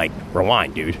really,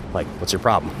 rewind, dude. What's your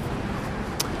problem?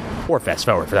 Or fast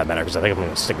forward, for that matter, because I think I'm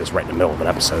going to stick this right in the middle of an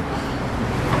episode.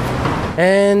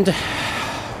 And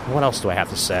what else do I have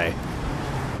to say?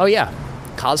 Oh yeah,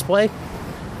 cosplay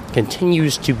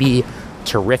continues to be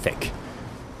terrific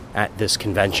at this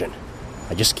convention.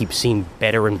 I just keep seeing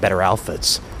better and better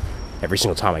outfits every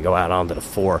single time I go out onto the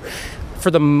floor.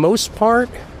 For the most part,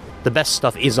 the best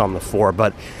stuff is on the floor,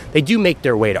 but they do make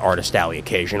their way to Artist Alley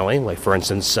occasionally. Like, for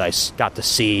instance, I got to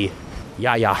see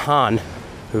Yaya Han,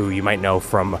 who you might know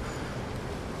from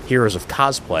Heroes of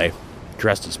Cosplay,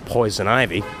 dressed as Poison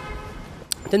Ivy.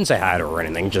 Didn't say hi to her or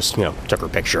anything, just, took her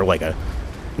picture like a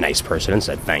nice person and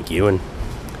said thank you and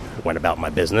went about my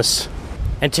business.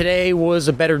 And today was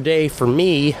a better day for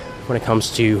me when it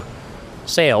comes to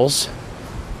sales,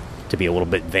 to be a little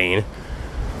bit vain.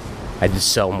 I did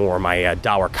sell more of my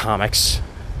dollar comics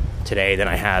today than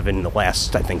I have in the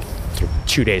last, I think,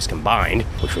 2 days combined,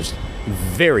 which was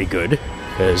very good,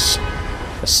 because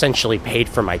essentially paid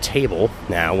for my table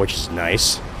now, which is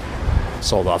nice.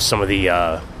 Sold off some of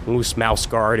the Loose Mouse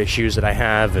Guard issues that I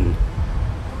have, and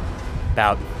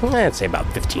I'd say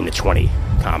about 15 to 20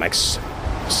 comics.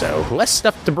 So, less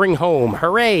stuff to bring home.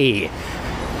 Hooray!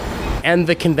 And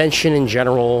the convention in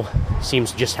general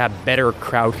seems to just have better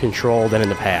crowd control than in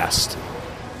the past,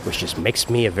 which just makes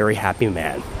me a very happy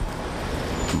man.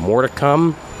 More to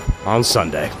come on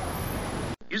Sunday.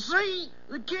 You see,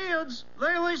 the kids,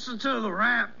 they listen to the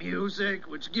rap music,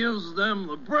 which gives them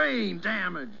the brain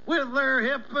damage, with their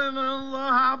hippin' and the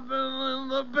hoppin'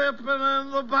 and the bippin'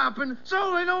 and the boppin',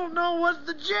 so they don't know what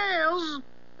the jazz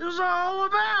is all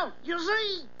about, you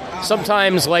see?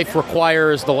 Sometimes life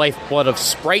requires the lifeblood of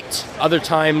Sprite. Other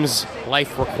times,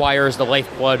 life requires the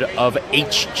lifeblood of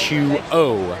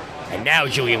H2O. And now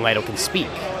Julian Lytle can speak.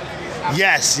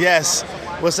 Yes.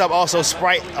 What's up? Also,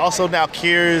 Sprite also now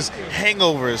cures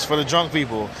hangovers for the drunk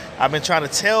people. I've been trying to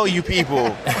tell you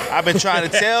people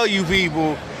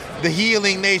the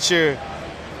healing nature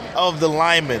of the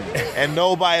limen, and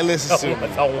nobody listens to me. The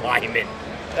limen.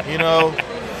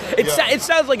 It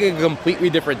sounds like a completely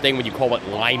different thing when you call it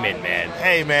Lyman, man.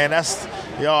 Hey, man,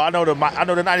 I know the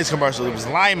 90s commercial. It was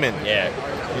Lyman. Yeah.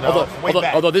 You know,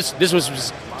 although this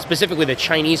was specifically the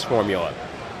Chinese formula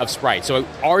of Sprite, so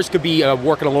ours could be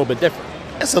working a little bit different.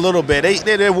 It's a little bit.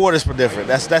 Their water's different.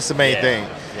 That's the main thing.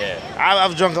 Yeah.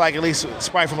 I've drunk like at least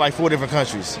Sprite from like 4 different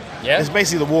countries. Yeah. It's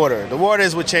basically the water. The water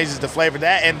is what changes the flavor.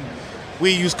 That and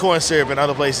we use corn syrup in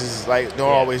other places. Like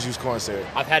don't always use corn syrup.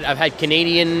 I've had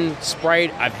Canadian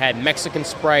Sprite, I've had Mexican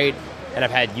Sprite, and I've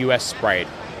had U.S. Sprite.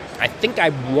 I think I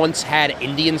once had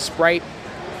Indian Sprite,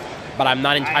 but I'm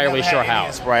not entirely sure how.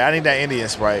 Sprite. I need that Indian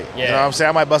Sprite. Yeah. You know what I'm saying?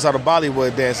 I might bust out a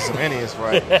Bollywood dance to some Indian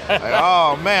Sprite. Like,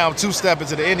 oh man, I'm 2-stepping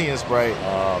to the Indian Sprite.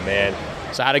 Oh man.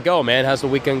 So how'd it go, man? How's the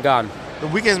weekend gone? The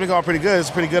weekend's been going pretty good.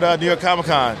 It's pretty good New York Comic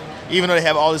Con, even though they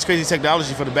have all this crazy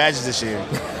technology for the badges this year.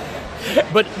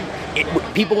 But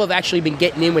people have actually been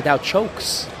getting in without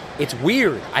chokes. It's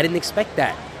weird. I didn't expect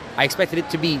that. I expected it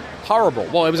to be horrible.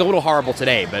 Well, it was a little horrible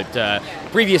today, but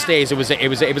previous days it was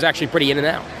actually pretty in and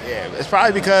out. Yeah, it's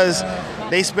probably because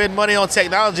they spend money on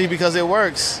technology because it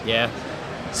works. Yeah.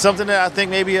 Something that I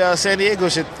think maybe San Diego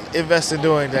should invest in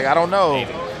doing. Like I don't know.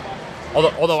 Maybe.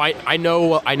 Although I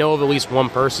know of at least one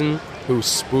person who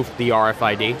spoofed the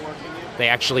RFID. They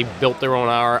actually built their own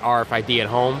RFID at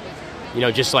home. You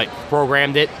know, just like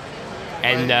programmed it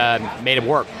and made it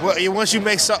work. Well, once you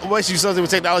do something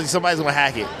with technology, somebody's gonna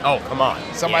hack it. Oh, come on.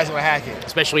 Somebody's gonna hack it.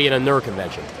 Especially in a nerd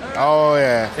convention. Oh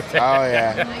yeah. Oh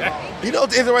yeah. You know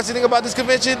the interesting thing about this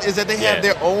convention is that they have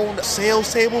their own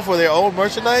sales table for their own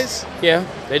merchandise. Yeah,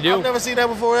 they do. I've never seen that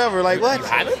before ever. Like what? You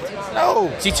haven't? No.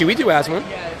 C2E2 has one.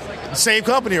 Same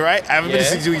company, right? I haven't been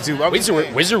to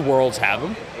C2E2. Wizard Worlds have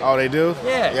them. Oh, they do?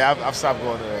 Yeah. Yeah, I've stopped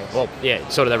going to those. Well, yeah,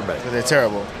 so did everybody. They're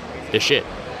terrible. They're shit.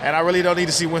 And I really don't need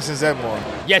to see Winston Zedmore.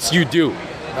 Yes, you do. No,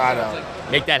 I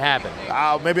don't. Make that happen.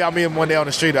 Maybe I'll meet him one day on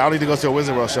the street. I don't need to go to a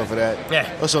Wizard World show for that.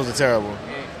 Yeah. Those shows are terrible.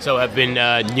 So have been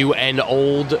new and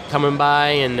old coming by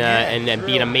and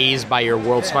being amazed by your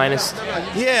world's finest?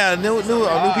 Yeah, new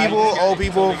people, old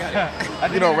people,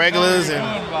 you know, regulars,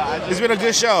 and it's been a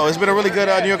good show. It's been a really good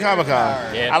New York Comic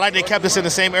Con. Yeah. I like they kept us in the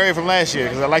same area from last year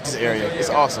because I like this area. It's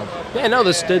awesome. Yeah, no,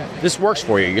 this works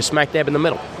for you. You're smack dab in the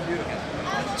middle.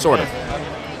 Sort of.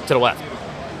 To the left.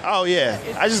 Oh, yeah.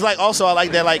 I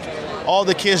like that, like, all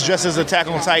the kids dressed as Attack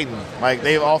on Titan. Like,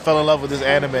 they all fell in love with this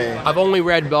anime. I've only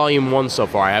read volume 1 so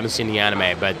far. I haven't seen the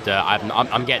anime, but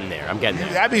I'm getting there.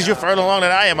 That means you're further along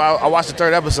than I am. I watched the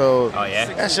 3rd episode. Oh,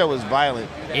 yeah? That show was violent.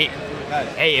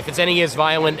 Hey, if it's any as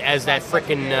violent as that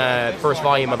frickin' first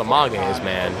volume of the manga is,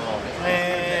 man.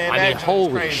 I mean,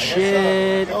 holy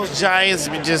shit. Those giants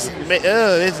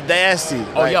it's nasty.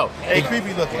 Oh, yo. They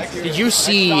creepy looking. Did you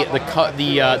see the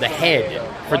head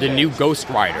for the new Ghost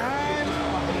Rider?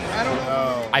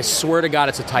 I swear to God,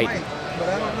 it's a Titan.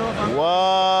 What?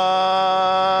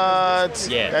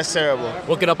 Yeah. That's terrible.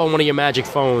 Look it up on one of your magic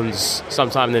phones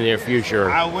sometime in the near future.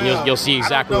 I will. You'll see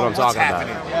exactly what I'm talking about.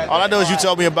 All I know is you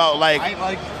told me about, like,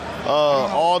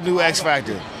 all new X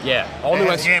Factor. Yeah, all new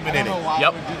X Factor. in it.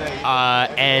 Yep.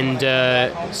 And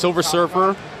Silver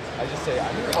Surfer,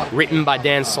 written by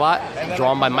Dan Slott,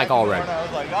 drawn by Mike Allred.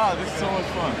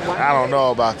 I don't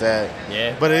know about that.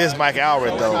 Yeah. But it is Mike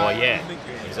Allred, though. Oh, yeah.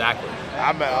 Exactly.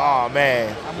 Oh,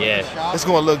 man. Yeah. It's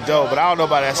going to look dope, but I don't know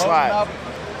about that slide.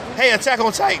 Hey, Attack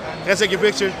on Titan. Can I take your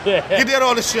picture? Get that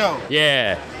on the show.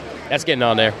 Yeah. That's getting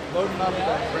on there.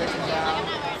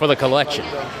 For the collection.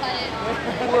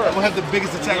 We'll have the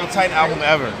biggest Attack on Titan album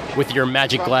ever. With your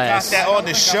magic glass. Got that on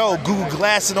the show. Google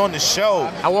Glassing on the show.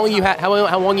 How long you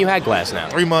had glass now?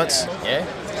 3 months. Yeah?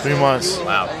 3 months.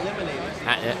 Wow.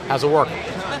 How's it working?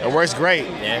 It works great.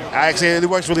 Yeah. Actually, it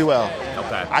works really well.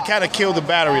 Okay. I kind of killed the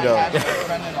battery, though.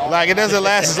 Like, it doesn't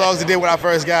last as long as it did when I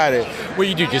first got it. What do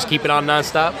you do, just keep it on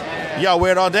nonstop? Yeah, I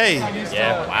wear it all day.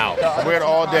 Yeah, wow. I wear it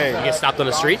all day. You get stopped on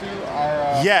the street?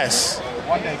 Yes.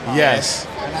 Yes.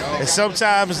 And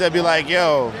sometimes they'll be like,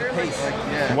 yo,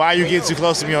 why you getting too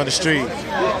close to me on the street?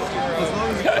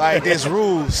 Like, there's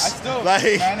rules.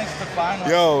 Like,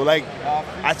 yo, like,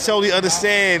 I totally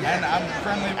understand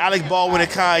Alec Baldwin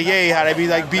and Kanye, how they be,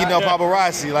 like, beating up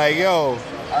paparazzi. Like, yo,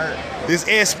 there's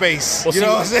airspace. Well, you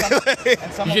know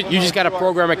what I'm saying? You just got to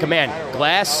program a command.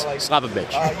 Glass, slap a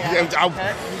bitch.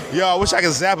 I wish I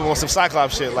could zap him on some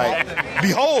Cyclops shit. Like,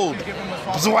 behold.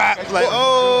 Zwap. Like,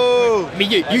 oh. I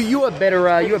mean, you have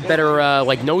better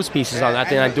like nose pieces on that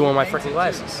than I do on my freaking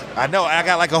glasses. I know. I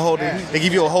got like a whole. They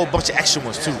give you a whole bunch of extra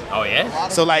ones too. Oh yeah.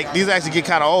 So like these actually get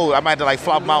kind of old. I might have to like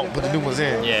flop them out and put the new ones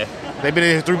in. Yeah. They've been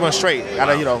in here 3 months straight.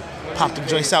 Gotta pop them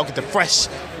joints out, get the fresh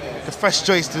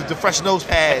joints, the fresh nose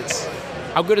pads.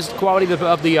 How good is the quality of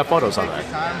the photos on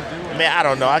that? Man, I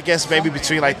don't know. I guess maybe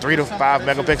between like 3 to 5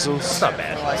 megapixels. It's not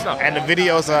bad. It's not bad. And the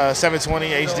video's 720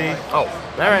 HD. Oh, all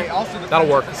right. That'll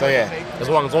work. So yeah. As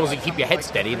long as you keep your head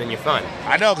steady, then you're fine.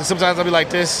 I know, because sometimes I'll be like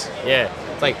this. Yeah.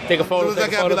 It's like, take a photo,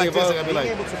 take a photo, take a photo. I'll be like,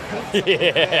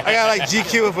 yeah. I gotta like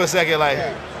GQ it for a second, like,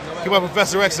 keep my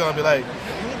Professor X on and be like,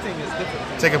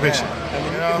 take a picture.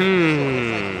 You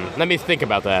know? Let me think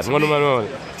about that.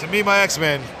 To me, my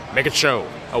X-Men. Make it show.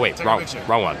 Oh wait, wrong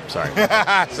one. Sorry.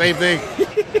 Same thing.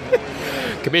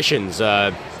 Commissions.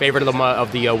 Favorite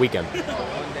of the weekend.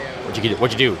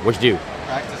 What'd you do?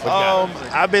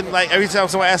 I've been like every time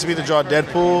someone asks me to draw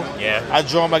Deadpool, I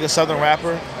draw him like a Southern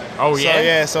rapper. Oh yeah. So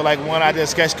yeah, so like one I did a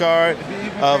sketch card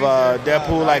of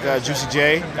Deadpool like Juicy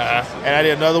J, and I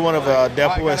did another one of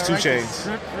Deadpool as 2 Chainz.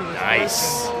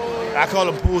 Nice. I call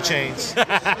them pool chains.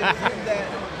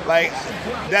 Like,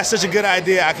 that's such a good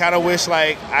idea. I kind of wish,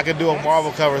 like, I could do a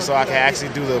Marvel cover so I could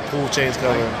actually do the pool chains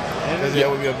cover. That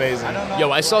would be amazing. Yo,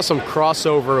 I saw some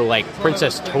crossover, like,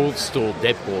 Princess Toadstool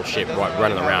Deadpool shit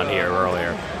running around here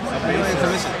earlier.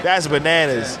 That's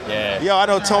bananas. Yeah. Yo, I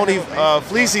know Tony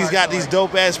Fleecy's got these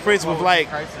dope-ass prints with, like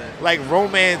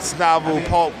romance novel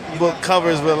pulp book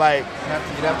covers with, like,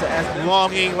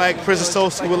 longing, like, Princess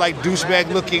Toadstool with, like,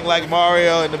 douchebag looking like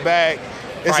Mario in the back.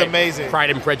 It's amazing. Pride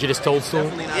and Prejudice Toadstool?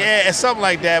 Yeah, it's something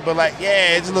like that, but like,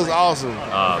 yeah, it just looks awesome.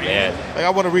 Oh, man. Like,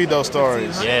 I want to read those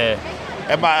stories. Yeah.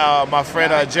 And my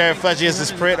friend Jared Fletcher has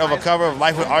this print of a cover of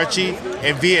Life with Archie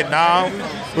in Vietnam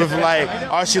with like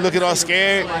Archie looking all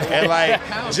scared and like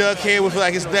Jughead with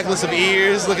like his necklace of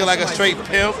ears looking like a straight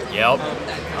pimp. Yep.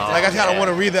 Like, I kind of want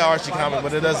to read that Archie comic,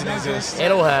 but it doesn't exist.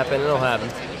 It'll happen.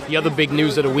 The other big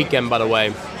news of the weekend, by the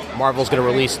way, Marvel's going to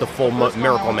release the full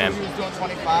Miracle Man.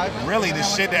 Really? The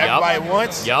shit that everybody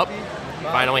wants? Yup.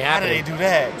 Finally happening. How did they do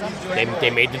that? They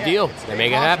made the deal. They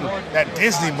make it happen. That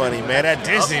Disney money, man. That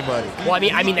Disney money. Well,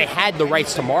 I mean, they had the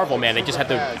rights to Marvel Man. They just had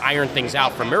to iron things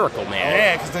out for Miracle Man.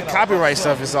 Yeah, because the copyright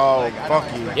stuff is all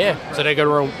funky. Yeah, so they're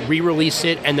going to re-release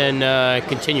it and then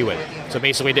continue it. So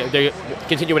basically, they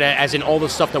continue it as in all the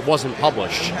stuff that wasn't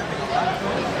published.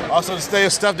 Also, the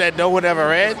stuff that no one ever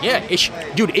read? Yeah,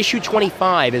 issue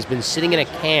 25 has been sitting in a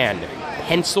can,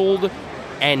 penciled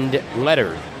and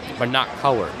lettered, but not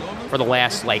colored, for the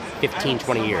last, 15,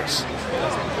 20 years.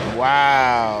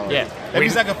 Wow. Yeah. That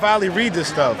means I can finally read this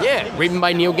stuff. Yeah, written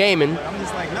by Neil Gaiman.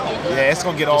 Yeah, it's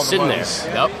going to get all the money.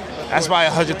 There. Yep. That's probably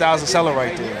 100,000 seller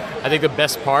right there. I think the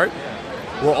best part,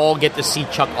 we'll all get to see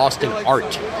Chuck Austin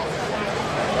art.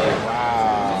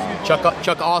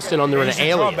 Chuck Austin under an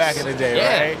alias. Back in the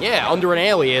day, right? Yeah, under an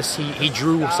alias, he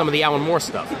drew some of the Alan Moore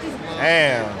stuff.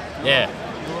 Damn. Yeah.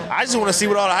 I just want to see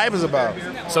what all the hype is about.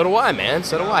 So do I, man.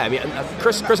 So do I. I mean,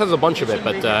 Chris has a bunch of it,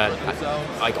 but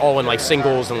all in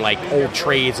singles and old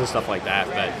trades and stuff like that.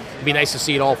 But it'd be nice to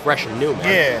see it all fresh and new,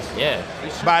 man. Yeah.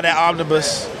 Buy that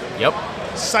omnibus. Yep.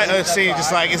 Seeing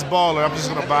just like it's baller. I'm just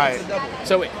gonna buy it.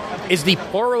 So, is the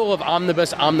plural of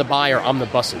omnibus omnibuy or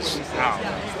omnibuses?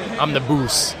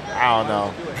 Omnibus. I don't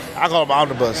know. I call them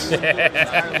omnibus.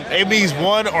 It means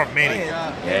one or many.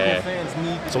 Yeah.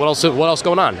 So what else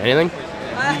going on? Anything?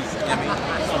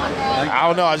 I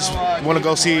don't know. I just want to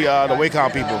go see the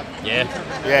Wacom people.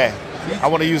 Yeah. I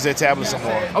want to use their tablet some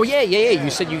more. Oh yeah. You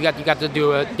said you got to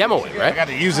do a demo it, right? I got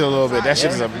to use it a little bit. That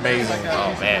shit is amazing.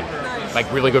 Oh man.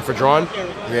 Really good for drawing?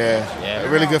 Yeah.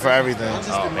 Really good for everything.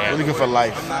 Oh man. Really good for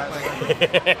life.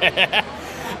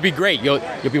 It'd be great. You'll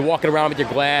be walking around with your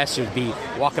glass. You'll be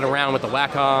walking around with the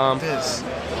Wacom. This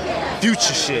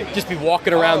future shit. Just be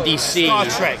walking around DC. Star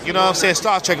Trek. You know what I'm saying?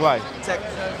 Star Trek life.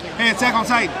 Hey, Attack on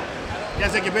Titan. You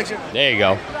guys take your picture? There you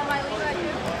go.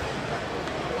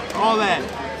 All that.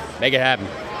 Make it happen.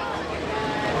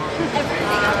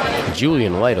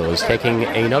 Julian Lytle is taking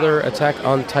another Attack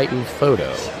on Titan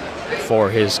photo for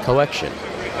his collection.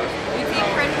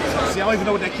 See, I don't even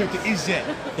know what that character is yet.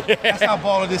 That's how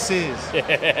baller this is.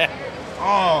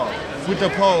 Oh, with the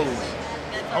pose.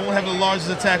 I won't have the largest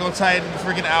Attack on Titan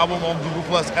freaking album on Google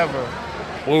Plus ever.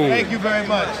 Ooh. Thank you very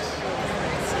much.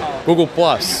 Google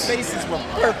Plus. Your faces were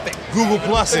perfect. Google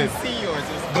Plus it. See yours.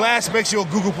 Glass makes you a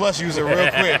Google Plus user real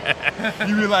quick.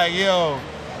 You be like, yo,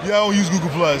 I don't use Google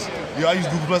Plus. Yo, I use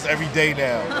Google Plus every day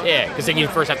now. Yeah, because then you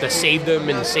first have to save them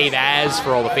and save as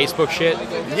for all the Facebook shit.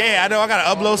 Yeah, I know. I gotta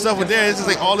upload stuff with there. It's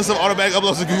just all this stuff automatic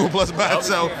uploads to Google Plus by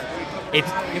itself. It's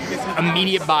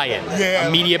immediate buy-in. Yeah.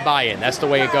 Immediate buy-in. That's the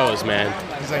way it goes, man.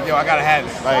 He's like, yo, I gotta have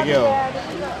it. Like, yo,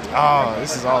 oh,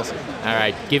 this is awesome. All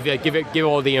right, give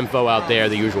all the info out there,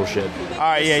 the usual shit. All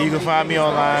right, yeah, you can find me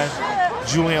online,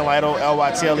 JulianLytle,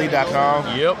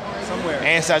 LYTLE.com. Yep.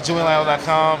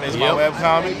 And.JulianLytle.com is my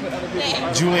webcomic.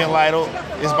 Julian Lytle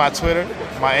is my Twitter.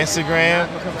 my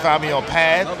Instagram. You can find me on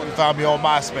Pad. You can find me on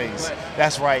MySpace.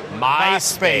 That's right.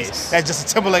 MySpace. That's Justin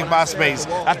Timberlake MySpace.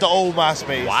 That's the old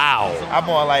MySpace. Wow. I'm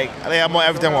on I'm on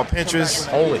everything. I'm on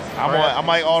Pinterest. I'm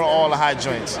like all the hot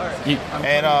joints.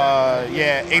 And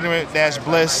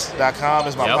ignorant-bliss.com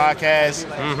is my podcast.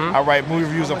 Mm-hmm. I write movie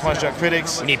reviews on Punch Drunk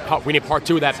Critics. We need part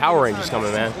 2 of that Power Rangers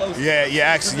coming, man.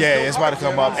 Actually, it's about to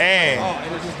come up. And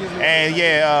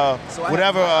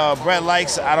whatever Brett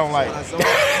likes, I don't like.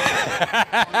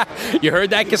 You heard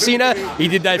that, Casina? He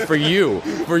did that for you.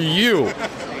 For you.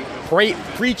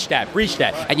 Preach that.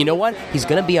 And you know what? He's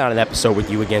going to be on an episode with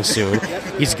you again soon.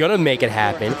 He's going to make it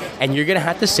happen. And you're going to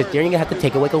have to sit there and you're going to have to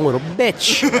take it like a little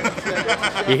bitch.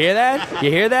 You hear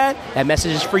that? That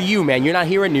message is for you, man. You're not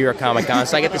here at New York Comic Con,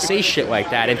 so I get to say shit like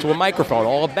that into a microphone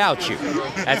all about you.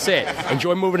 That's it.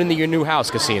 Enjoy moving into your new house,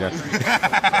 Casina.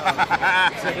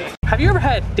 Have you ever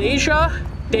had deja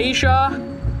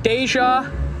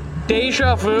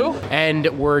vu? And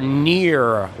we're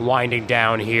near winding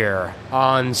down here.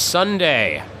 On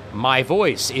Sunday, my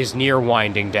voice is near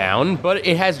winding down, but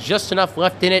it has just enough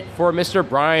left in it for Mr.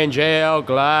 Brian J.L.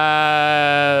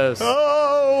 Glass.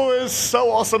 Oh, it's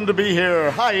so awesome to be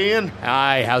here. Hi, Ian.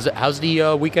 Hi, how's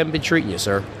the weekend been treating you,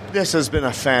 sir? This has been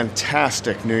a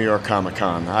fantastic New York Comic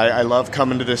Con. I love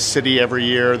coming to this city every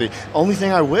year. The only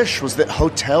thing I wish was that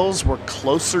hotels were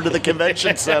closer to the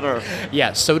convention center.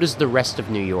 Yeah, so does the rest of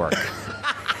New York.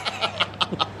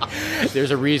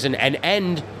 There's a reason.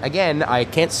 And again, I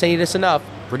can't say this enough.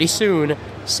 Pretty soon,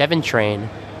 7 Train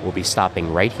will be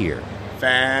stopping right here.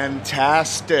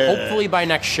 Fantastic. Hopefully by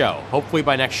next show,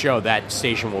 that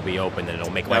station will be open and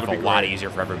it'll make life a lot easier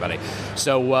for everybody.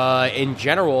 So, in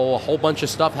general, a whole bunch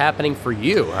of stuff happening for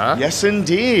you, huh? Yes,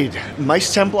 indeed.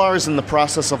 Mice Templar is in the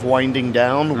process of winding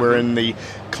down. We're in the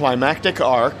climactic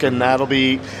arc, and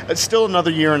it's still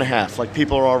another year and a half. Like,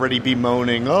 people are already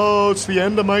bemoaning, oh, it's the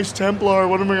end of Mice Templar,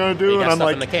 what am I going to do? And I'm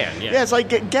like, in the can, yeah, it's like,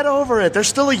 get over it. There's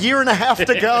still a year and a half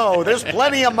to go. There's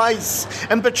plenty of mice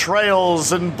and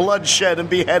betrayals and bloodshed and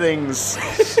beheadings.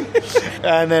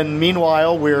 And then,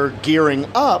 meanwhile, we're gearing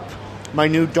up my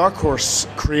new Dark Horse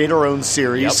creator-owned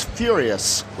series,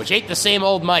 Furious. Which ain't the same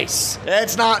old mice.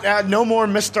 It's not, no more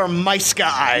Mr. Mice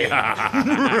Guy.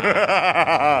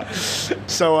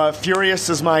 So Furious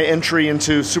is my entry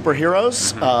into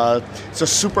superheroes. It's a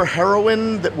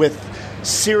superheroine with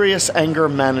serious anger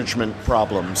management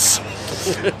problems.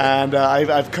 And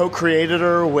I've co-created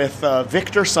her with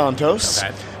Victor Santos,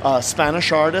 a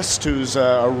Spanish artist who's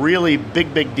a really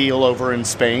big deal over in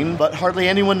Spain, but hardly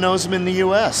anyone knows him in the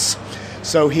U.S.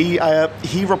 So he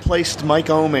replaced Mike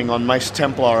Oeming on Mice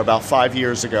Templar about 5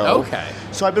 years ago. Okay.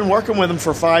 So I've been working with him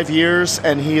for 5 years,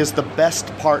 and he is the best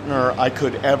partner I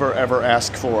could ever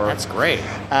ask for. That's great.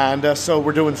 And so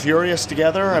we're doing Furious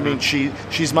together. I mean,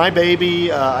 she's my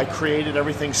baby. I created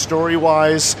everything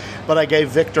story-wise, but I gave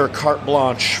Victor carte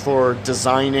blanche for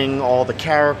designing all the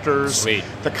characters,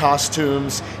 the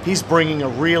costumes. He's bringing a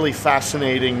really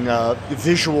fascinating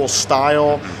visual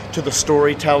style to the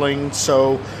storytelling.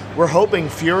 So we're hoping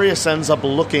Furious ends up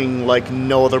looking like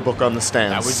no other book on the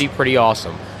stands. That would be pretty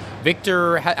awesome.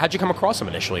 Victor, how'd you come across him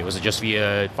initially? Was it just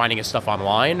via finding his stuff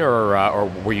online, or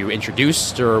were you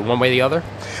introduced, or one way or the other?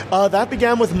 That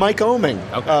began with Mike Oeming.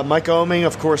 Okay. Mike Oeming,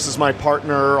 of course, is my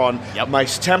partner on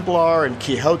Mice Templar and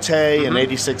Quixote and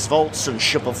 86 Volts and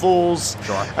Ship of Fools.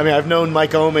 Sure. I mean, I've known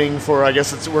Mike Oeming for, I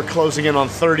guess we're closing in on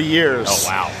 30 years. Oh,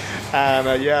 wow. And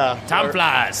Time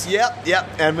flies. Yep.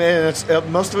 And it's,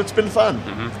 most of it's been fun.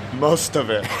 Most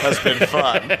of it has been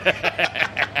fun.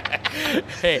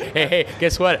 Hey,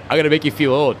 guess what? I'm going to make you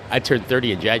feel old. I turned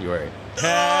 30 in January.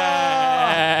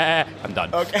 I'm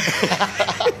done. Okay.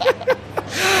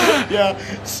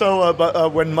 Yeah. So,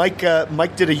 but when Mike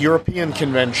did a European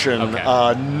convention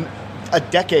a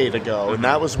decade ago, and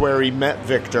that was where he met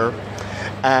Victor.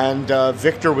 And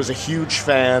Victor was a huge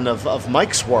fan of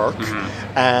Mike's work,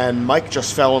 and Mike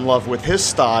just fell in love with his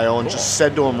style and just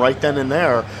said to him right then and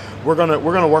there, "We're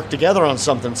gonna work together on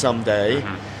something someday."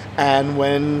 And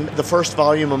when the first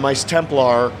volume of Mice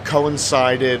Templar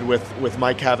coincided with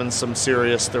Mike having some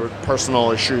serious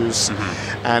personal issues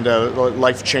and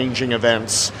life-changing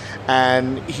events,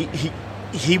 and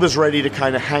he was ready to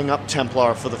kind of hang up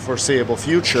Templar for the foreseeable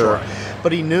future,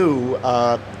 but he knew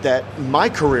that my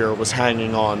career was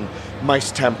hanging on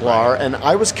Mice Templar, and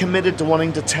I was committed to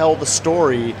wanting to tell the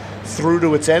story through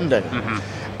to its ending.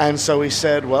 And so he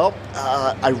said, well,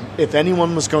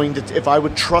 if I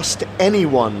would trust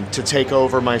anyone to take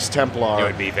over Mice Templar, it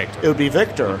would be Victor. It would be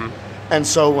Victor. And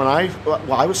so when I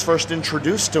was first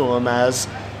introduced to him as,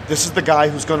 this is the guy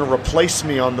who's going to replace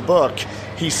me on the book.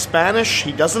 He's Spanish,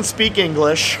 he doesn't speak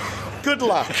English, Good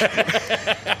luck.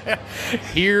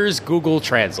 Here's Google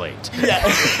Translate.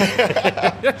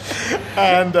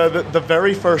 And the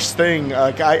very first thing,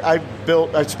 I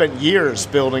spent years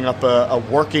building up a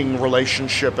working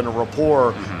relationship and a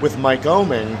rapport with Mike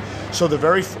Oeming. So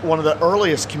one of the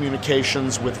earliest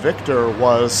communications with Victor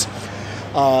was,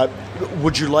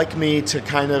 would you like me to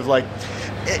kind of like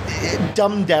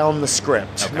dumb down the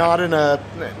script, not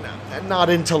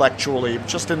intellectually,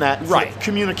 just in that for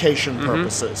communication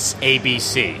purposes.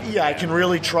 ABC. Yeah, I can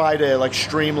really try to like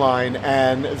streamline.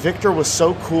 And Victor was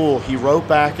so cool. He wrote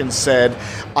back and said,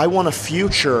 "I want a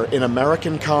future in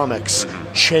American comics.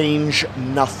 Change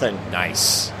nothing."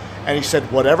 Nice. And he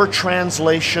said, whatever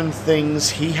translation things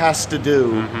he has to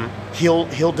do, he'll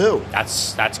do.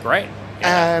 That's great.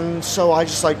 And so I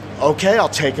just like, okay, I'll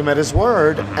take him at his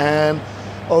word. And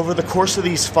over the course of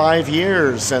these 5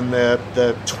 years and the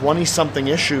 20-something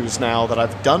issues now that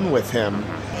I've done with him,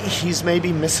 he's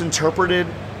maybe misinterpreted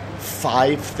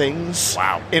 5 things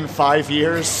in 5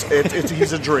 years.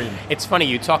 He's a dream. It's funny,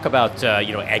 you talk about,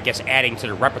 I guess adding to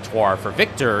the repertoire for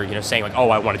Victor, saying like, oh,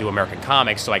 I want to do American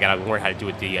comics, so I got to learn how to do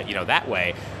it that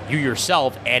way. You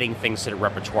yourself adding things to the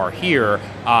repertoire here,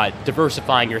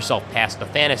 diversifying yourself past the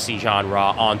fantasy genre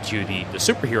onto the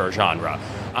superhero genre.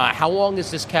 How long has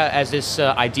this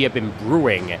idea been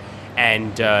brewing?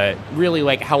 And really,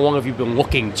 like, how long have you been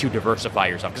looking to diversify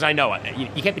yourself? Because I know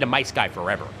you can't be the mice guy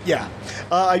forever. Yeah.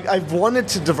 I've wanted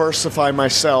to diversify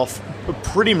myself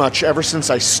pretty much ever since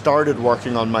I started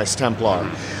working on Mice Templar.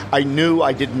 I knew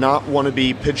I did not want to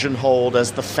be pigeonholed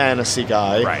as the fantasy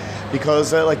guy. Right.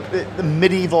 Because, the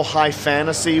medieval high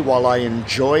fantasy, while I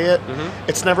enjoy it,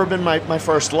 it's never been my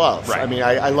first love. Right. I mean,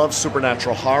 I love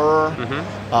supernatural horror.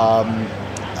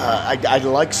 I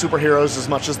like superheroes as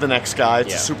much as the next guy.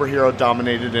 It's a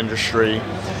superhero-dominated industry.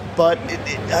 But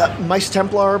Mice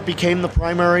Templar became the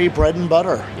primary bread and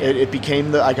butter. It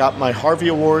became I got my Harvey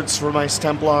Awards for Mice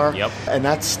Templar. Yep. And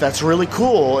that's really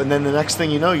cool. And then the next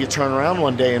thing you know, you turn around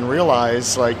one day and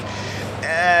realize, like,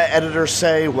 editors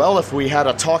say, well, if we had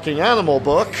a talking animal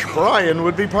book, Brian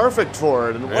would be perfect for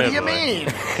it. And what do you mean?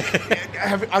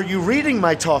 Are you reading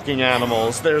my talking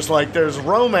animals? There's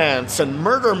romance and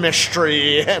murder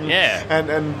mystery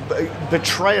and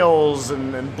betrayals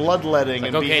and bloodletting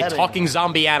and beheading. Talking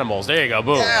zombie animals. There you go.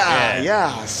 Boom.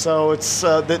 Yeah. So it's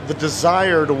the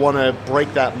desire to want to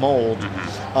break that mold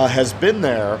has been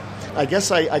there. I guess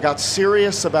I got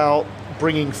serious about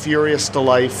bringing Furious to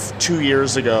life 2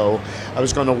 years ago. I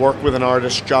was going to work with an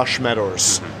artist, Josh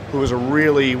Meadors, who was a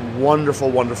really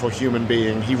wonderful, wonderful human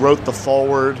being. He wrote the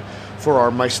foreword for our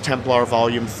Mice Templar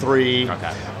Volume 3.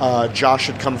 Josh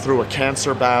had come through a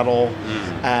cancer battle.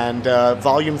 And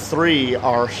Volume 3,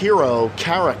 our hero,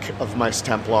 Carrick of Mice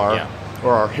Templar,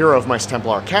 or our hero of Mice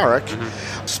Templar, Carrick,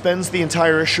 spends the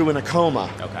entire issue in a coma.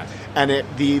 And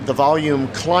the volume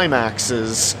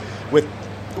climaxes with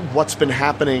what's been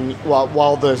happening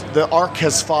while the arc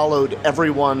has followed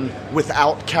everyone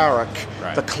without Carrick.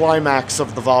 The climax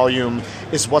of the volume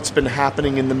is what's been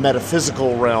happening in the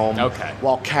metaphysical realm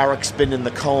while Carrick's been in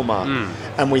the coma.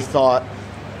 And we thought,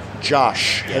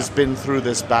 Josh has been through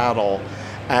this battle,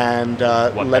 and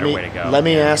let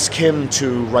me ask him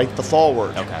to write the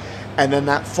foreword. And then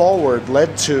that foreword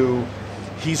led to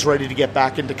he's ready to get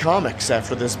back into comics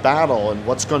after this battle, and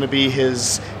what's going to be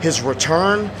his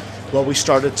return. Well, we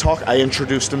started talking. I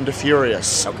introduced him to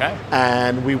Furious.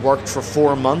 And we worked for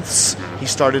 4 months. He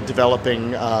started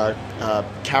developing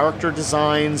character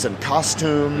designs and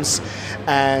costumes.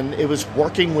 And it was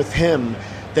working with him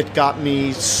that got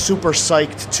me super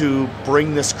psyched to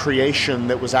bring this creation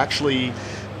that was actually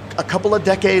a couple of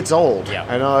decades old.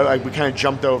 I know we kind of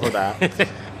jumped over that.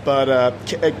 But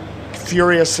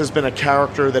Furious has been a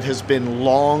character that has been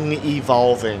long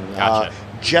evolving.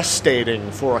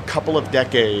 Gestating for a couple of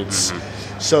decades.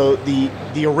 So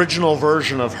the original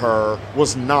version of her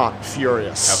was not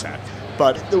Furious.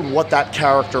 But what that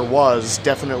character was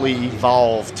definitely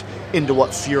evolved into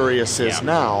what Furious is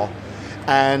now.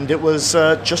 And it was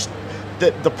just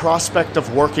the prospect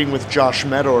of working with Josh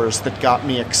Meadors that got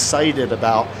me excited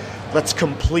about, let's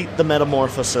complete the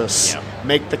metamorphosis,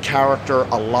 make the character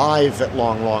alive at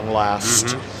long, long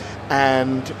last.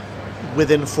 And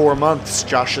within 4 months,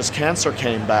 Josh's cancer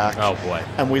came back. Oh, boy.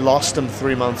 And we lost him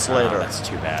 3 months later. That's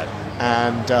too bad.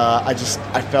 And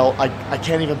I felt I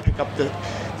can't even pick up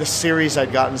the series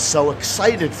I'd gotten so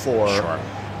excited for.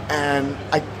 And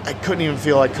I couldn't even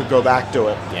feel I could go back to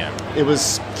it. It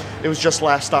was just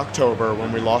last October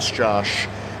when we lost Josh.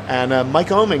 And Mike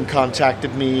Oeming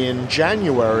contacted me in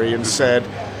January and said,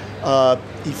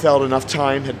 he felt enough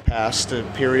time had passed, a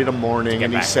period of mourning,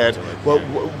 and he said, "Well,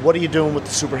 what are you doing with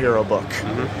the superhero book?"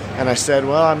 And I said,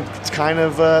 "Well,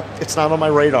 it's not on my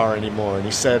radar anymore." And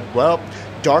he said, "Well,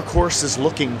 Dark Horse is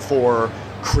looking for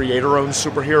creator-owned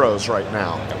superheroes right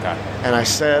now." And I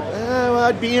said, well,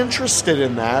 I'd be interested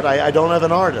in that. I don't have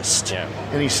an artist.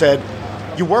 And he said,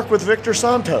 "You work with Victor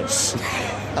Santos."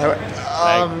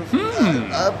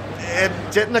 It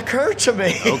didn't occur to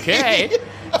me. Okay.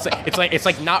 It's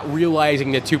like not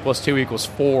realizing that 2 + 2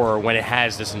 = 4 when it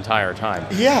has this entire time.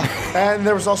 Yeah, and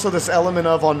there was also this element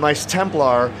of, on Mice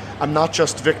Templar, I'm not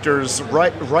just Victor's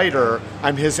writer,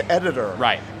 I'm his editor.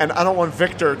 Right. And I don't want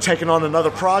Victor taking on another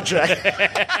project.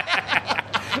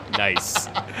 Nice.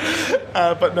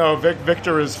 But no,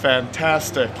 Victor is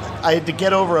fantastic. I had to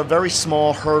get over a very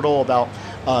small hurdle about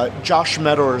Josh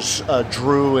Meadors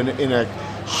drew in a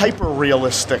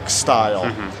hyper-realistic style.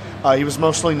 He was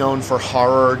mostly known for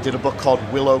horror, did a book called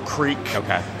Willow Creek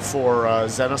for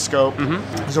Zenoscope.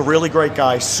 He's a really great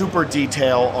guy, super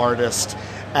detail artist.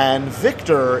 And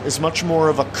Victor is much more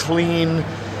of a clean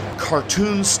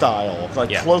cartoon style,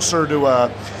 closer to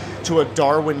a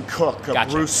Darwin Cook, a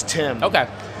Bruce Timm.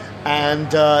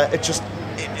 And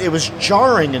it was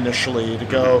jarring initially to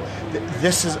go,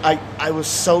 I was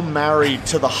so married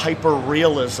to the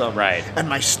hyper-realism, and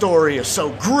my story is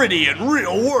so gritty and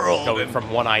real world. Going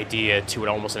from one idea to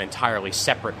almost an entirely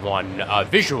separate one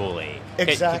visually.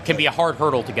 Exactly. It can be a hard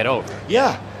hurdle to get over.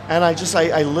 Yeah, and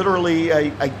I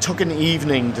literally took an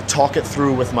evening to talk it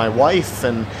through with my wife,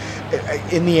 and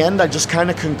in the end I just kind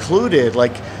of concluded,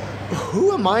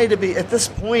 who am I to be? At this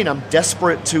point, I'm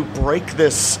desperate to break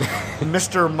this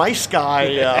Mr. Mice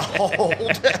Guy hold.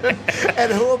 And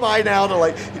who am I now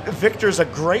to, Victor's a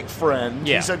great friend.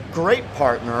 Yeah. He's a great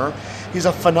partner. He's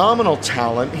a phenomenal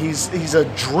talent. He's a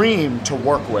dream to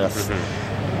work with.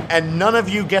 And none of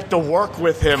you get to work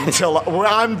with him till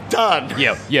I'm done.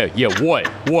 Yeah.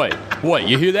 What?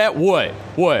 You hear that?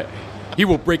 What? He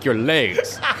will break your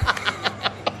legs.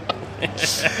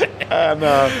 And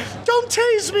don't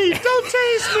tase me! Don't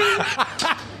tase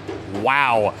me!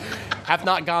 Wow. Have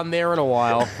not gone there in a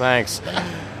while. Thanks.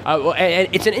 And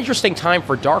it's an interesting time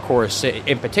for Dark Horse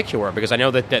in particular, because I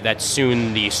know that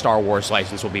soon the Star Wars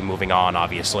license will be moving on,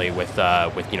 obviously, with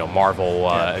Marvel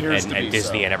and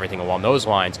Disney and everything along those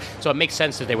lines. So it makes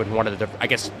sense that they would want to,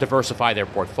 diversify their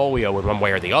portfolio in one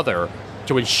way or the other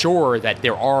to ensure that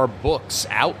there are books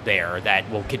out there that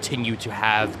will continue to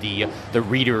have the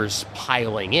readers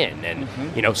piling in. And,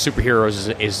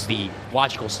 superheroes is the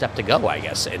logical step to go, I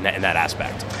guess, in that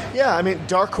aspect. Yeah, I mean,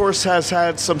 Dark Horse has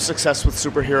had some success with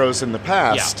superheroes in the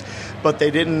past, but they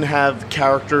didn't have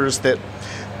characters that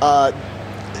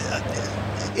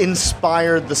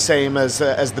inspired the same as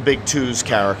the Big Two's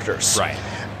characters. Right.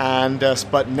 And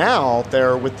but now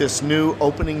they're with this new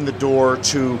opening the door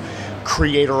to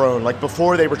creator-owned.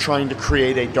 Before, they were trying to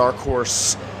create a Dark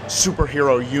Horse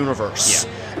superhero universe.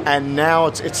 And now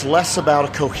it's less about a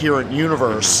coherent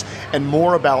universe and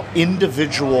more about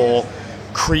individual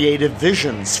creative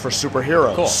visions for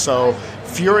superheroes. Cool. So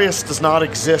Furious does not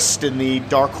exist in the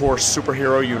Dark Horse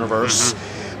superhero universe.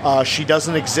 She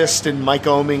doesn't exist in Mike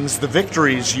Oeming's The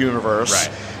Victories universe.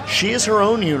 Right. She is her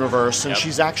own universe, and she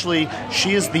is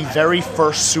the very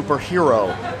first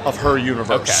superhero of her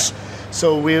universe.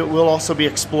 So we'll also be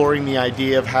exploring the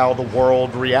idea of how the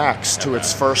world reacts to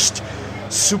its first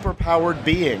superpowered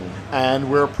being,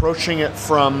 and we're approaching it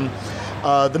from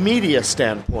the media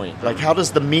standpoint. How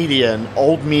does the media and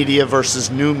old media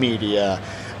versus new media,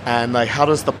 and how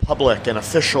does the public and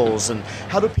officials, and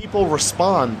how do people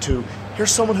respond to,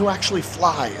 here's someone who actually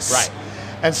flies. Right.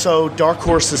 And so Dark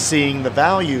Horse is seeing the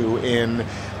value in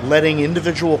letting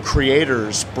individual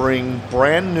creators bring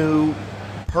brand new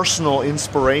personal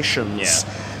inspirations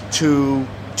to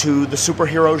the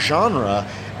superhero genre,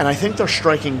 and I think they're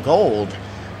striking gold.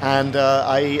 And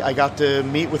I got to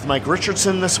meet with Mike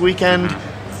Richardson this weekend.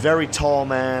 Very tall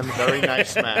man, very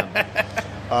nice man.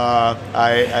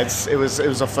 It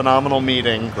was a phenomenal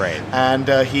meeting. Great. And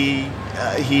he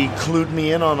clued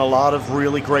me in on a lot of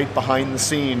really great behind the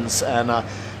scenes, and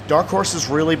Dark Horse is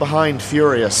really behind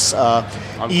Furious,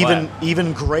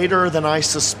 even greater than I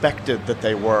suspected that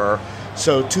they were.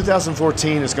 So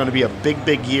 2014 is going to be a big,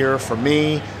 big year for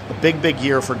me, a big, big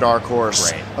year for Dark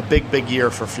Horse, a big, big year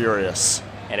for Furious.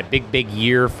 And a big, big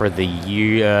year for the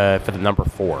number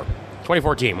 4.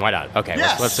 2014, why not? Okay,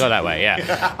 let's go that way,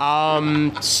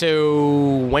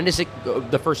 So when does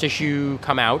the first issue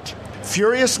come out?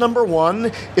 Furious number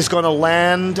 1 is going to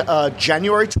land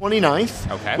January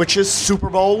 29th, which is Super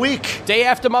Bowl week. Day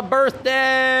after my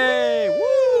birthday!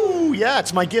 Woo! Yeah,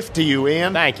 it's my gift to you,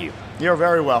 Ian. Thank you. You're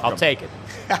very welcome. I'll take it.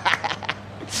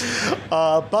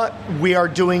 But we are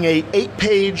doing a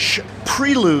 8-page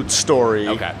prelude story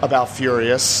about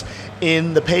Furious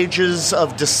in the pages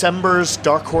of December's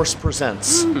Dark Horse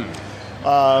Presents.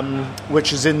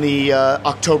 Which is in the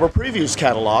October previews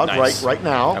catalog right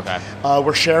now. Okay.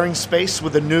 We're sharing space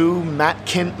with a new Matt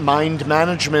Kint Mind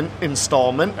Management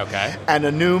installment and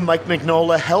a new Mike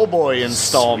Mignola Hellboy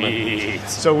installment. Sweet.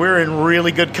 So we're in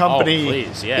really good company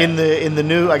please, yeah. in the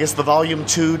new, I guess, the Volume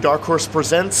 2 Dark Horse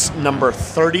Presents number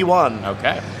 31.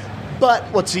 Okay. But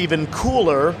what's even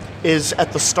cooler is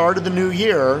at the start of the new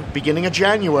year, beginning of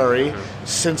January,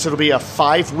 since it'll be a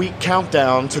 5-week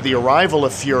countdown to the arrival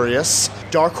of Furious,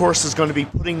 Dark Horse is going to be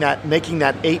making that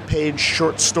 8-page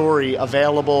short story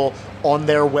available on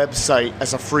their website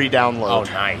as a free download.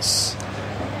 Oh, nice.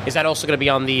 Is that also going to be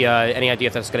on the? Any idea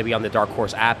if that's going to be on the Dark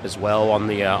Horse app as well on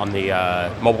the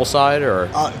mobile side, or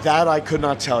that I could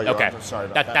not tell you. Okay, I'm sorry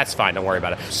about that. That's fine. Don't worry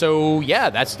about it. So yeah,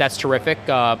 that's terrific.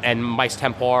 And Mice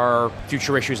Templar,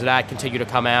 future issues of that continue to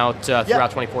come out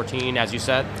throughout 2014, as you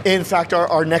said. In fact,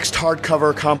 our next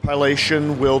hardcover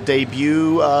compilation will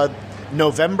debut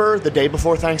November, the day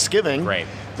before Thanksgiving. Great.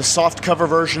 The softcover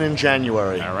version in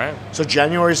January. All right. So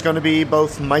January is going to be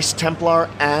both Mice Templar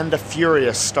and a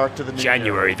Furious start to the new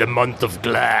January, the month of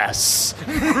glass.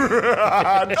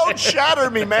 Don't shatter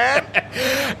me, man.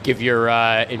 Give your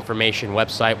information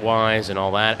website-wise and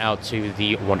all that out to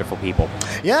the wonderful people.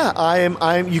 Yeah,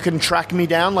 I'm. You can track me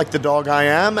down like the dog I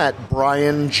am at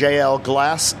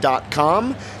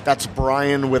brianjlglass.com. That's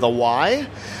Brian with a Y.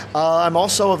 I'm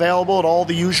also available at all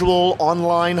the usual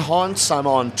online haunts. I'm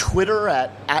on Twitter at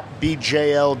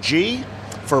BJLG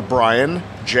for Brian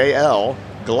JL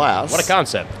Glass. What a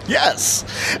concept. Yes.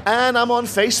 And I'm on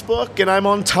Facebook, and I'm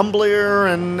on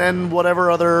Tumblr, and whatever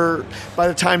other... By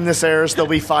the time this airs, there'll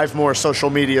be 5 more social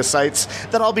media sites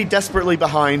that I'll be desperately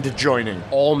behind joining.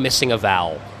 All missing a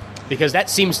vowel, because that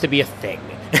seems to be a thing.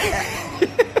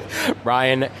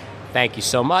 Brian, thank you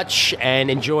so much, and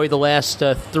enjoy the last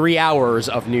 3 hours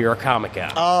of New York Comic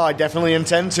Con. Oh, I definitely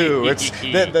intend to. It's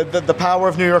the power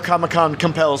of New York Comic Con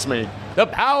compels me. The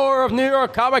power of New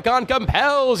York Comic Con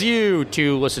compels you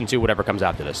to listen to whatever comes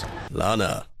after this.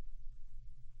 Lana.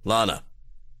 What?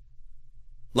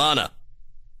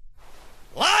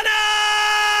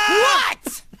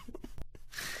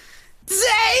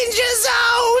 Danger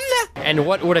Zone! And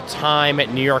what would a time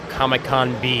at New York Comic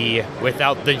Con be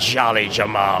without the jolly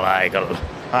Jamal Igle?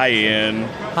 Hi, Ian.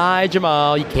 Hi,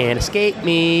 Jamal. You can't escape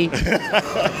me.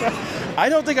 I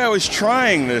don't think I was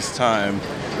trying this time.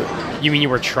 You mean you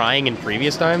were trying in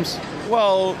previous times?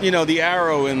 Well, the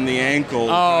arrow in the ankle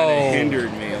kind of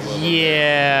hindered me a little.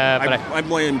 Yeah, but I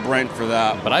blame Brent for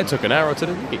that. But I took an arrow to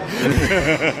the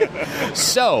knee.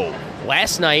 So,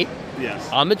 last night,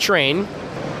 on the train,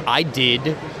 I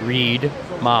did read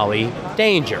Molly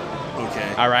Danger.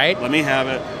 Okay. All right? Let me have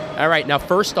it. All right. Now,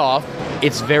 first off,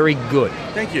 it's very good.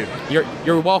 Thank you.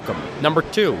 You're welcome. Number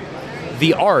 2,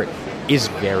 the art is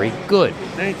very good.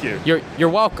 Thank you. You're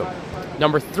welcome.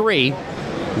 Number 3,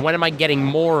 when am I getting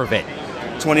more of it?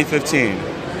 2015.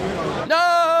 No!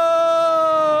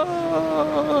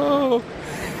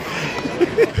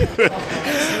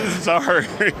 Sorry.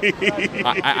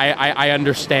 I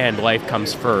understand life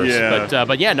comes first. Yeah.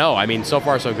 But yeah, no, I mean, so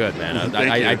far so good, man.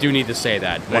 I do need to say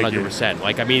that 100%. You.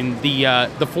 Like, I mean,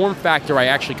 the form factor I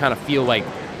actually kind of feel like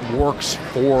works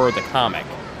for the comic.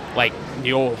 Like,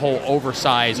 the whole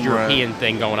oversized European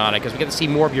thing going on, because we get to see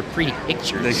more of your pretty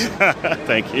pictures.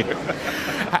 Thank you.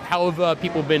 How have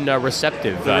people been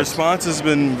receptive? The response has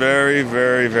been very,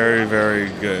 very, very, very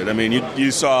good. I mean,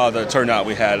 you saw the turnout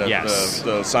we had at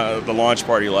the launch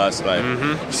party last night.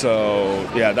 Mm-hmm. So,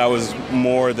 yeah, that was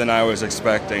more than I was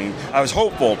expecting. I was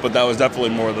hopeful, but that was definitely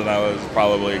more than I was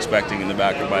probably expecting in the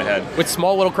back of my head. With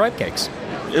small little crab cakes.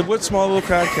 With small little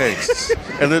crab cakes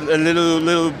and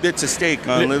little bits of steak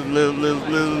on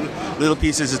little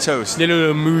pieces of toast.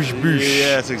 Little mouche-bouche.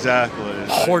 Yes, exactly.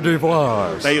 Hors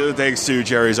d'oeuvres. Thanks to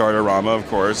Jerry's Artorama, of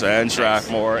course, and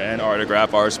Strathmore and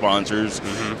Artograph, our sponsors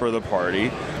for the party.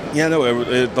 Yeah, no,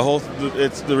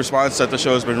 the response at the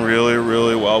show has been really,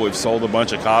 really well. We've sold a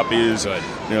bunch of copies,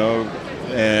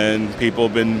 and people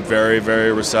have been very,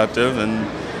 very receptive, and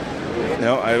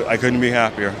I couldn't be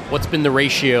happier. What's been the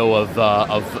ratio of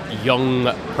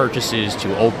young purchases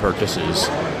to old purchases?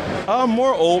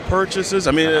 More old purchases.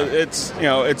 I mean, it's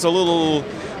a little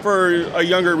for a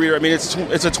younger reader. I mean, it's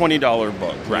a $20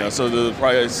 book, right? So the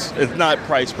price, it's not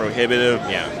price prohibitive,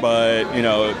 but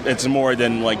it's more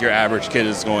than like your average kid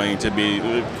is going to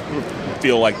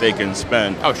feel like they can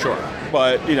spend. Oh, sure.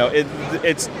 But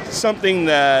it's something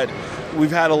that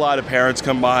we've had a lot of parents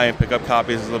come by and pick up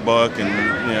copies of the book, and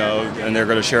and they're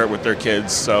going to share it with their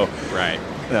kids. So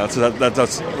So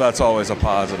that's always a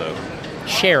positive.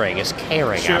 Sharing is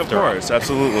caring. Sure, after of course,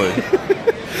 absolutely.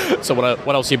 So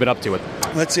what else have you been up to with?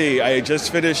 Let's see. I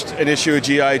just finished an issue of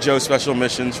G.I. Joe Special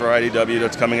Missions for IDW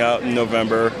that's coming out in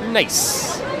November.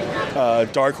 Nice.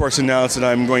 Dark Horse announced that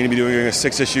I'm going to be doing a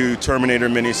 6-issue Terminator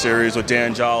miniseries with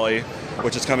Dan Jolly,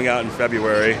 which is coming out in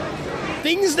February.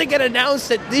 Things that get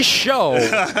announced at this show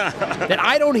that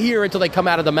I don't hear until they come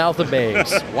out of the mouth of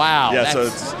babes. Wow. Yeah,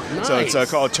 nice. so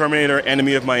it's called Terminator: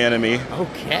 Enemy of My Enemy.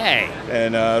 Okay.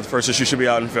 And the first issue should be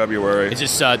out in February. Is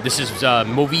this is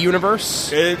movie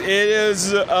universe? It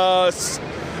is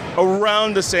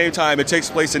around the same time. It takes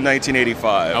place in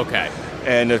 1985. Okay.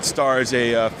 And it stars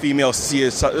a female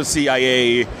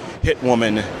CIA hit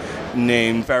woman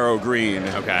named Pharaoh Green.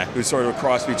 Okay. Who's sort of a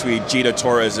cross between Gina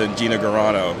Torres and Gina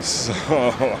Carano. So,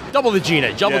 double the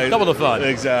Gina, double the fun.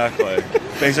 Exactly.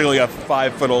 Basically a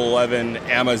 5'11"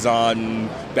 Amazon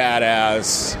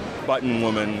badass button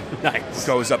woman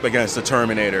goes up against the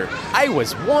Terminator. I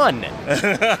was one.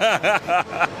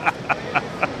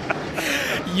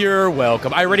 You're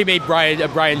welcome. I already made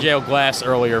Brian J. Glass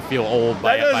earlier feel old.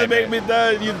 That doesn't make me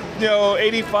that.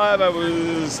 85. I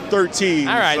was 13.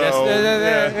 All right, so,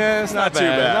 that's not too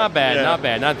bad. Not bad. Yeah. Not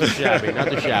bad. Not too shabby.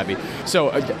 Not too shabby. So,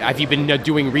 have you been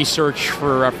doing research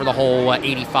for the whole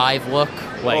 85 look?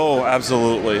 Oh,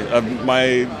 absolutely.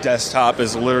 My desktop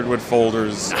is littered with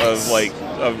folders of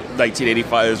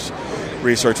 1985's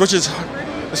research, which is,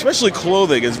 especially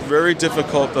clothing, is very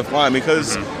difficult to find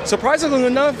because, surprisingly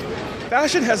enough,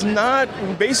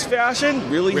 base fashion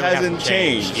really hasn't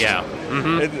changed. Yeah.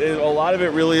 Mm-hmm. A lot of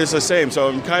it really is the same. So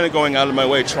I'm kind of going out of my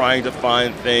way trying to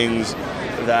find things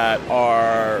that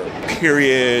are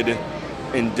period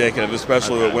indicative,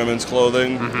 especially with women's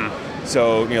clothing. Mm-hmm.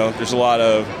 So, there's a lot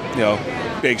of,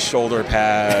 big shoulder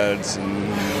pads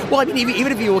and... Well, I mean,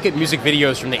 even if you look at music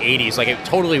videos from the 80s, it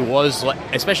totally was,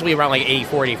 especially around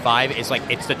 84, 85,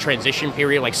 it's the transition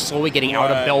period, slowly getting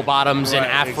out of bell-bottoms and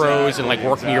afros and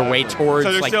working your way towards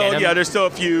so there's still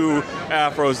a few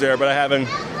afros there, but I haven't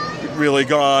really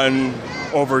gone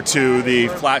over to the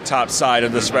flat-top side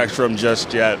of the spectrum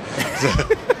just yet.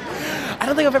 I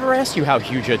don't think I've ever asked you how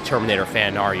huge a Terminator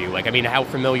fan are you. How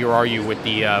familiar are you with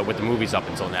the movies up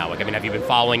until now? Have you been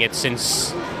following it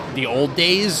since the old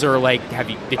days, or have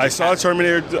you? I saw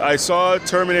Terminator,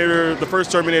 the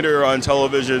first Terminator on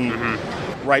television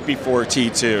right before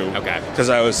T2. Okay. Because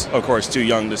I was, of course, too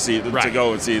young to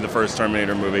go and see the first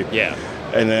Terminator movie. Yeah.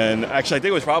 And then, actually, I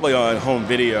think it was probably on home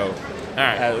video.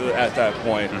 At that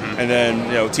point. And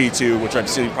then, T2, which I've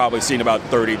probably seen about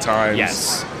 30 times.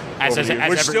 Yes.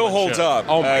 Which still holds up.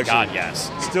 Oh my God, yes.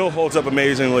 Still holds up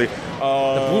amazingly.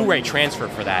 The Blu-ray transfer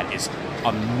for that is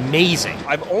amazing.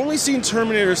 I've only seen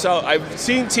Terminator I've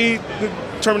seen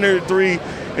Terminator 3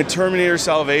 and Terminator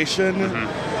Salvation.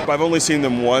 But I've only seen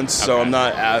them once, so I'm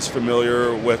not as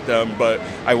familiar with them. But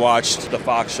I watched the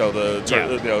Fox show,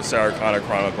 Sarah Connor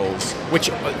Chronicles, which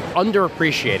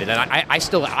underappreciated, and I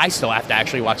still have to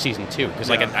actually watch season 2 because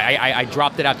I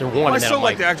dropped it after 1. Well, and I still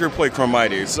like the actor who played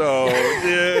Cromighty, so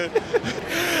yeah.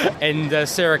 And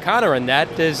Sarah Connor in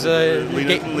that is Lena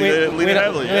Headey.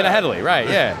 Lena Headey, right?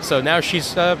 Yeah. So now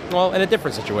she's in a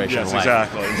different situation. Yes, in life.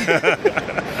 exactly.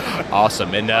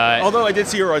 Awesome. And although I did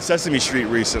see her on Sesame Street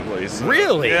recently. So,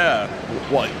 really? Yeah.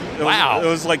 What? Wow. It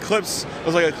was clips. It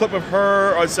was a clip of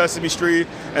her on Sesame Street,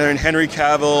 and then Henry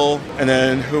Cavill, and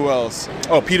then who else?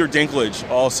 Oh, Peter Dinklage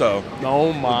also.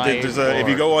 Oh my! If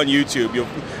you go on YouTube,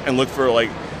 and look for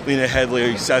Lena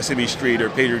Headey, Sesame Street, or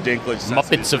Peter Dinklage.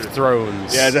 Muppets of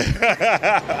Thrones. Yeah.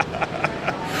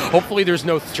 Hopefully, there's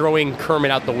no throwing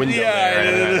Kermit out the window.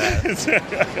 Yeah.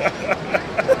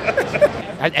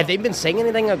 Have they been saying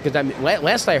anything? Because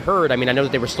last I heard, I know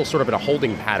that they were still sort of in a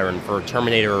holding pattern for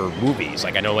Terminator movies.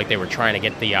 I know they were trying to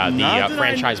get the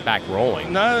franchise back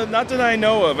rolling. Not that I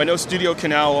know of. I know Studio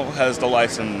Canal has the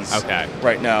license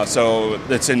right now, so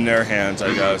it's in their hands,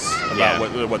 I guess, about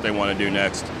what they want to do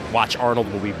next. Watch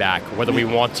Arnold will be back, whether we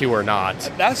want to or not.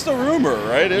 That's the rumor,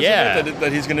 right? Isn't it?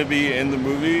 That he's going to be in the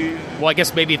movie? Well, I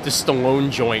guess maybe if the Stallone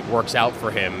joint works out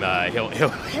for him, he'll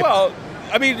Well,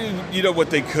 what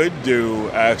they could do,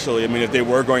 actually, if they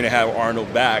were going to have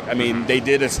Arnold back, they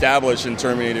did establish in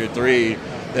Terminator 3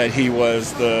 that he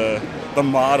was the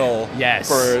model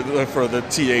for the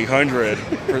T-800,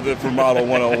 for Model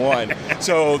 101.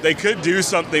 So they could do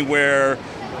something where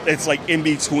it's in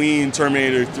between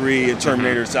Terminator 3 and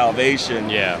Terminator Salvation,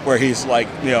 where he's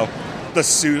the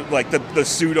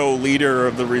pseudo leader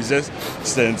of the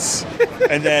resistance,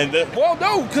 and then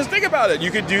because think about it, you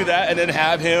could do that and then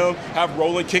have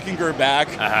Roland Kickinger back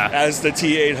as the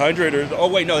T-800,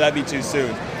 that'd be too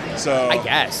soon. So I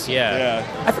guess,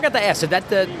 yeah. I forgot to ask. Did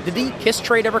the Kiss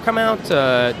trade ever come out?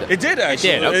 It did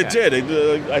actually. It did.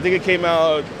 I think it came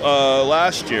out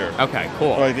last year. Okay,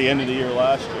 cool. Or like the end of the year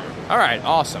last year. All right,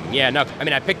 awesome. Yeah, no, I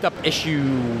mean, I picked up issue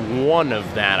 1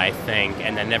 of that, I think,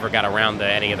 and then never got around to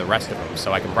any of the rest of them.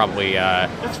 So I can probably.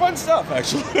 It's fun stuff,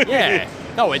 actually. Yeah.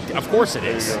 No, of course it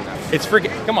is. It's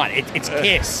freaking. Come on, it's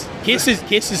Kiss. Kiss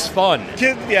is fun.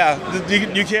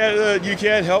 You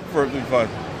can't help for it being fun.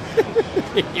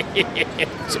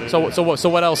 So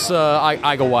what else?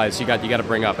 Igo wise, you got to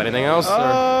bring up anything else?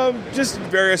 Just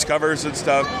various covers and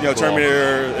stuff. Cool.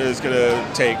 Terminator is gonna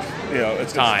take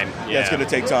it's time. It's gonna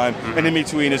take time, and in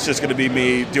between, it's just gonna be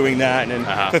me doing that and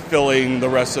fulfilling the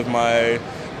rest of my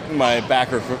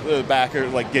backer,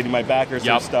 like getting my backers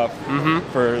and stuff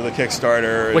for the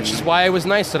Kickstarter. Which is why it was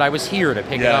nice that I was here to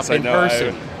pick it up in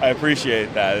person. I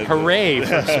appreciate that. Hooray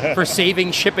for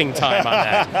saving shipping time on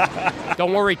that.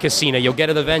 Don't worry, Casino, you'll get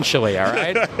it eventually. All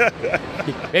right.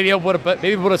 Maybe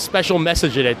put a special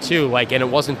message in it too, like, and it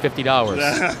wasn't $50.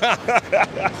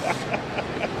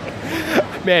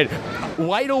 Man,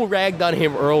 Whittle ragged on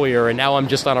him earlier, and now I'm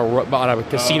just on a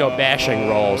casino bashing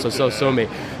roll. So me.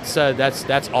 So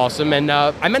that's awesome. And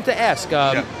I meant to ask,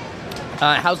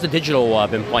 how's the digital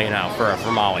been playing out for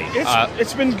Molly?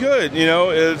 It's been good.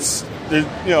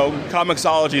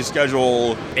 Comixology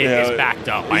schedule is backed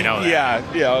up. I know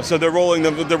that. Yeah. So they're rolling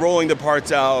the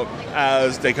parts out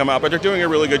as they come out, but they're doing a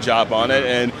really good job on it,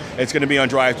 and it's going to be on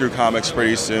Drive-Thru Comics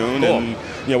pretty soon. Cool. And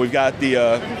we've got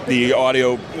the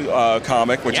audio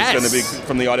comic, which is going to be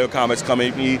from the Audio Comics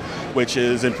company, which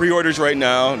is in pre-orders right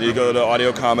now. You go to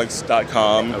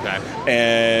audiocomics.com,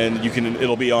 and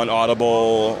it'll be on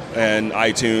Audible and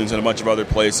iTunes and a bunch of other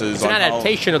places. It's an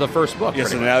adaptation of the first book. Yes,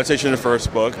 it's an adaptation of the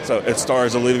first book. So it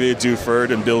stars Olivia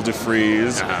Duford and Bill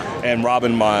DeFries and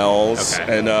Robin Miles.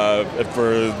 And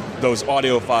for those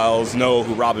audiophiles, know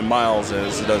who Robin Miles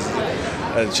is.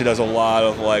 She does a lot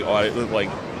of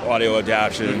audio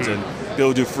adaptions, and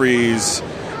Bill DeFries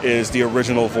is the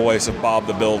original voice of Bob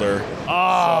the Builder.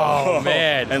 Oh,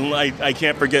 man. And I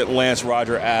can't forget Lance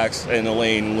Roger Axe and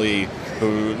Elaine Lee,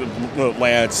 who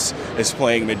Lance is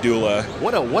playing Medulla.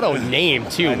 What a name,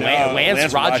 too.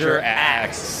 Lance Roger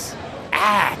Axe.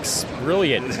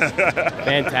 Brilliant.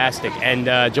 Fantastic. And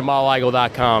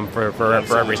JamalEigle.com for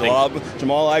everything.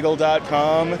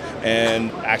 JamalEigle.com and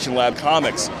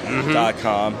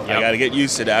ActionLabComics.com. I got to get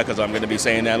used to that because I'm going to be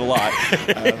saying that a lot.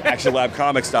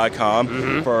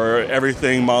 ActionLabComics.com for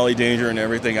everything Molly Danger and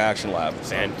everything Action Lab.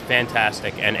 And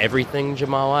fantastic. And everything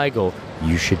Jamal Eichel,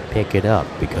 you should pick it up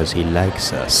because he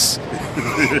likes us.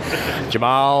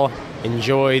 Jamal,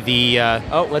 enjoy the,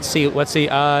 let's see,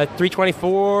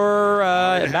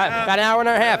 3:24, about an hour and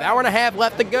a half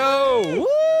left to go.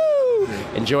 Woo!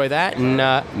 Enjoy that,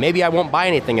 and maybe I won't buy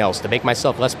anything else to make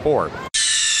myself less poor.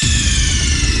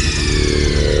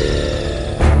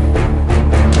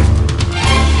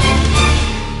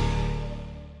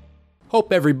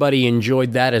 Hope everybody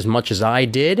enjoyed that as much as I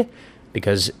did,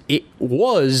 because it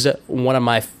was one of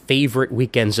my favorite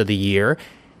weekends of the year.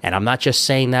 And I'm not just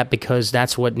saying that because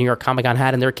that's what New York Comic Con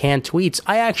had in their canned tweets.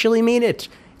 I actually mean it.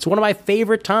 It's one of my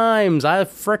favorite times. I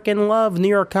frickin' love New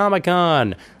York Comic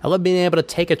Con. I love being able to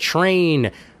take a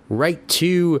train right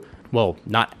to, well,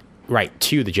 not right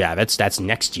to the Javits. That's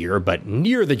next year, but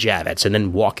near the Javits, and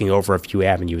then walking over a few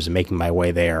avenues and making my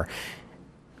way there.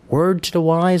 Word to the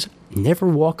wise, never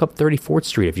walk up 34th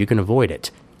Street if you can avoid it.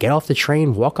 Get off the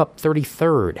train, walk up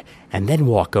 33rd, and then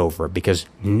walk over, because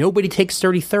nobody takes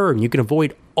 33rd, and you can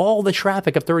avoid all the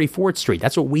traffic of 34th Street.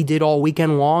 That's what we did all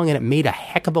weekend long, and it made a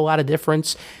heck of a lot of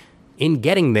difference in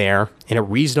getting there in a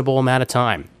reasonable amount of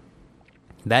time.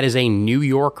 That is a New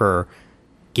Yorker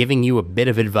giving you a bit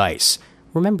of advice.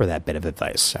 Remember that bit of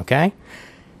advice, okay?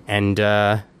 And,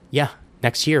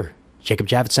 next year, Jacob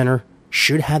Javits Center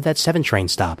should have that 7 train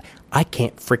stop. I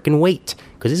can't freaking wait,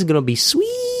 because this is going to be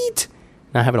sweet.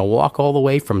 Not having to walk all the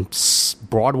way from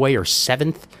Broadway or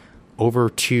 7th over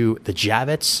to the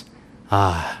Javits.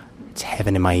 It's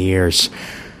heaven in my ears.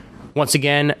 Once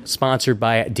again, sponsored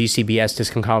by DCBS,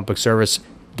 Discount Comic Book Service.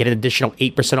 Get an additional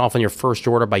 8% off on your first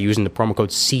order by using the promo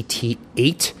code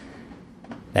CT8.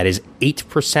 That is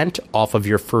 8% off of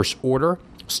your first order.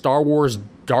 Star Wars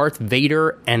Darth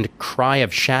Vader and Cry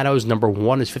of Shadows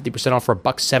 #1 is 50% off for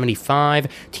 $1.75.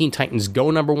 Teen Titans Go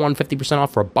 #1, 50%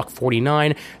 off for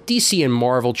 $1.49. DC and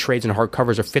Marvel trades and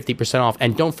hardcovers are 50% off.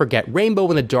 And don't forget Rainbow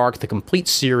in the Dark, the complete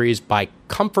series by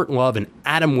Comfort Love and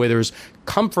Adam Withers.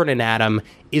 Comfort and Adam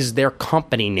is their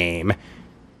company name.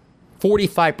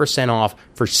 45% off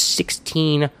for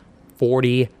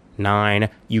 $16.49.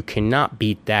 You cannot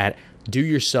beat that. do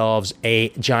yourselves a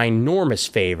ginormous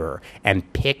favor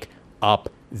and pick up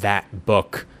that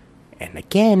book. And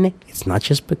again, it's not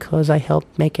just because I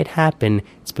helped make it happen.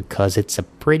 It's because it's a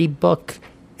pretty book,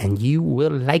 and you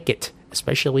will like it,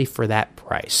 especially for that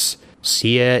price.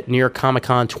 See you at New York Comic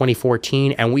Con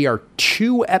 2014, and we are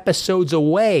 2 episodes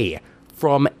away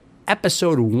from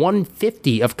episode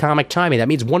 150 of Comic Timing. That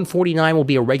means 149 will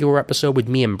be a regular episode with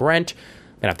me and Brent. I'm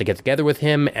going to have to get together with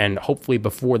him, and hopefully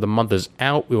before the month is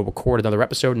out, we will record another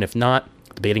episode, and if not,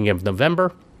 at the beginning of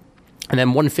November. And then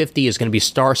 150 is going to be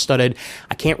star-studded.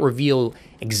 I can't reveal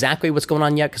exactly what's going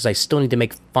on yet because I still need to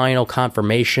make final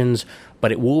confirmations,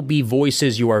 but it will be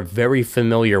voices you are very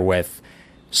familiar with,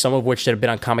 some of which that have been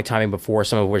on Comic Timing before,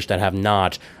 some of which that have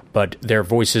not, but they're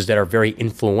voices that are very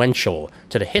influential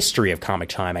to the history of Comic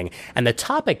Timing, and the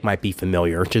topic might be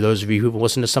familiar to those of you who've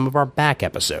listened to some of our back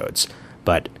episodes.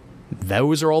 But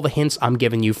those are all the hints I'm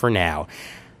giving you for now.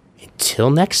 Until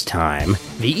next time,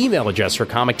 the email address for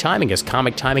Comic Timing is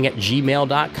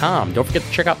comictiming@gmail.com. Don't forget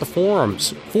to check out the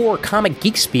forums for Comic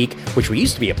Geek Speak, which we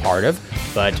used to be a part of,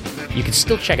 but you can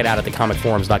still check it out at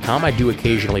thecomicforums.com. I do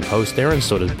occasionally post there, and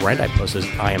so does Brent. I post as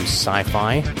I Am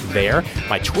Sci-Fi there.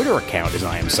 My Twitter account is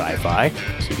I Am Sci-Fi,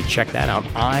 so you can check that out,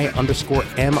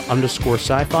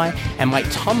 I_M_Sci-Fi. And my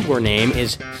Tumblr name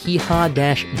is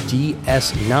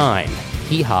heehaw-ds9.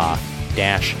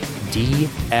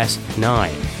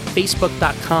 Heehaw-ds9.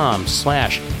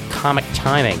 Facebook.com/Comic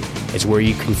Timing is where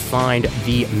you can find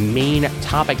the main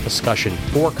topic discussion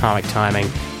for Comic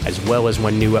Timing, as well as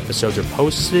when new episodes are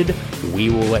posted. We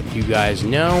will let you guys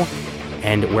know.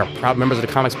 And we're proud members of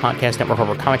the Comics Podcast Network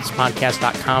over at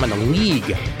comicspodcast.com and the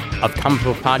League of Comic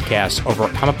Book Podcasts over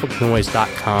at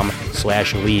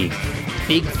comicbooknoise.com/league.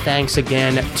 Big thanks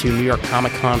again to New York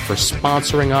Comic Con for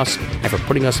sponsoring us and for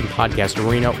putting us in Podcast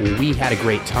Arena. We had a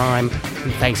great time.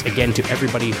 And thanks again to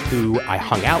everybody who I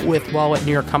hung out with while at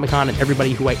New York Comic Con and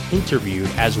everybody who I interviewed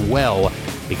as well,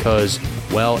 because,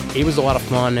 well, it was a lot of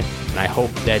fun, and I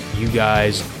hope that you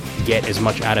guys get as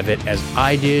much out of it as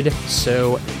I did.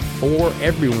 So, for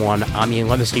everyone, I'm Ian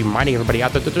Levenstein, reminding everybody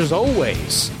out there that there's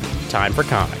always time for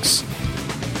comics.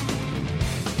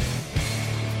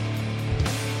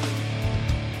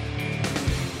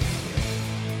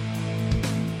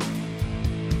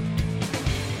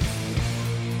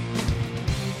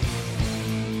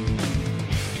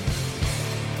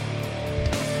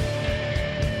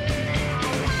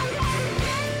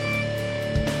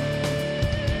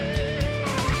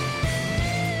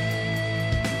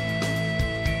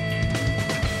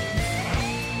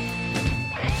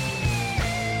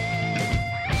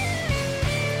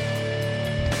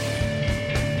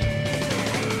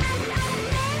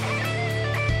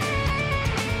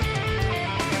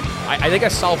 I think I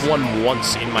solved one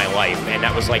once in my life, and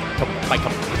that was like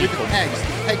complete pegs, the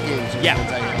peg games. Yeah.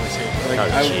 I always say. Like, oh,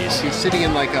 I would be sitting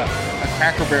in like a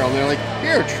Cracker Barrel, and they're like,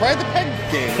 "Here, try the peg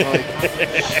game." Like,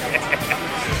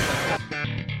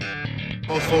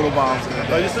 both photo bombs.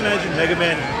 I just imagine Mega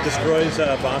Man destroys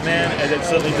Bomb Man, and then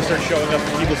suddenly just starts showing up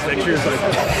in people's pictures. Like,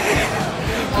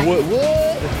 what?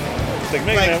 It's like,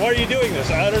 Mega Man, why are you doing this?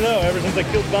 I don't know. Ever since I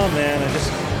killed Bomb Man, I just.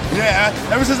 Yeah,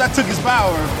 ever since I took his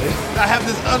power, I have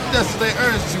this unnecessary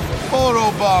urge to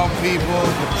photobomb people.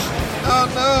 Oh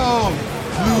no!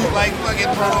 Blue, like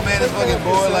fucking Proto Man is fucking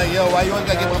bored. Like, yo, why you only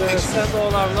gotta get my pictures? Send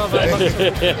all our love and we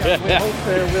hope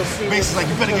we'll see. Mason's like,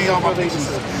 you better get all my pictures.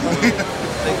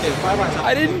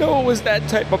 I didn't know it was that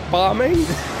type of bombing.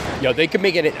 Yo, they could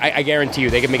make it. I guarantee you,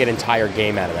 they could make an entire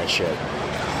game out of that shit.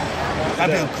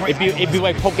 That'd be a great. It'd be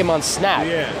like Pokemon Snap.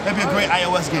 Yeah. That'd be a great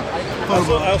iOS game.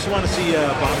 I also want to see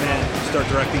Bomb Man start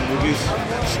directing movies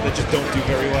that just don't do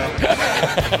very well.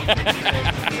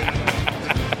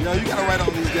 Yo, you gotta write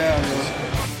all these down, yo.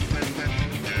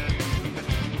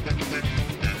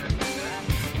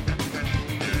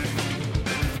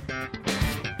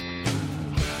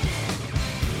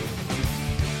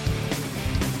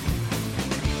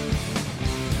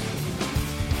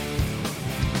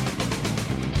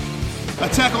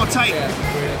 Attack on Titan.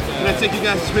 Can I take you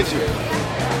guys' picture?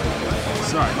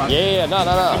 Sorry. Yeah, no.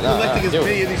 I'm collecting as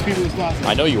many of these people as possible.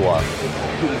 I know you are.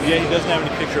 Yeah, he doesn't have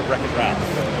any picture of Wreck-It Ralph.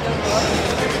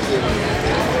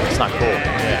 It's not cool.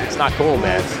 Yeah. It's not cool,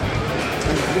 man.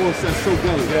 That's so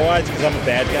good. You know why? It's because I'm a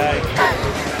bad guy.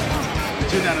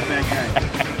 But you're not a bad guy.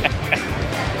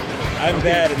 I'm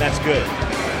bad, and that's good.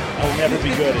 I'll never be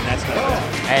good, and that's not bad.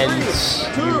 And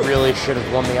you really should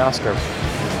have won the Oscar.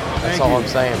 That's all I'm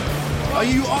saying. Oh,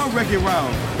 you are Wreck-It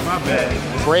Ralph. My bad.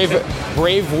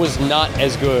 Brave was not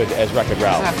as good as Wreck-It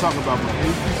Ralph. Let's not talk about my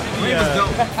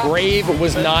Brave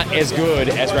was not as good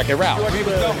as Wreck-It Ralph.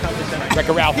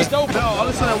 Wreck-It Ralph is dope. No, all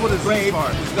of a sudden, what is Brave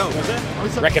part? It's dope.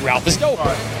 Wreck-It Ralph is dope.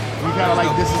 You kind of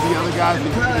like this is the other guys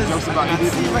because jokes about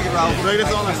Wreck-It Ralph. Like,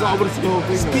 that's all I saw. What is the whole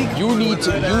thing? You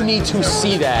need to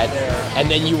see that, and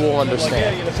then you will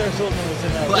understand.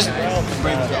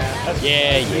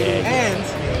 Yeah. And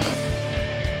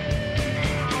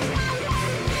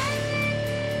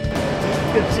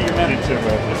good to see your manager.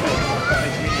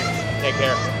 Take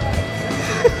care.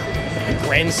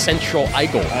 Grand Central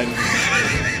Eagle.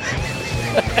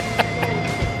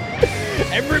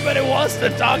 Everybody wants to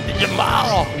talk to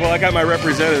Jamal. Well, I got my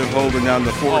representative holding down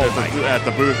the fort at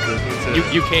the booth.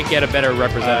 You can't get a better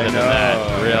representative than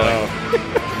that, really.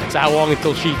 So how long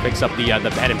until she picks up the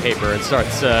pen and paper and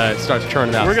starts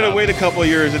churning out? We're gonna wait a couple of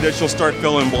years, and then she'll start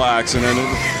filling blacks, and then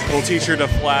we'll teach her to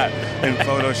flat in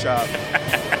Photoshop.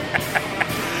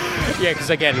 Yeah, because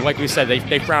again, like we said,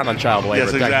 they frown on child labor.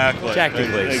 Yes, exactly.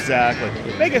 Technically. Exactly.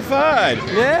 Make it fun.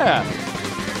 Yeah.